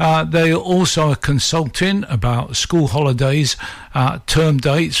 They also are consulting about school holidays, term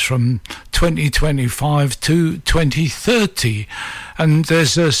dates from 2025 to 2030, and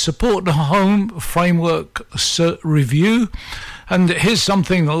there's a support the home framework review. And here's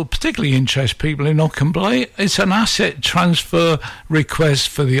something that will particularly interest people in Auchenblay. It's an asset transfer request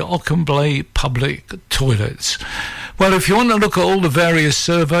for the Auchenblay public toilets. Well, if you want to look at all the various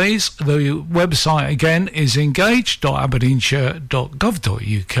surveys, the website again is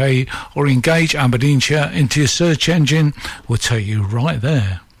engage.aberdeenshire.gov.uk, or Engage Aberdeenshire into your search engine will take you right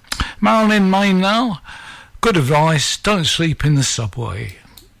there. Marilyn Main now. Good advice, don't sleep in the subway.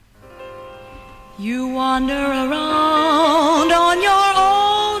 You wander around on your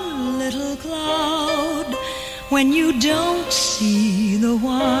own little cloud when you don't see the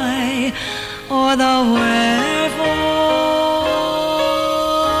why or the wherefore.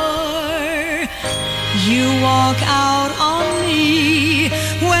 You walk out on me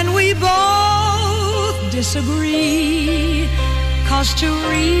disagree, 'cause to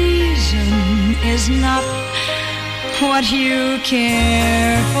reason is not what you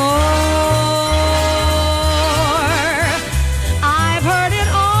care for. I've heard it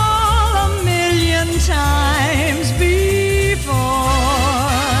all a million times before.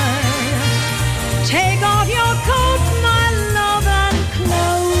 Take off your coat, my love, and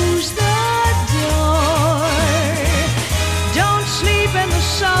close the door. Don't sleep in the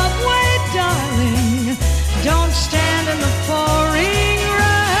subway, darling. Don't stand in the pouring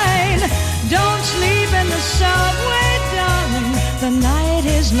rain. Don't sleep in the subway, darling. The night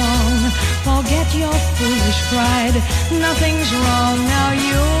is long. Forget your foolish pride. Nothing's wrong. Now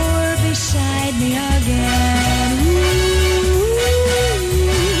you're beside me again.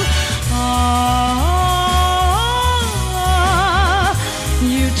 Ooh, oh,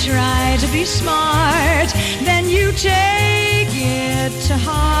 you try to be smart, then you take it to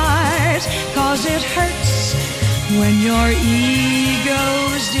heart, 'cause it hurts when your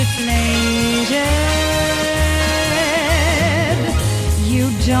ego's deflated. You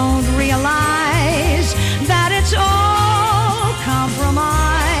don't realize that it's all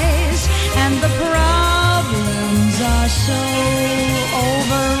compromise, and the problems are so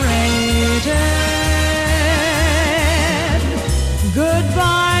overrated.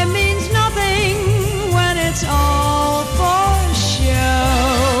 Goodbye means nothing when it's all for show.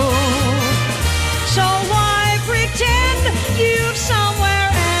 So why pretend you've somewhere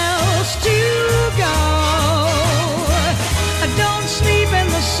else to go? Don't sleep in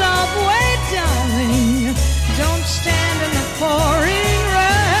the subway, darling. Don't stand in the pouring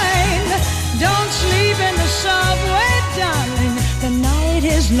rain. Don't sleep in the subway, darling. The night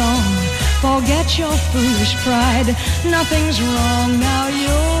is long. Forget your foolish pride. Nothing's wrong. Now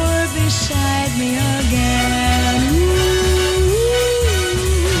you're beside me again. Ooh,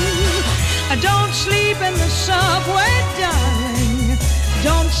 don't sleep in the subway, darling.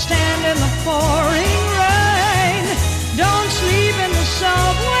 Don't stand in the pouring rain. Don't sleep in the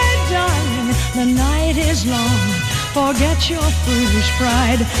subway, darling. The night is long. Forget your foolish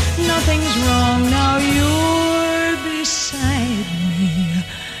pride. Nothing's wrong. Now you're beside me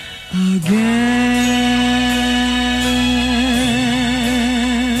again.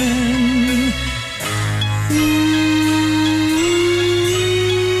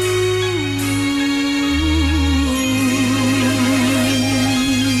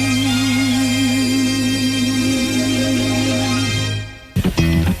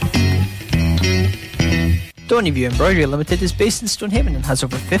 Stoneyview Embroidery Limited is based in Stonehaven and has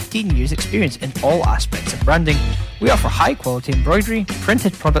over 15 years experience in all aspects of branding. We offer high quality embroidery,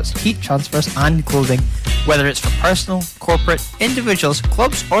 printed products, heat transfers and clothing. Whether it's for personal, corporate, individuals,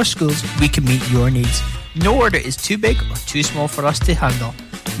 clubs or schools, we can meet your needs. No order is too big or too small for us to handle.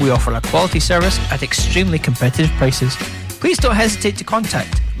 We offer a quality service at extremely competitive prices. Please don't hesitate to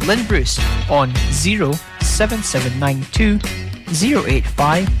contact Lynn Bruce on 07792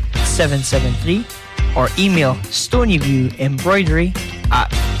 085 773 or email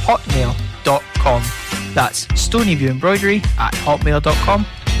stonyviewembroidery@hotmail.com. That's stonyviewembroidery@hotmail.com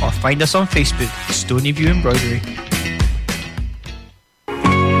or find us on Facebook, Stoneyview Embroidery.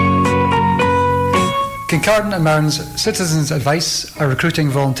 Kincardine and Mearns Citizens Advice are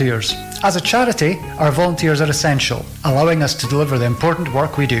recruiting volunteers. As a charity, our volunteers are essential, allowing us to deliver the important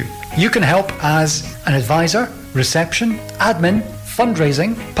work we do. You can help as an advisor, reception, admin,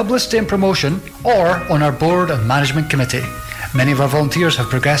 fundraising, publicity and promotion, or on our board and management committee. Many of our volunteers have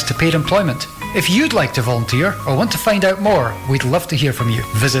progressed to paid employment. If you'd like to volunteer or want to find out more, we'd love to hear from you.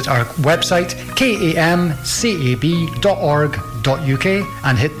 Visit our website kamcab.org.uk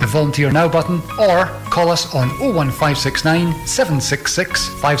and hit the Volunteer Now button, or call us on 01569 766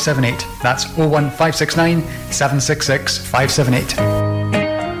 578. That's 01569 766 578.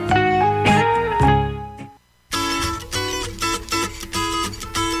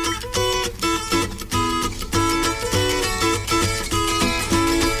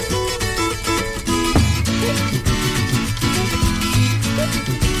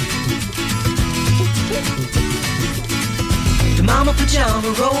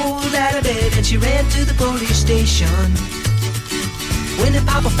 Pajama rolled out of bed and she ran to the police station. When the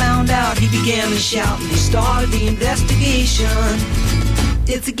papa found out, he began to shout and he started the investigation.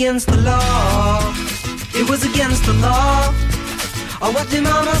 It's against the law. It was against the law. Or what the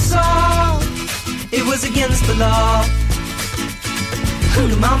mama saw. It was against the law.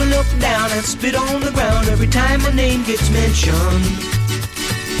 The mama looked down and spit on the ground every time my name gets mentioned.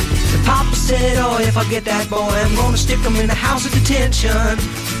 Papa said, oh, if I get that boy, I'm gonna stick him in the house of detention.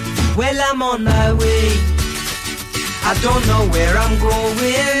 Well, I'm on my way. I don't know where I'm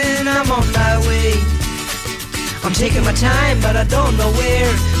going. I'm on my way. taking my time, but I don't know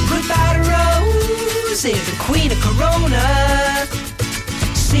where. Goodbye to Rose, the queen of Corona.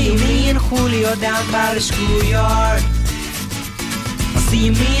 See me and Julio down by the schoolyard.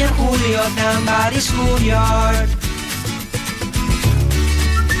 See me and Julio down by the schoolyard.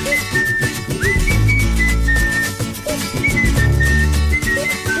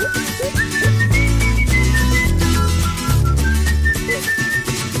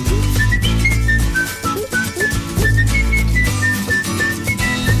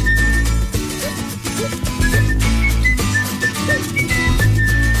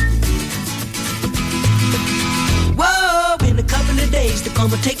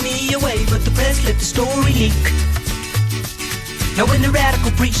 Come and take me away, but the press let the story leak. Now when the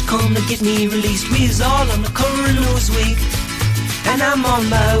radical preach come to get me released, we is all on the current news week, and I'm on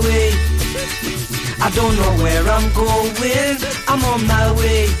my way. I don't know where I'm going, I'm on my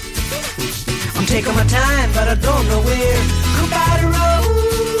way. I'm taking my time, but I don't know where. Goodbye to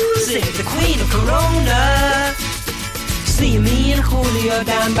Rose, the queen of Corona. See me and Julio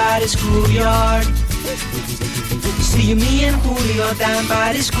down by the schoolyard. See me and Julio down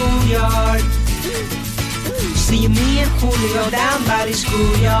by the schoolyard. See me and Julio down by the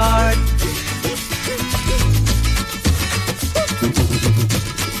schoolyard.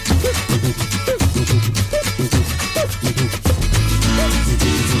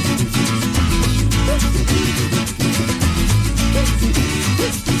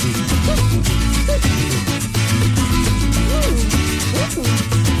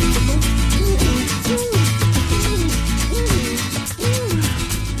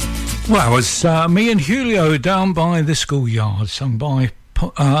 Well, it's me and Julio down by the schoolyard, sung by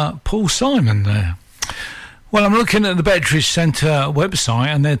Paul Simon there. Well, I'm looking at the Betteridge Centre website,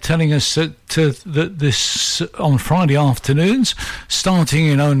 and they're telling us that this on Friday afternoons, starting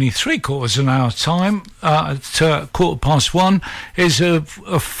in only 3/4 of an hour time, at 1:15, is a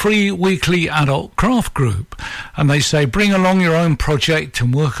free weekly adult craft group. And they say bring along your own project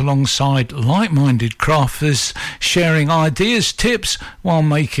and work alongside like-minded crafters, sharing ideas, tips, while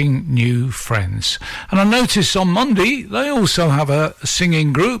making new friends. And I noticed on Monday they also have a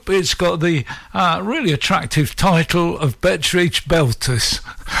singing group. It's got the really attractive title of Betteridge Belters.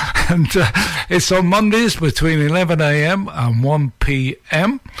 And it's on Mondays between 11 a.m. and 1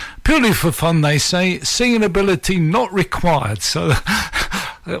 p.m. Purely for fun, they say. Singing ability not required. So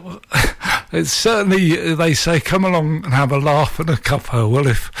it's certainly, they say, come along and have a laugh and a cuppa. Well,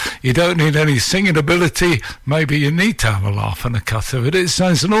 if you don't need any singing ability, maybe you need to have a laugh and a cuppa. But it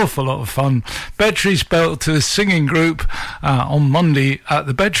sounds an awful lot of fun. Betteridge Belters singing group on Monday at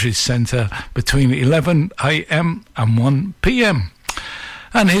the Betteridge Centre between 11 a.m. and 1 p.m.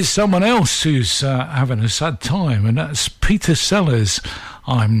 And here's someone else who's having a sad time, and that's Peter Sellers.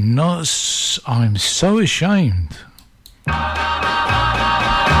 I'm so ashamed. They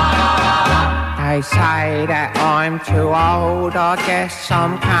say that I'm too old, I guess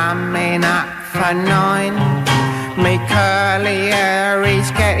I'm coming up for 9. Me curly hair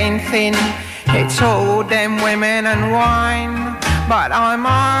is getting thin, it's all them women and wine. But I'm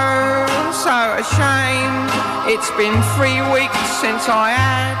oh so ashamed, it's been 3 weeks since I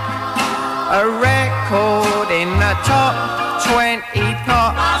had a record in the top 20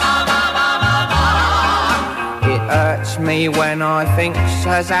 pops. It hurts me when I think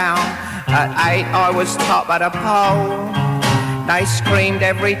Shazam. At 8 I was top of the poll. They screamed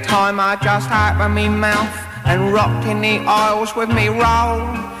every time I just opened me mouth and rocked in the aisles with me roll.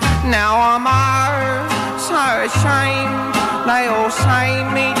 Now I'm oh so ashamed. They all say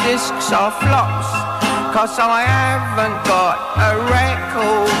me discs are flops, 'cause I haven't got a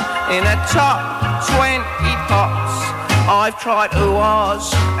record in a top 20 pops. I've tried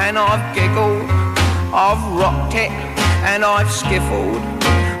ooh-ahs and I've giggled, I've rocked it and I've skiffled.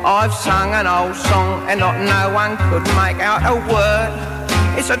 I've sung an old song and not no one could make out a word.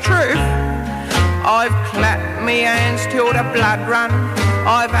 It's the truth. I've clapped me hands till the blood run.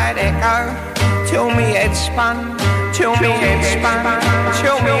 I've had echo till me head spun. Till me head spun,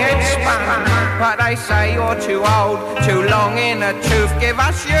 till me head spun. But they say you're too old, too long in the tooth, give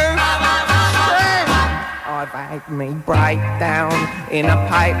us you. I've had me breakdown in the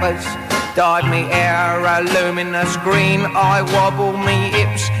papers, dyed me hair a luminous green. I wobble me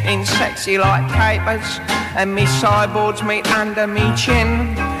hips in sexy like capers, and me sideboards meet under me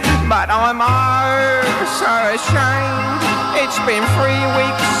chin. But I'm oh so ashamed, it's been 3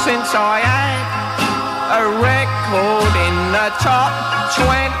 weeks since I had a record in the top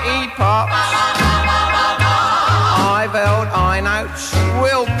 20 pops. I've held high notes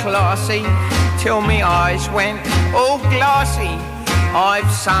real classy till me eyes went all glassy.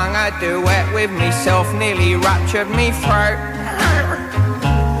 I've sung a duet with myself, nearly ruptured me throat.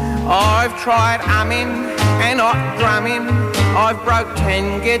 I've tried humming and not drumming. I've broke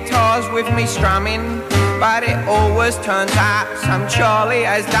 10 guitars with me strumming, but it always turns out some Charlie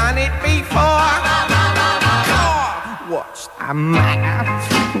has done it before. What's the matter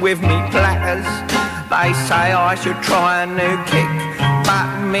with me platters? They say I should try a new kick, but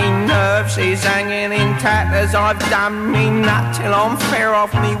me nerves is hanging in tatters. I've done me nut till I'm fair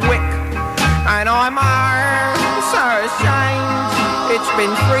off me wick, and I'm so ashamed. It's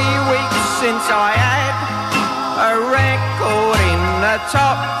been 3 weeks since I had a record in the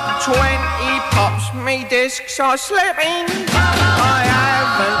top 20 pops. Me discs are slipping. I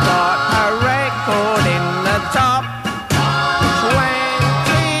haven't got a record in the top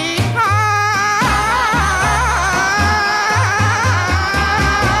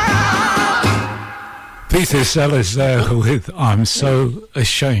 20. Peter Sellers there with I'm So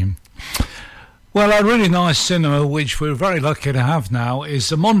Ashamed. Well, a really nice cinema, which we're very lucky to have now, is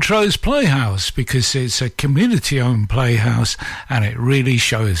the Montrose Playhouse, because it's a community-owned playhouse, and it really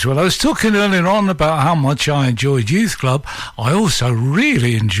shows. Well, I was talking earlier on about how much I enjoyed Youth Club. I also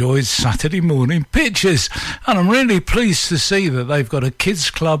really enjoyed Saturday Morning Pictures, and I'm really pleased to see that they've got a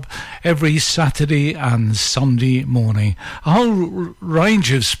kids club every Saturday and Sunday morning. A whole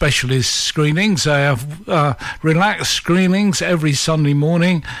range of specialist screenings. They have relaxed screenings every Sunday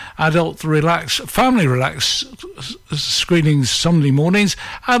morning, family relaxed screenings Sunday mornings,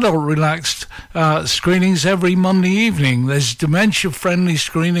 adult relaxed screenings every Monday evening. There's dementia-friendly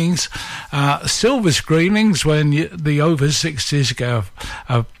screenings, silver screenings when the over 60s get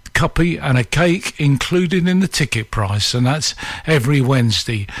a cuppa and a cake included in the ticket price, and that's every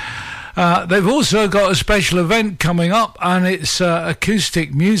Wednesday. They've also got a special event coming up, and it's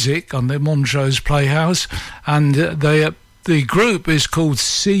acoustic music on the Montrose Playhouse, and the group is called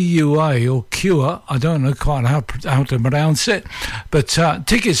CUA or Cure. I don't know quite how to pronounce it, but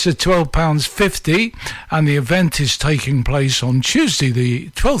tickets are £12.50, and the event is taking place on Tuesday the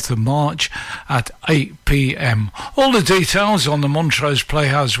 12th of March at 8 p.m. All the details on the Montrose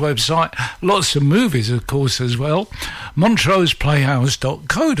Playhouse website. Lots of movies, of course, as well.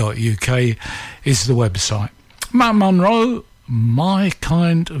 montroseplayhouse.co.uk is the website. Matt Monro, My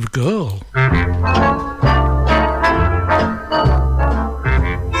Kind of Girl.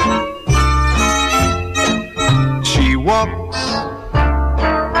 She walks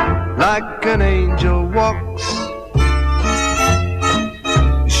like an angel walks.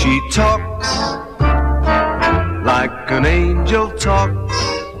 She talks like an angel talks.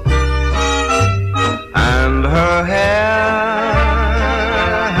 And her hair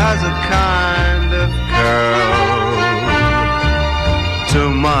has a kind of curl. To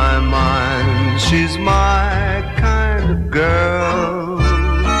my mind, she's my kind of girl.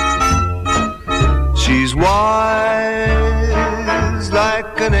 She's wise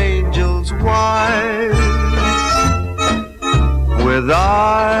like an angel's wise, with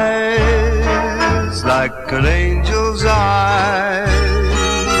eyes like an angel's eyes,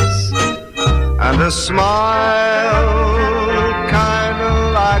 and a smile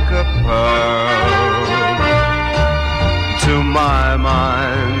kinda like a pearl. To my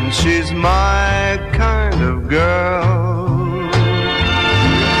mind, she's my kind of girl.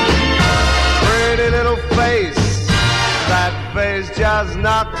 That face just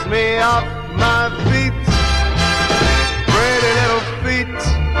knocks me off my feet. Pretty little feet.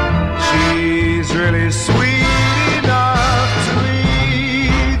 She's really sweet enough to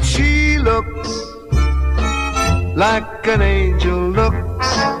eat. She looks like an angel looks.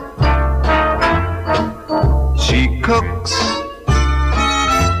 She cooks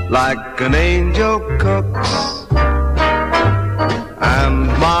like an angel cooks. And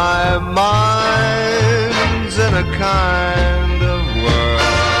my mind's in a kind of world.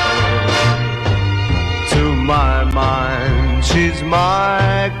 To my mind, she's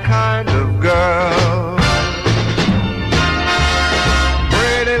my kind of girl.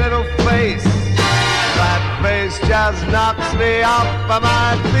 Pretty little face, that face just knocks me off of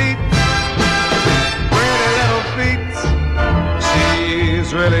my feet. Pretty little feet,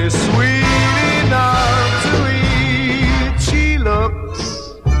 she's really sweet enough to eat. She looks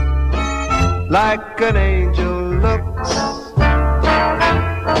like an angel looks.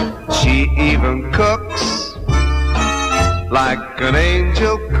 She even cooks like an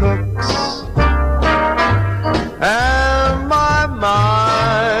angel cooks. And my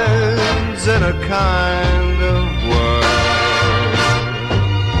mind's in a kind of world.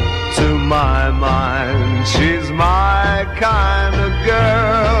 To my mind, she's my kind of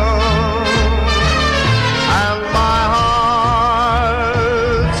girl. And my heart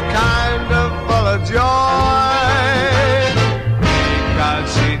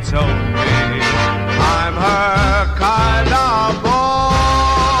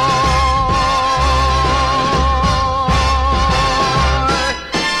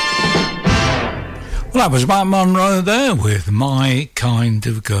Well, that was Matt Monroe there with My Kind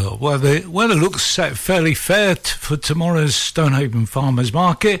of Girl. Well, the weather looks set fairly fair for tomorrow's Stonehaven Farmers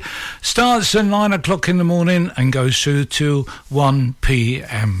Market. Starts at 9 o'clock in the morning and goes through till 1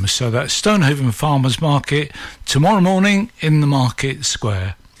 p.m. So that's Stonehaven Farmers Market tomorrow morning in the Market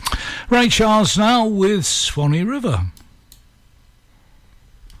Square. Ray Charles now with Swanee River.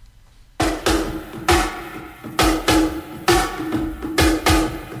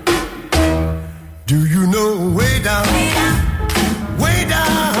 Do you know way down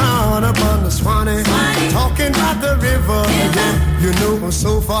up on the Swanee, talking about the river, yeah, you know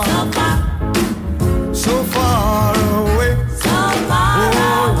so far away,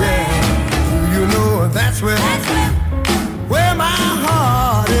 oh yeah, you know that's where my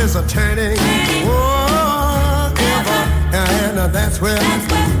heart is a turning, oh ever, and that's where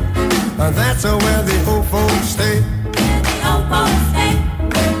the old folks stay.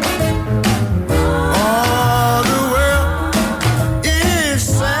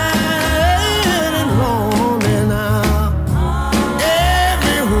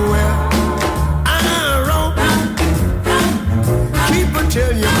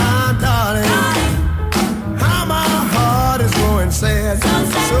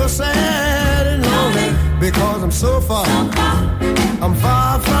 So sad and lonely because I'm so far, I'm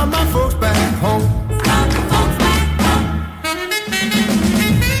far from my folks back home.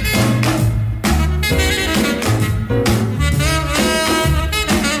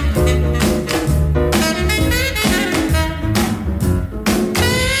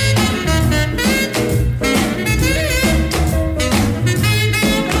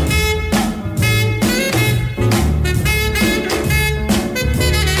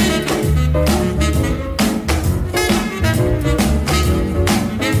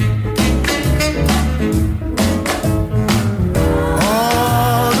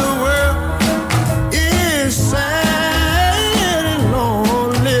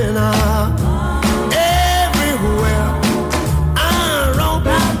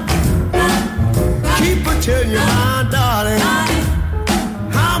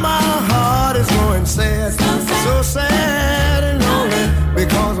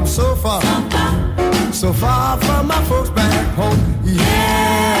 So far from my folks back home,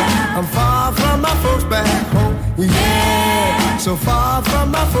 yeah. I'm far from my folks back home, yeah. So far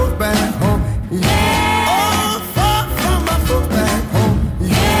from my folks back home, yeah. Oh, far from my folks back home,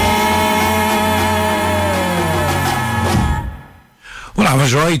 yeah. Well, that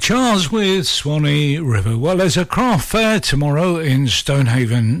was Ray Charles with Swanee River. Well, there's a craft fair tomorrow in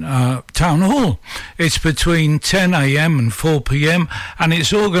Stonehaven Town Hall. It's between 10 a.m. and 4 p.m. and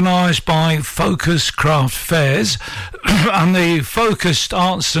it's organised by Focus Craft Fairs. And the Focused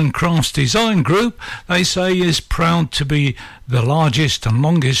Arts and Crafts Design Group, they say, is proud to be the largest and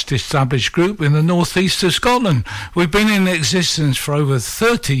longest established group in the northeast of Scotland. We've been in existence for over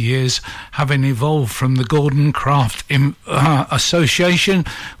 30 years, having evolved from the Gordon Craft Association,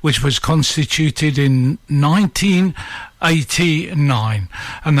 which was constituted in 1989,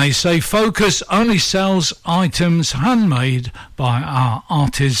 and they say Focus only sells items handmade by our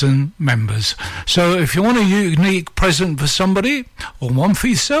artisan members. So if you want a unique present for somebody or one for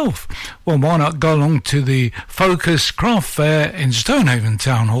yourself, well, why not go along to the Focus Craft Fair in Stonehaven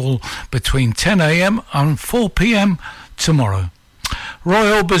Town Hall between 10 a.m. and 4 p.m. tomorrow.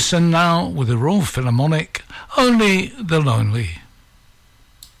 Roy Orbison now with the Royal Philharmonic, Only the Lonely.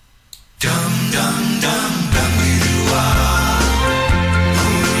 Dum dum dum dum you are.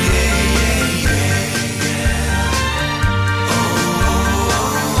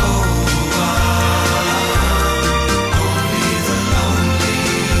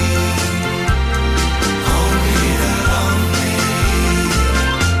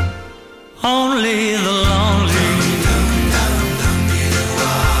 Only the lonely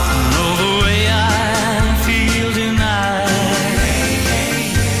know the way I feel tonight.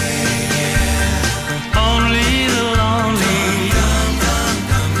 Only the lonely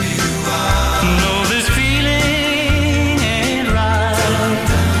know this feeling ain't right.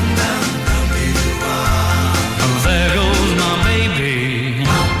 There goes my baby,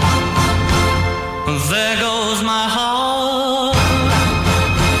 there goes my heart.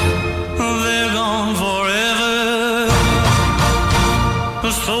 They're gone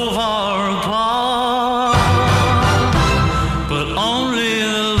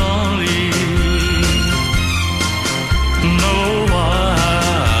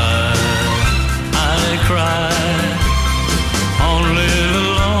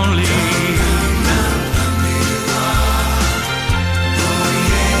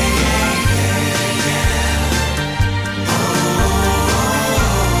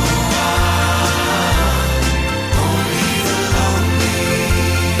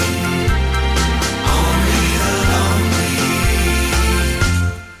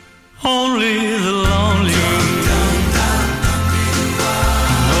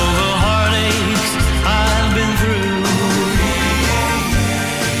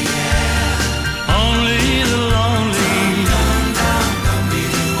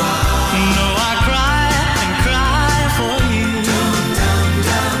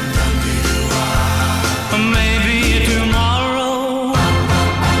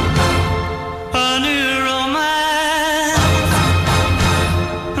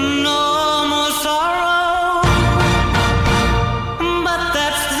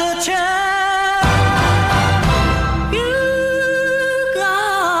chance you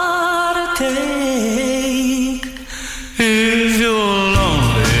gotta take. If you're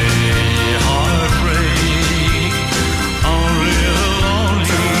lonely, heartbreak, only the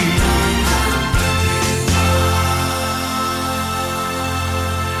lonely.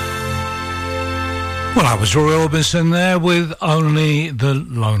 Well, that was Roy Orbison there with Only the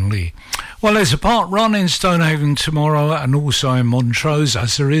Lonely. Well, there's a park run in Stonehaven tomorrow and also in Montrose,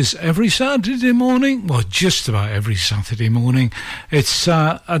 as there is every Saturday morning. Well, just about every Saturday morning. It's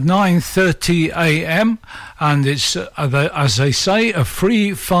at 9:30 a.m. and it's, as they say, a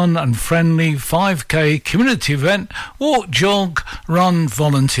free, fun and friendly 5K community event. Walk, jog, run,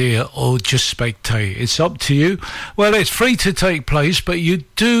 volunteer or just spectate. It's up to you. Well, it's free to take place, but you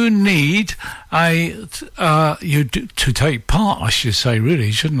do need to take part, I should say,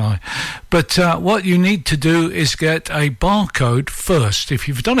 really, shouldn't I? But what you need to do is get a barcode first. If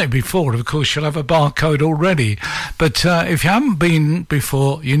you've done it before, of course, you'll have a barcode already. But if you haven't been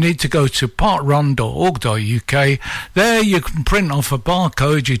before, you need to go to parkrun.org.uk. There you can print off a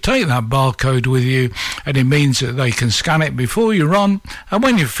barcode. You take that barcode with you, and it means that they can scan it before you run and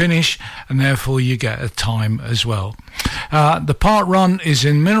when you finish, and therefore you get a time as well. The park run is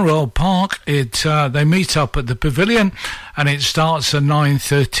in Mineral Park. They meet up at the pavilion and it starts at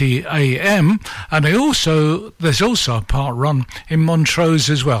 9:30 a.m. and there's also a park run in Montrose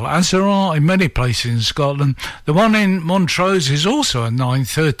as well, as there are in many places in Scotland. The one in Montrose is also at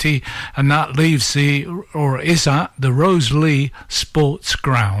 9:30 and that is at the Rosalie Sports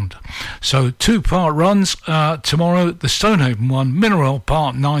Ground. So 2 park runs tomorrow, the Stonehaven one, Mineral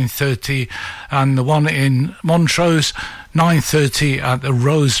Park 9:30 and the one in Montrose 9:30 at the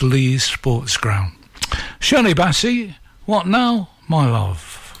Rosalie Sports Ground. Shirley Bassey, what now, my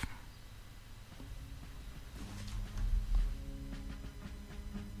love?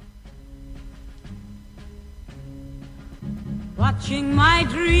 Watching my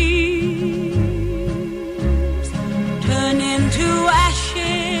dreams turn into ashes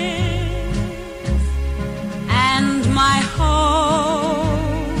and my hopes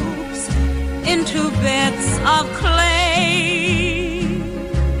into bits of clay.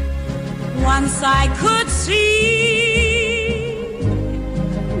 Once I could see,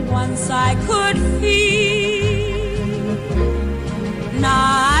 once I could feel. Now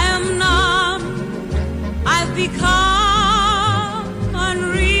I am numb, I've become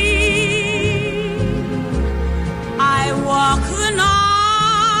unreal. I walk the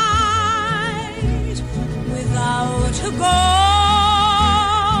night without a goal,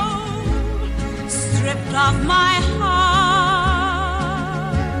 stripped of my heart,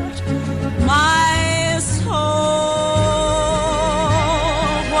 my soul.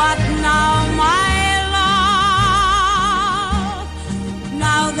 What now, my love?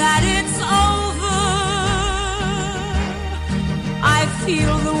 Now that it's over, I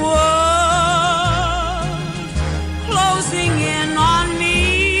feel the world closing in on me.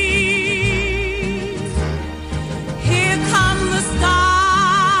 Here come the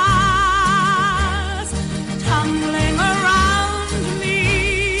stars tumbling around me.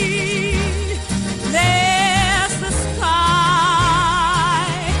 There's the sky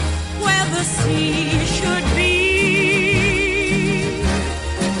where the sea should be.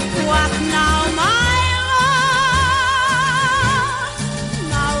 What now, my love?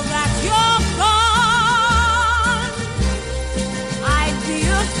 Now that you're gone, I'd be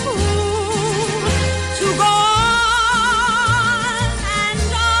a fool to go on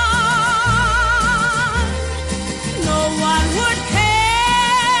and on. No one would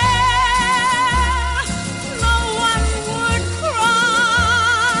care, no one would cry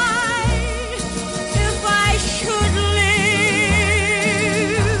if I should live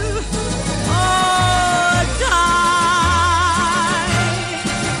or die.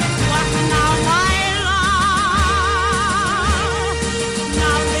 What now, my love?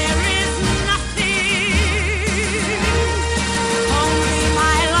 Now there is nothing, only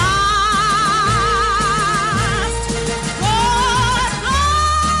my last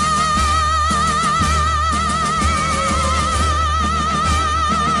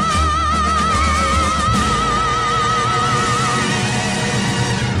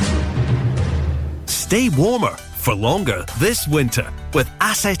Stay warmer for longer this winter with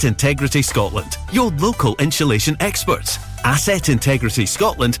Asset Integrity Scotland, your local insulation experts. Asset Integrity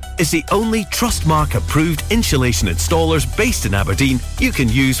Scotland is the only Trustmark approved insulation installers based in Aberdeen you can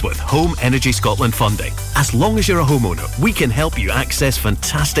use with Home Energy Scotland funding. As long as you're a homeowner, we can help you access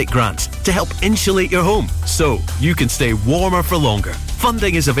fantastic grants to help insulate your home so you can stay warmer for longer.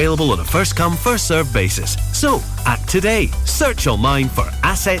 Funding is available on a first-come, first-served basis. So, act today. Search online for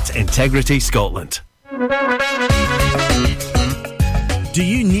Asset Integrity Scotland. Do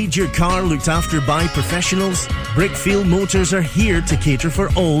you need your car looked after by professionals? Brickfield Motors are here to cater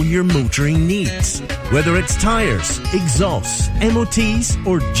for all your motoring needs. Whether it's tyres, exhausts, MOTs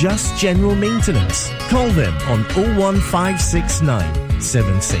or just general maintenance, call them on 01569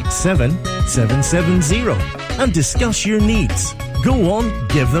 767 770 and discuss your needs. Go on,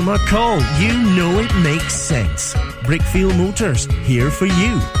 give them a call. You know it makes sense. Brickfield Motors, here for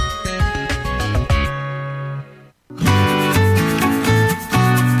you.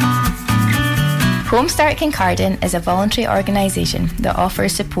 Home Start Kincardine is a voluntary organisation that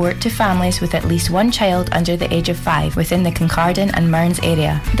offers support to families with at least one child under the age of 5 within the Kincardine and Mearns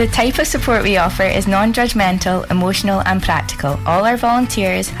area. The type of support we offer is non-judgmental, emotional and practical. All our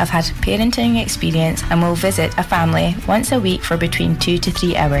volunteers have had parenting experience and will visit a family once a week for between 2 to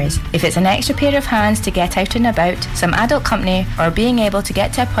 3 hours. If it's an extra pair of hands to get out and about, some adult company or being able to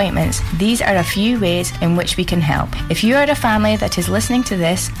get to appointments, these are a few ways in which we can help. If you are a family that is listening to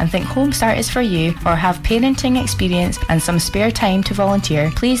this and think Home Start is for you, or have parenting experience and some spare time to volunteer,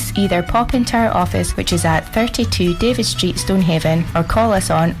 please either pop into our office, which is at 32 David Street, Stonehaven, or call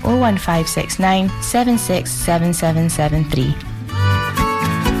us on 01569 767773.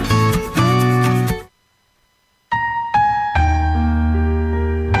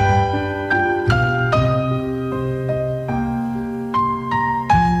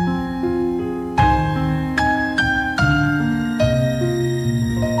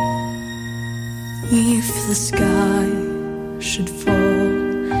 If the sky should fall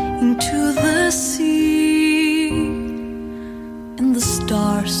into the sea and the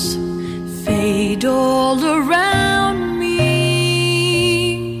stars fade all around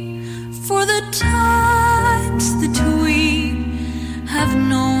me, for the times that we have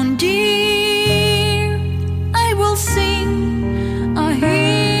known, dear, I will sing a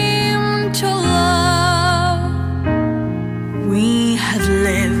hymn to love. We have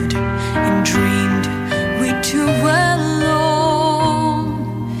lived and dreamed too alone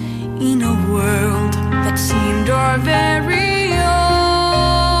in a world that seemed our very own,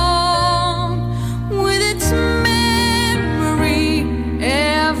 with its memory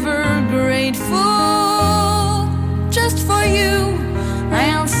ever grateful. Just for you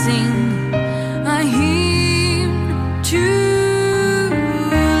I'll sing a hymn to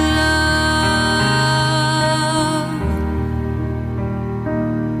love.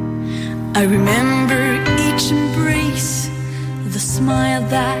 I remember embrace, the smile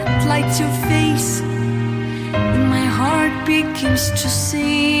that lights your face, and my heart begins to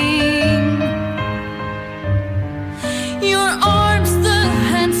sing. Your arms, the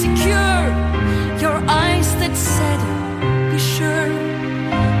hand secure, your eyes that said, be sure.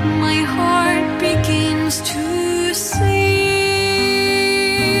 My heart begins to sing.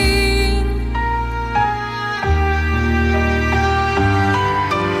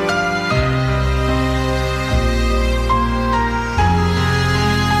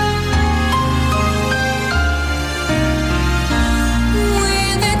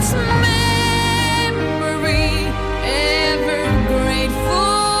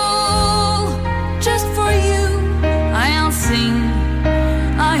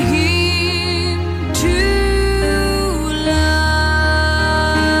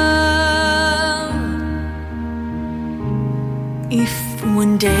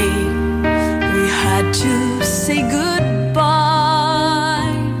 One day we had to say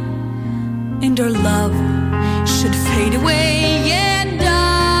goodbye, and our love should fade away and die.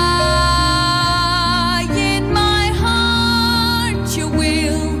 In my heart you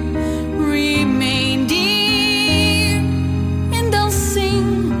will remain, dear, and I'll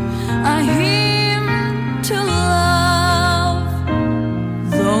sing a hymn to love.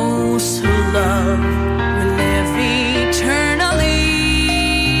 Those who love will live eternally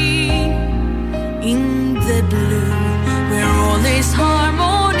in the blue where all is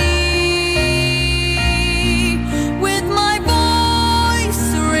harmony. With my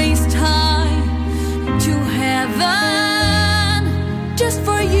voice raised high to heaven, just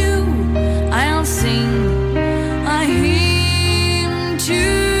for you I'll sing a hymn to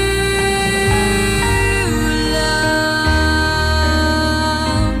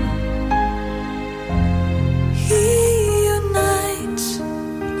love. He unites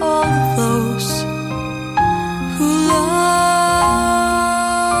all those who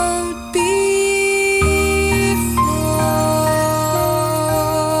loved before.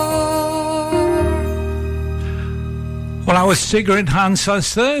 Well, our Sigrid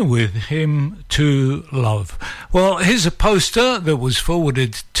Hansas there with Him to Love. Well, here's a poster that was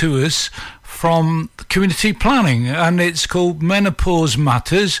forwarded to us from Community Planning, and it's called Menopause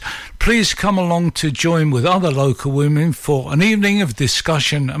Matters. Please come along to join with other local women for an evening of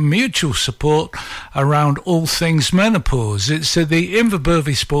discussion and mutual support around all things menopause. It's at the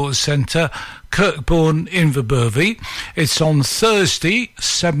Inverbervie Sports Centre, Kirkbourne, Inverbervie. It's on Thursday,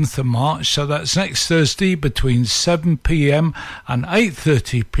 7th of March, so that's next Thursday between 7 p.m. and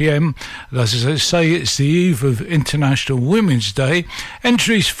 8:30 p.m. As I say, it's the eve of International Women's Day.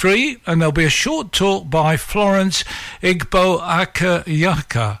 Entry's free, and there'll be a short talk by Florence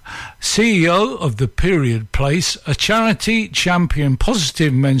Igbo-Akayaka, CEO of The Period Place, a charity champion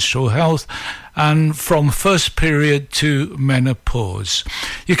positive menstrual health and from first period to menopause.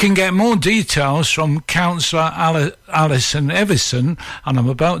 You can get more details from Councillor Alison Everson, and I'm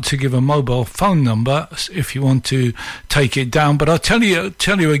about to give a mobile phone number if you want to take it down, but I'll tell you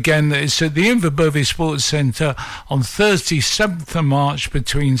again that it's at the Inverbervie Sports Centre on Thursday 7th of March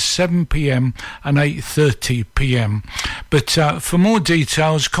between 7 p.m. and 8:30 p.m. But for more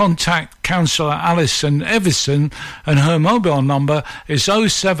details, contact Councillor Alison Everson, and her mobile number is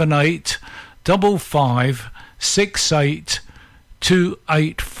 078 55 68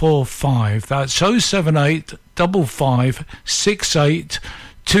 2845. That's 078 55 68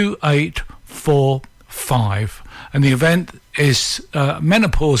 2845. And the event is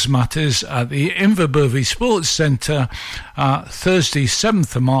Menopause Matters at the Inverbervie Sports Centre, Thursday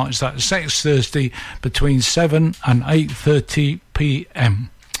 7th of March. That's next Thursday between 7 and 8:30 p.m.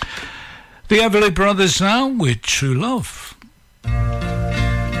 The Everly Brothers now with True Love.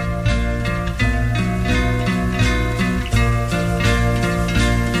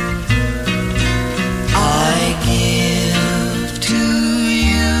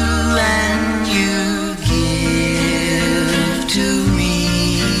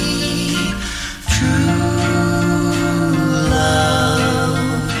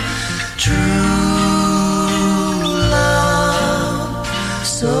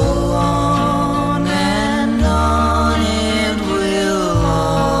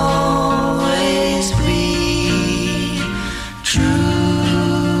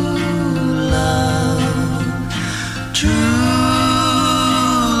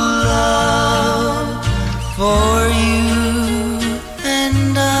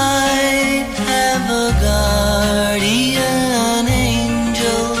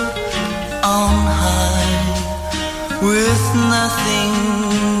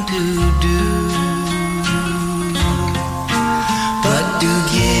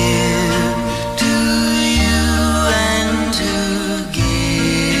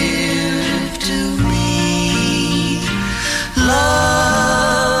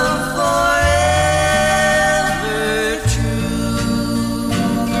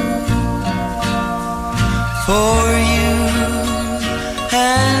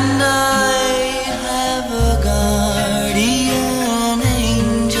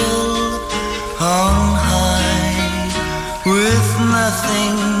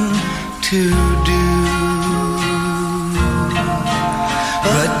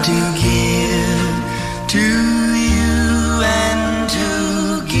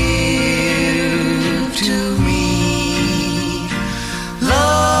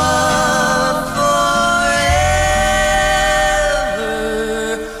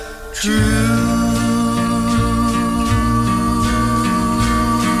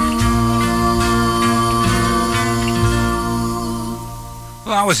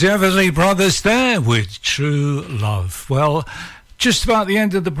 That was the Everly Brothers there with True Love. Well, just about the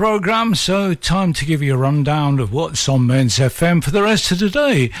end of the programme, so time to give you a rundown of what's on Mearns FM for the rest of the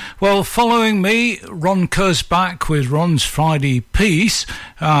day. Well, following me, Ron Kerr's back with Ron's Friday Piece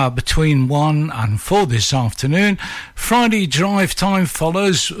between 1 and 4 this afternoon. Friday Drive Time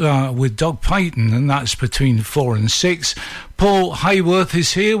follows with Doug Payton, and that's between 4 and 6. Paul Hayworth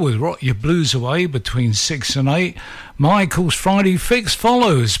is here with Rock Your Blues Away between 6 and 8. Michael's Friday Fix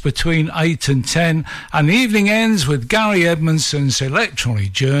follows between 8 and 10. And the evening ends with Gary Edmondson's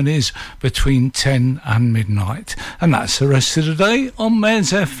Electronic Journeys between 10 and midnight. And that's the rest of the day on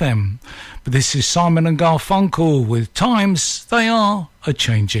Mearns FM. But this is Simon and Garfunkel with Times They Are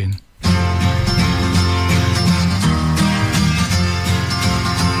A-Changin'. Come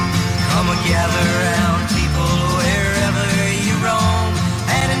and gather round, people, wherever you roam,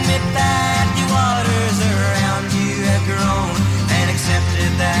 and admit that the waters around you have grown, and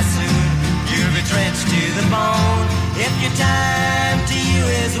accepted that soon you'll be drenched to the bone. If your time to you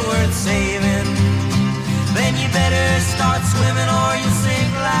is worth saving, then you better start swimming or you'll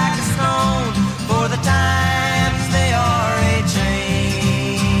sink like a stone, for the times they are a-changin'.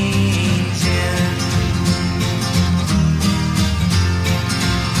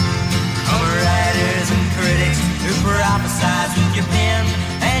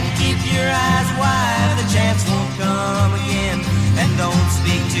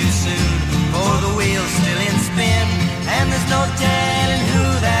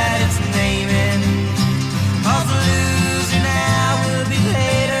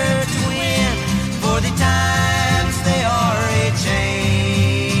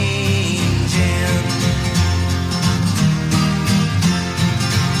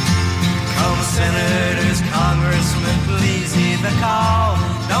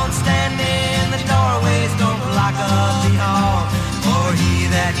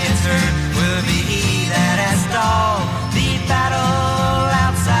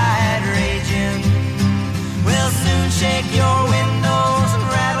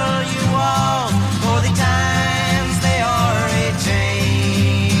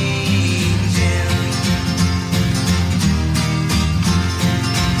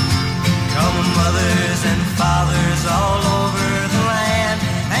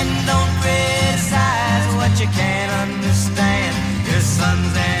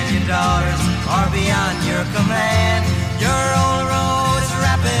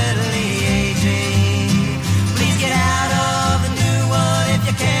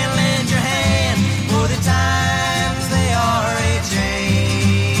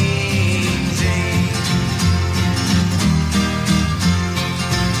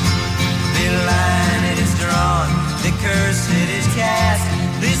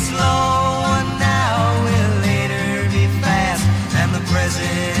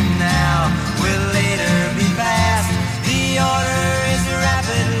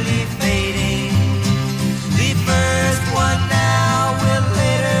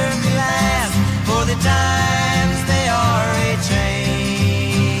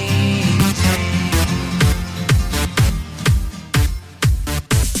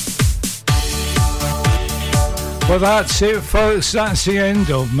 Well, that's it, folks. That's the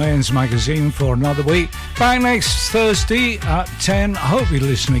end of Mearns Magazine for another week. Back next Thursday at 10. Hope you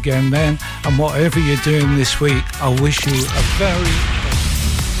listen again then. And whatever you're doing this week, I wish you a very...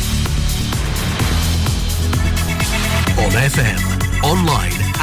 On FM, online